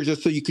character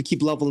just so you could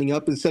keep leveling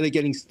up instead of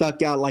getting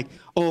stuck at like,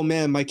 oh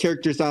man, my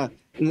character's at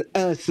an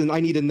S and I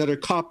need another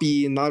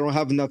copy and I don't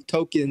have enough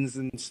tokens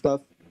and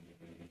stuff.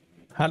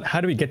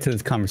 How do we get to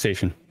this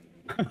conversation?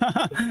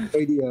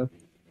 Idea.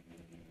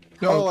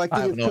 So, I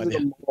think it's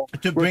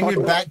to bring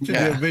it back to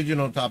the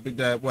original topic,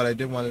 that what I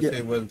did want to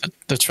say was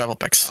the travel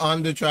packs.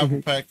 On the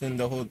travel packs and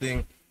the whole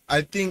thing,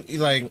 I think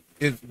like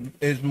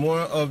it's more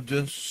of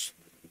just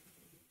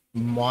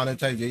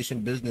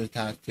monetization business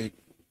tactic,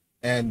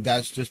 and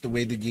that's just the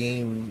way the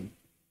game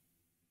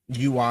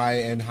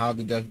UI and how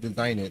the devs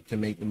design it to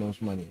make the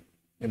most money.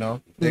 You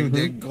know,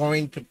 they're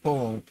going to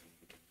pull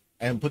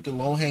and put the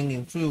low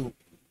hanging fruit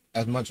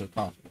as much as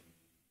possible.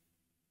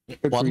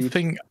 One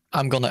thing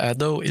I'm gonna add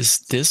though is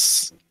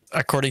this,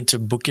 according to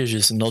Bookish,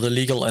 is not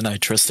illegal, and I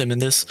trust him in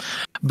this.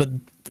 But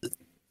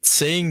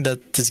saying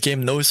that this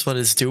game knows what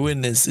it's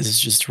doing is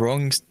just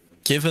wrong,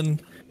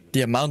 given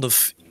the amount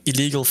of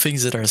illegal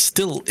things that are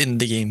still in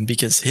the game.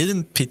 Because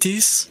hidden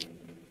pities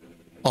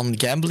on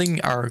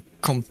gambling are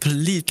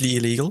completely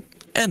illegal,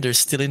 and they're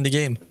still in the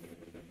game.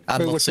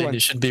 I'm not saying they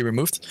should be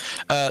removed.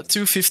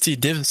 250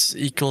 divs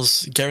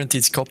equals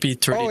guaranteed copy.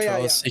 30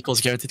 draws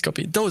equals guaranteed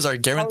copy. Those are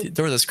guaranteed.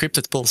 Those are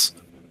scripted pulls.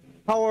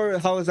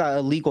 How is that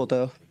illegal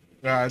though?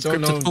 I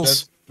don't know.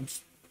 Pulls.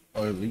 That's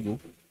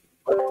illegal.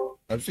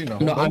 I've seen a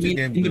whole No, I bunch mean, of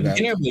games in do the that.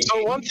 beginning of the So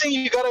game, one thing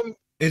you gotta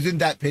Isn't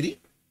that pity?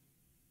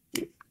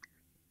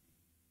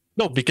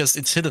 No, because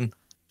it's hidden.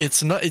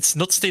 It's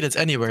not stated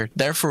anywhere.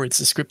 Therefore, it's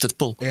a scripted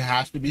pull. It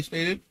has to be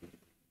stated.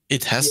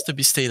 It has to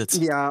be stated.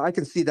 Yeah, I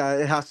can see that.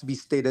 It has to be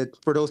stated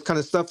for those kind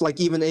of stuff. Like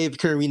even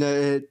AFK Arena,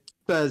 it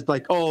says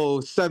like, oh,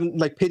 7,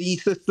 like pity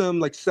system,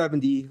 like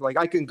 70. Like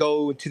I can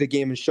go into the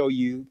game and show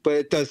you, but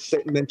it does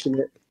mention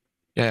it.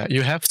 Yeah,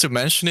 you have to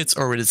mention it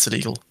or it's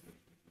illegal.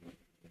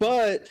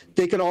 But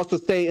they can also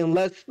say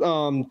unless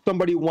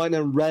somebody went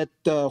and read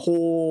the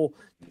whole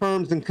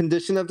terms and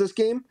condition of this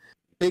game,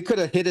 they could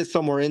have hid it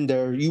somewhere in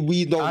there.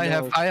 We don't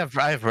know. I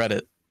have read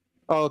it.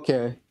 Oh,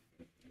 okay.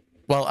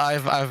 Well,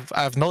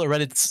 I've not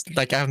read it.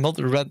 Like I have not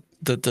read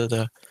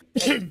the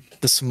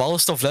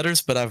smallest of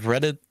letters, but I've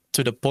read it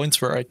to the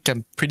point where I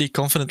can pretty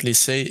confidently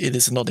say it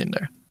is not in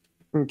there.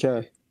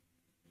 Okay.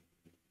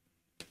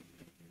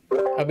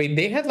 I mean,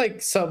 they had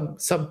like some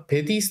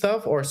pity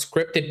stuff or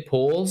scripted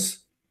pulls,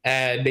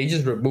 and they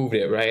just removed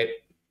it right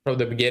from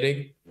the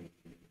beginning.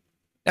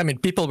 I mean,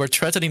 people were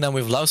threatening them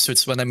with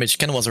lawsuits when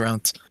MHK was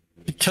around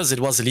because it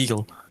was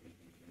illegal.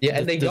 Yeah,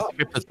 and they got.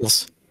 Scripted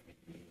pulls.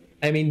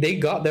 I mean, they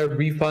got their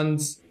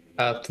refunds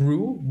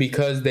through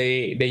because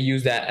they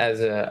use that as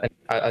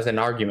an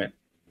argument.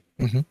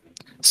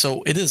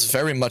 So it is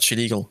very much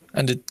illegal,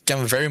 and it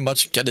can very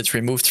much get it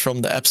removed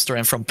from the App Store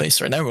and from Play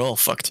Store, and then we're all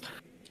fucked.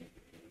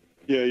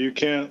 Yeah, you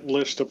can't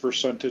list a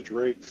percentage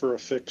rate for a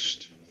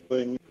fixed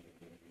thing.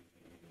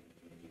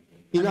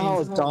 You know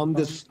how dumb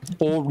this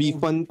whole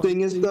refund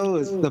thing is, though?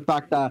 Is the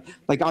fact that,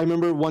 like, I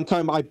remember one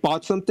time I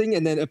bought something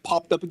and then it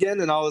popped up again,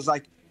 and I was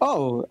like,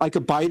 oh, I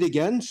could buy it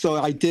again. So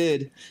I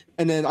did.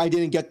 And then I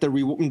didn't get the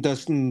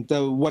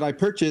what I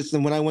purchased.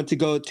 And when I went to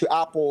go to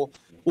Apple,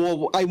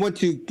 well, I went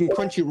to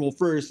Crunchyroll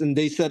first, and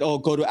they said, oh,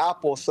 go to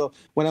Apple. So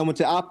when I went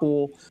to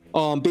Apple,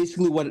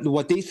 basically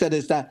what they said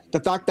is that the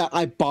fact that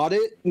I bought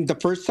it the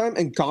first time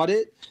and got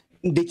it,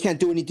 they can't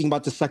do anything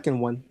about the second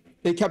one.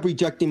 They kept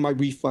rejecting my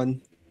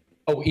refund.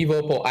 Oh,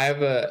 Evopo, I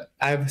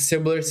have a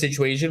similar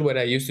situation when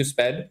I used to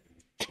spend.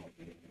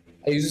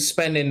 I used to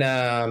spend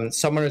in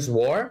Summoner's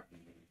War,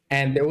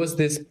 and there was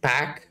this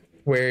pack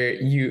where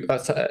you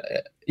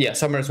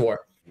Summoner's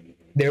War.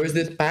 There was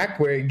this pack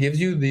where it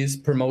gives you these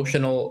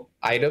promotional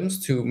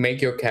items to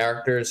make your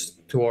characters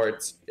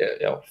towards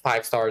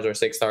 5 stars or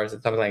 6 stars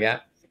and something like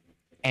that.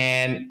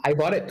 And I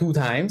bought it 2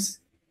 times,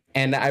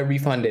 and I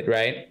refunded,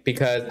 right?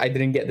 Because I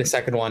didn't get the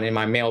second one in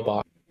my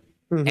mailbox.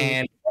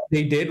 And what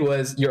they did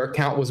was your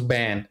account was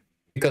banned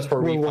because for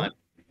refund.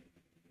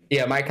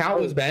 Yeah, my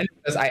account was banned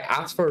because I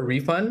asked for a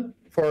refund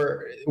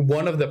for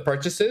one of the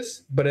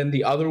purchases, but then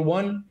the other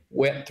one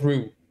went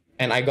through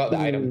and I got the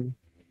item.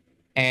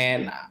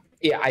 And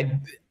yeah,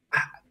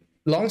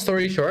 long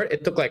story short,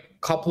 it took like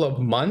a couple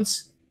of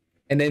months,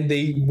 and then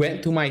they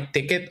went to my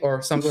ticket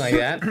or something like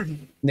that.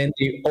 And then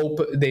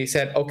they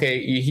said,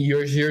 okay,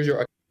 here's your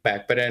account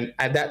back. But then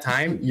at that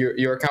time,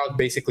 your account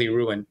basically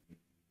ruined.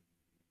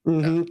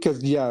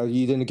 Because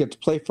you didn't get to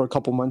play for a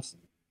couple months.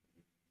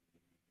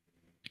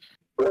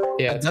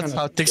 Yeah, that's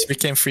how Tix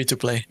became free to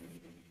play.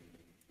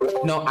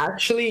 No,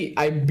 actually,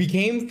 I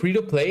became free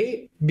to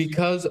play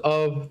because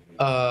of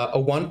a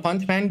One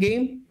Punch Man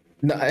game.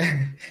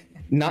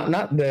 No,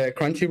 not the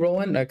Crunchyroll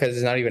one because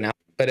it's not even out.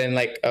 But then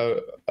like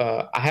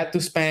I had to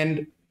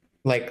spend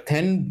like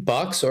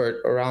 $10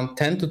 or around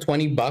 $10 to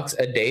 $20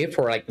 a day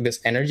for like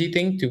this energy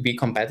thing to be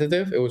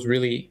competitive. It was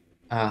really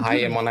high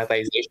in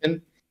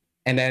monetization.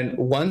 And then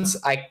once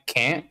I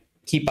can't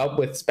keep up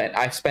with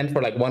I spent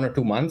for like 1 or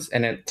 2 months,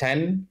 and then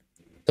 10,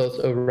 so it's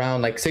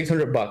around like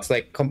 $600.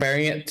 Like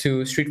comparing it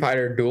to Street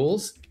Fighter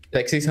Duels,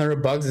 like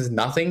 $600 is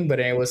nothing,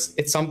 but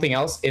it's something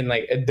else in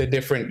like the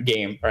different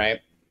game, right?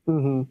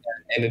 In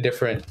a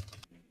different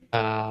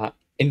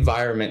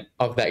environment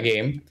of that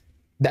game.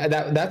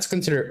 That's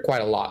considered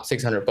quite a lot,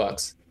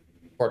 $600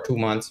 for 2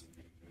 months.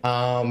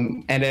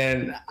 And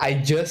then I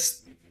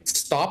just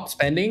stopped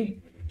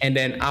spending, and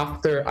then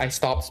after I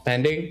stopped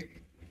spending,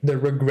 the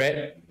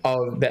regret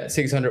of that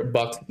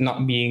 $600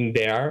 not being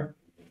there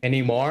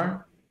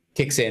anymore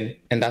kicks in,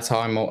 and that's how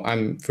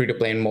I'm free to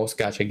play in most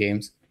gacha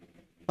games.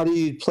 How do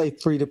you play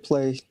free to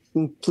play?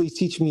 Please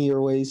teach me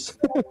your ways.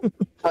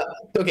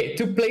 Okay,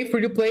 to play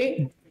free to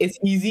play, it's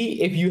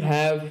easy if you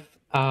have.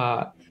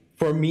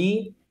 For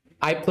me,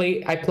 I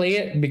play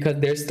it because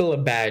there's still a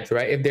badge,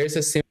 right? If there's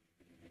a sim,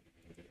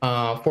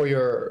 for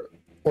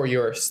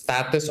your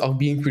status of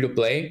being free to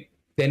play,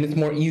 then it's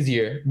more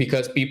easier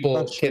because people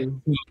That's can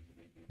true. see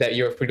that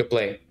you're free to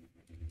play.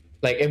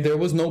 Like if there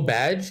was no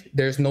badge,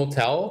 there's no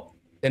tell,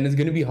 then it's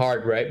gonna be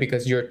hard, right?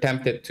 Because you're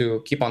tempted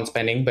to keep on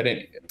spending. But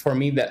for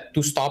me, that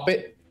to stop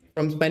it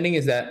from spending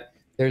is that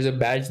there's a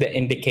badge that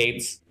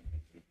indicates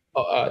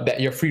that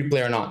you're free to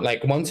play or not.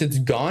 Like once it's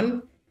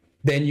gone,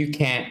 then you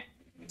can't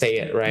say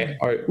it, right?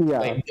 Or Yeah.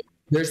 like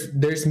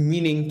there's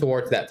meaning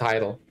towards that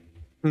title.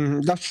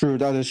 That's true.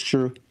 That is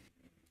true.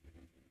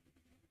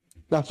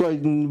 That's why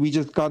we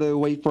just gotta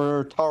wait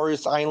for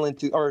Taurus Island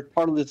to, or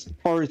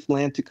Taurus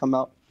Land to come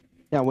out.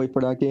 Yeah, wait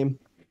for that game.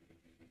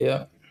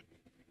 Yeah.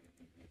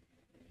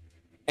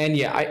 And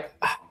yeah,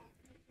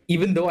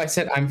 even though I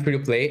said I'm free to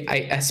play,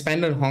 I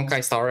spend on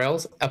Honkai Star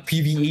Rails a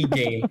PvE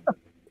game.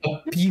 A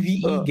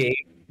PvE game.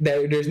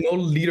 There's no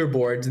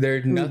leaderboards,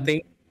 there's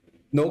nothing,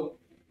 no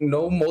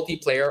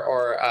multiplayer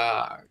or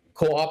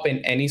co-op in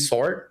any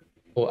sort.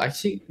 Well,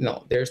 actually,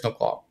 no, there's no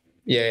co-op.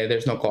 Yeah,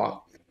 there's no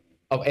co-op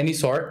of any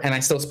sort, and I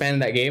still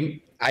spend that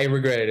game. I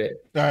regretted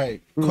it. All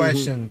right,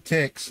 question,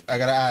 Tix. I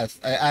gotta ask.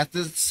 I asked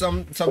this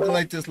something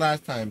like this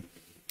last time,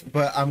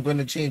 but I'm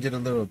gonna change it a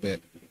little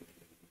bit.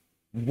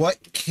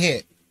 What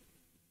kit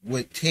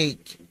would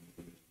take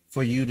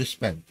for you to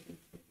spend?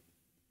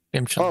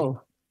 Oh,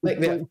 Like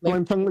that.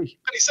 Flame Chun-Li.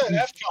 But he said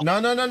F. No.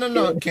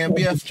 It can't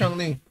be F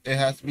Chun-Li. It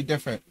has to be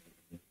different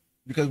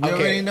because we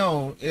already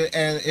know,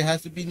 and it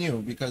has to be new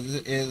because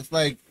it's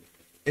like,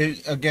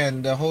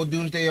 again, the whole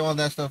Doomsday, all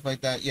that stuff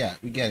like that. Yeah,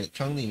 we get it,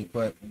 Chun-Li.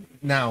 But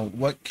now,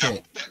 what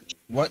kit?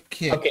 What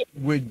kit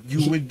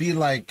would be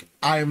like?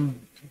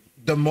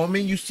 The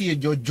moment you see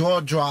it, your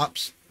jaw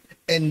drops,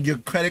 and your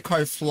credit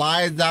card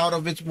flies out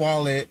of its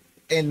wallet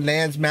and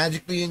lands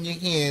magically in your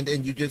hand,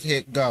 and you just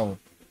hit go.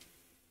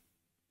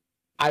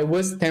 I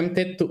was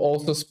tempted to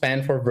also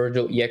spend for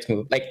Virgil EX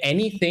move, like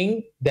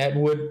anything that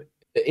would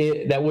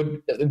the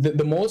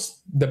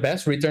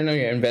best return on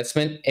your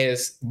investment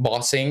is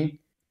bossing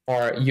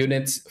or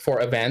units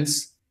for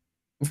events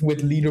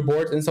with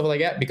leaderboards and stuff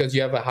like that, because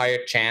you have a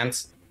higher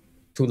chance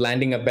to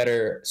landing a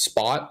better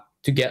spot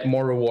to get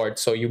more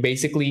rewards. So you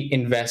basically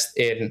invest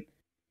in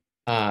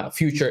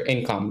future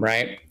income,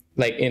 right?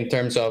 Like in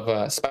terms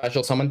of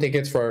special summon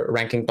tickets for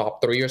ranking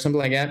top 3 or something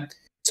like that.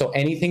 So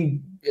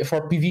anything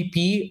for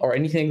PvP or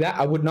anything like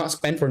that, I would not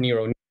spend for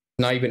Nero,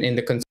 not even in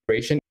the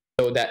consideration.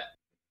 So that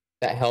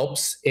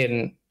helps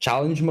in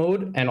challenge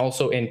mode and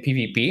also in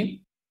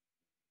PvP.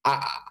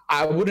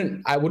 I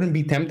wouldn't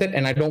be tempted,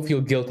 and I don't feel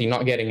guilty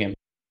not getting him,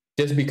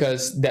 just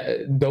because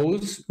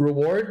those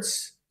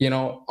rewards,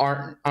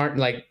 aren't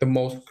like the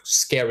most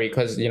scary,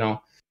 because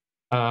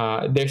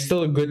there's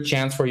still a good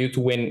chance for you to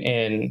win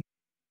in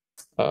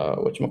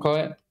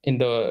whatchamacallit, in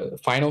the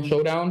final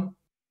showdown,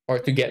 or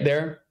to get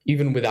there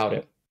even without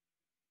it.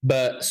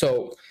 But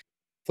so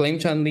Flame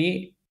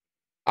Chun-Li,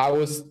 I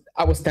was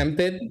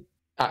tempted.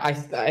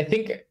 I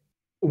think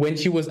when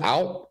she was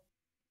out,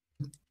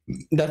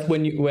 that's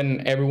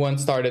when everyone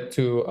started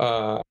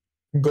to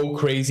go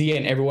crazy,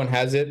 and everyone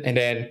has it, and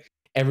then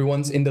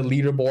everyone's in the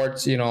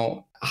leaderboards,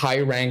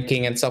 high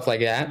ranking and stuff like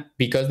that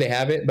because they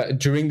have it. But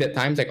during that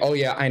time, it's like, oh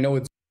yeah, I know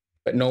it's,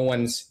 but no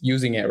one's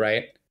using it,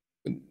 right?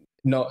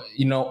 No,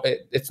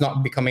 it's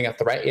not becoming a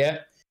threat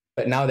yet.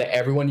 But now that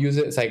everyone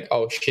uses it, it's like,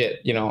 oh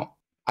shit,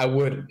 I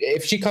would,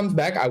 if she comes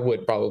back, I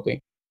would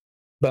probably.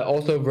 But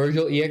also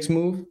Virgil EX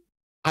move,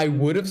 I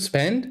would have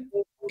spent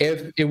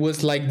if it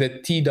was like the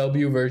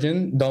TW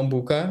version,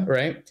 Dombuka,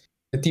 right?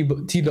 The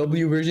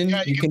TW version.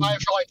 Yeah, you can buy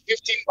it for like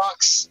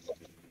 $15.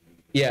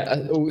 Yeah,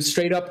 a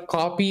straight up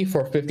copy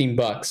for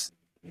 $15.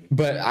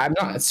 But I'm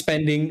not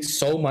spending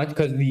so much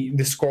because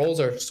the scrolls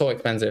are so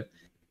expensive.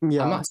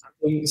 Yeah. I'm not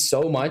spending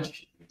so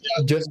much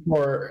just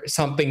for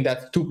something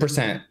that's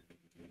 2%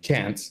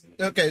 chance.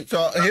 Okay,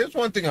 so here's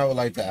one thing I would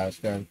like to ask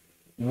then.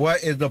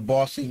 What is the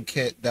bossing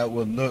kit that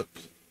would look,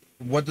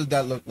 what does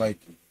that look like?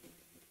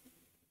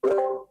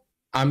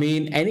 I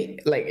mean,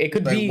 it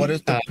could be. What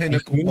is the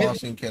pinnacle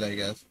bossing kit, I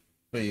guess,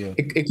 for you?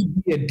 It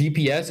could be a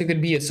DPS. It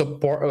could be a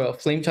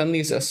support. Flame Chun-Li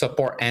is a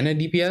support and a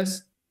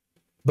DPS.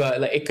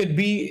 But it could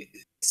be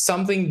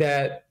something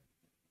that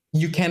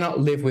you cannot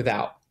live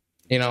without,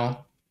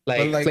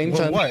 Flame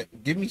Chun-Li.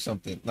 What? Give me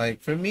something. Like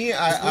for me,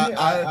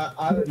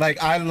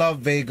 I love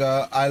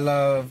Vega. I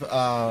love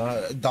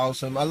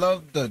Dalsum. I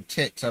love the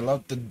ticks. I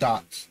love the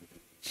dots.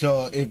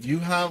 So if you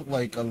have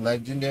like a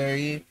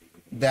legendary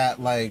that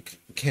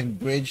can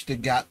bridge the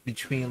gap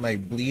between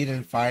bleed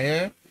and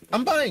fire,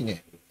 I'm buying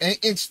it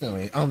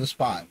instantly on the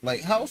spot.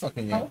 How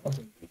fucking yeah.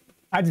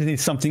 I just need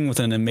something with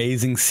an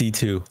amazing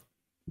C2.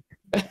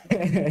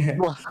 Hey,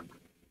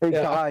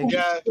 Guy.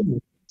 Yeah,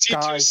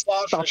 C2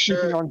 slot for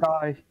sure. On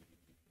Guy.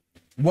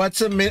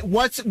 What's an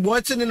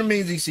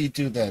amazing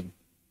C2 then?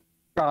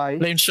 Guy.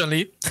 Flame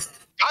Chun-Li.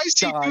 Guy's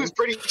C2 is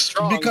pretty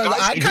strong. Because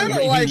I kind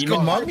of like a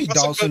Mummy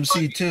Dalsum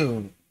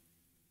C2.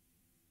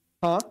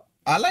 Huh?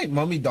 I like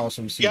Mummy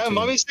Dawson C2. Yeah,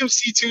 Mummy Sim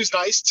C2 is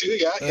nice too.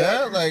 Yeah,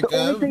 Yeah, like The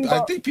only thing I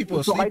about- think people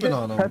are so I sleeping did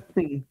on him.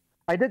 testing.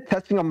 I did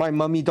testing on my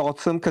Mummy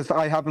Dawson because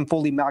I haven't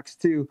fully maxed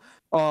too.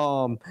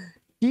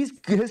 His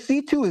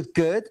C2 is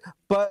good,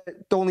 but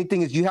the only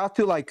thing is you have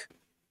to like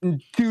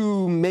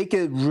to make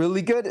it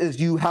really good is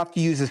you have to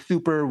use a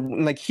super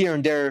like here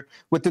and there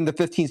within the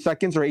 15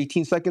 seconds or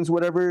 18 seconds,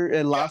 whatever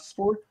it lasts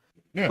for.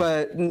 Yeah.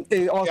 But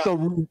it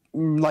also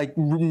like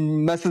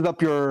messes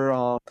up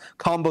your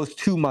combos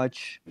too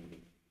much.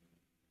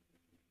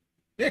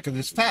 Yeah, because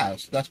it's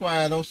fast. That's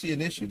why I don't see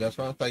an issue. That's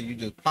why I thought you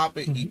just pop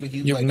it.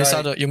 He's You like, miss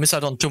 "Alright." out. You miss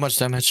out on too much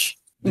damage.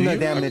 Do No you?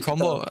 damage.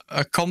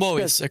 A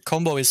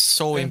combo is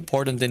so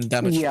important in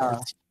damage. Yeah.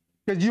 part.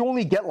 Because you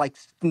only get like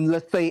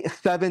let's say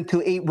 7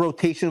 to 8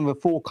 rotation of a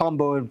full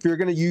combo. If you're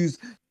gonna use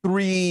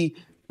three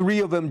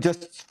of them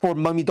just for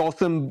Mummy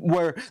Dawson,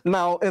 where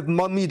now if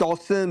Mummy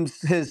Dawson's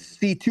his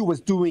C2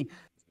 was doing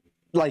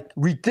like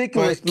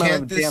ridiculous But amount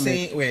can't of the damage.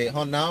 same wait?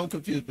 Hold on, now I'm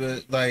confused.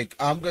 But like,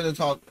 I'm gonna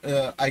talk.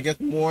 I guess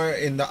more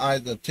in the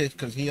eyes of Tish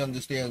because he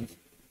understands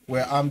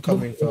where I'm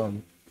coming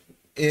from.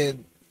 It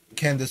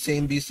can the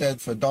same be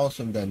said for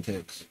Dawson then,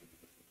 Tix?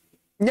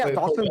 Yeah, Wait,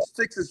 hold Dawson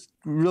 6 is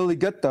really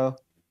good though.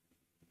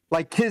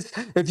 Like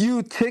if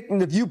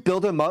you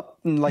build him up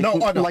like No,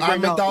 oh, no. like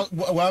I'm right a now,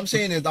 what I'm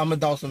saying is I'm a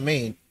Dawson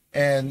main,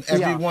 and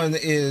everyone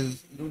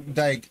is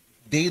like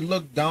they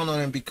look down on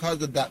him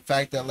because of that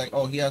fact that like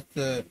he has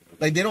to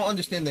like they don't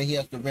understand that he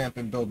has to ramp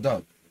and build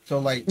up. So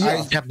like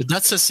Yeah. Yeah, but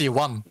that's a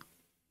C1.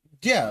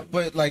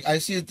 but like I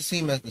see it the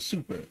same as the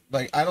super.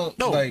 Like I don't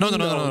No, like no.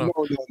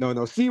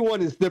 no.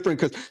 C1 is different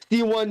because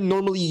C1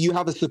 normally you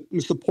have a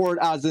support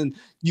as in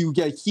you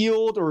get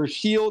healed or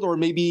shield or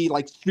maybe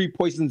like 3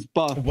 poisons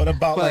buff. What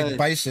about like But-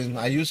 Bison?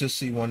 I use his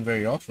C1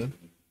 very often.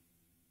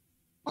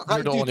 I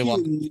You're the do only too,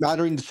 one.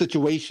 mattering the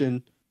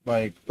situation,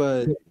 Like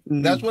but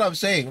that's what I'm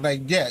saying.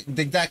 Like yeah,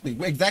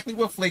 exactly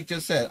what Flake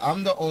just said.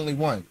 I'm the only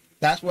one.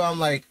 That's where I'm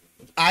like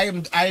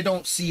I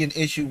don't see an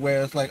issue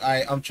where it's like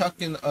I'm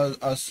chucking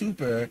a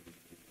super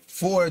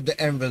for the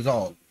end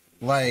result.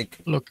 Like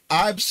Look,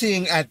 I'm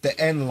seeing at the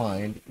end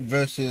line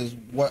versus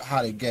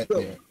how to get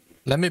there.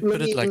 let me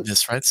put me- it like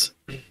this, right?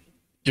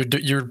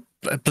 You're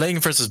playing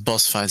versus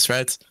boss fights,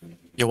 right?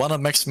 You want to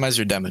maximize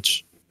your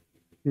damage.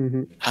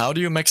 Mhm. How do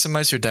you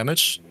maximize your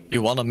damage?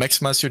 You want to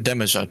maximize your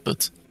damage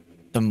output.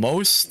 The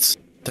most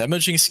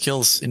damaging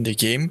skills in the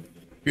game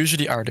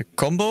usually are the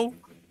combo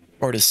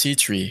or the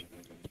C3.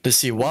 The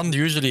C1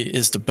 usually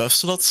is the buff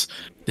slots.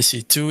 The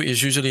C2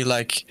 is usually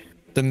like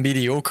the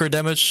mediocre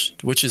damage,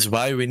 which is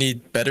why we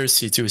need better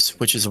C2s,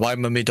 which is why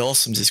Mummy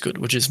Dawson's is good,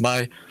 which is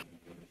why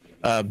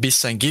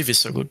Beast Sangief is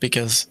so good,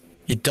 because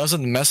he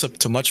doesn't mess up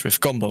too much with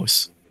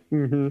combos.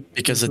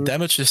 Because the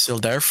damage is still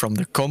there from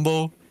the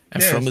combo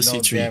and from the There's no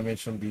C3.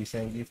 damage from B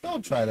Sangief.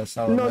 Don't try to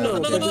sell No, him no,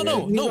 out.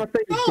 no. he's not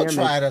saying Don't damage.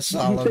 try to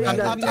sell him saying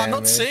out. that- I'm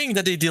not saying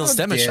that he deals How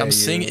damage. dare I'm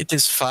saying you. it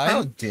is How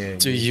fine dare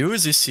to you?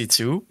 use his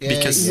C2 Yeah,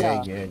 because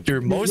yeah.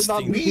 you're most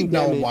not- thing- We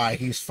know damage. why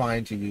he's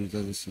fine to use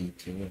as a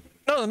C2.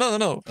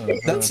 No.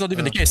 That's not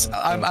even the case.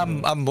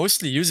 I'm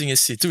mostly using his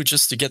C2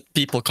 just to get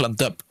people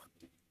clumped up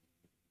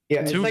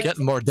Yeah, it's to like, get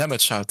more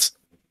damage out.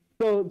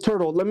 So,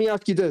 Turtle, let me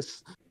ask you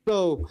this.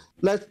 So,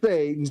 let's say,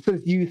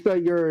 since you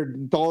said you're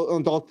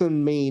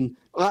Dawson main,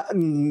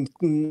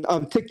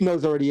 Tick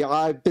knows already.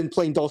 I've been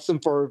playing Dawson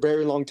for a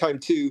very long time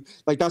too.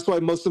 Like that's why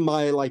most of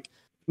my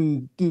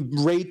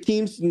raid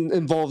teams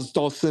involves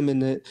Dawson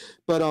in it.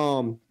 But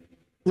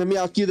let me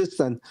ask you this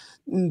then: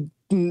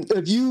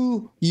 if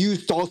you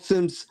use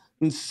Dawson's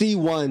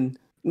C1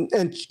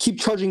 and keep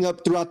charging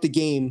up throughout the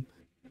game,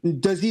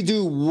 does he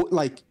do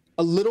like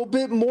a little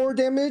bit more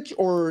damage,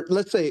 or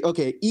let's say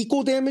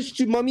equal damage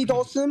to Mummy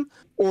Dawson,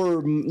 or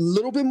a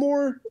little bit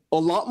more, a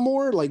lot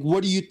more? Like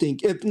what do you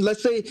think? If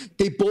let's say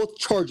they both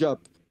charge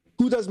up,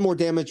 who does more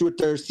damage with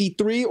their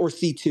C3 or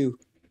C2?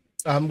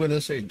 I'm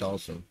gonna say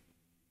Dawson.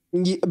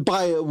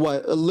 By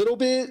what, a little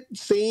bit,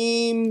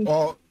 same?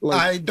 Well,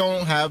 Like- I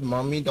don't have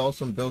Mummy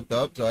Dawson built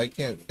up, so I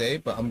can't say,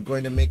 but I'm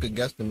going to make a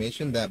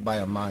guesstimation that by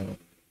a mile.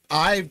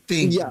 I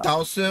think Yeah.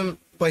 Dawson,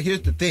 but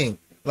here's the thing,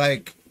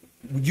 like,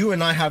 you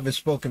and I haven't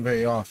spoken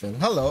very often.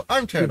 Hello,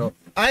 I'm Turtle.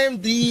 I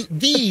am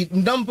the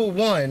number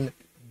one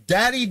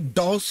Daddy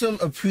Dawson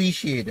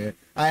appreciator.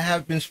 I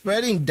have been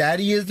spreading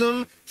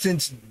daddyism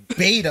since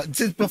beta,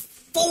 since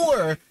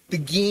before the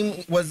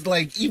game was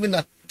like even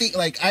a thing.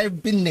 Like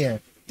I've been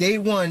there. Day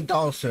one,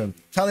 Dawson,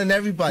 telling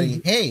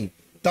everybody, hey,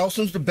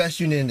 Dawson's the best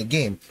unit in the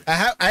game.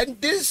 I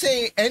didn't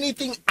say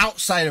anything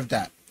outside of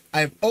that.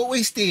 I've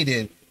always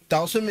stated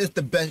Dawson is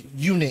the best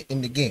unit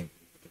in the game.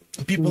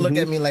 People look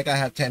at me like I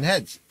have 10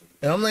 heads.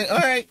 And I'm like, all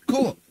right,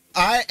 cool.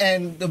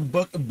 The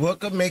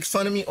book makes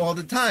fun of me all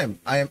the time.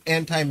 I am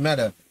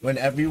anti-meta. When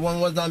everyone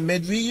was on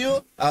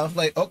mid-Ryu, I was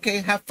like, okay,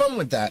 have fun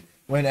with that.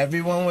 When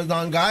everyone was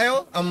on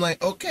Guile, I'm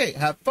like, okay,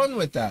 have fun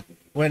with that.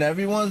 When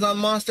everyone's on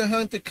Monster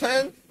Hunter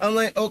Clan, I'm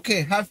like,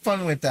 okay, have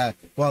fun with that.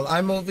 While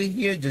I'm over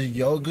here just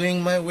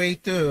yodeling my way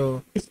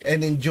through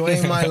and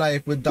enjoying my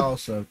life with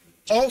Dawson.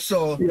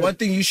 Also, one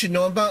thing you should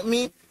know about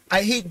me,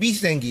 I hate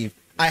Beast Zangief.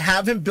 I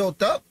have him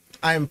built up.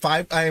 I am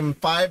 5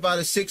 out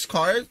of 6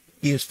 cards.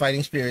 He is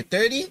Fighting Spirit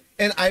 30,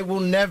 and I will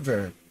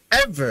never,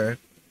 ever,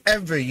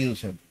 ever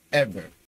use him. Ever.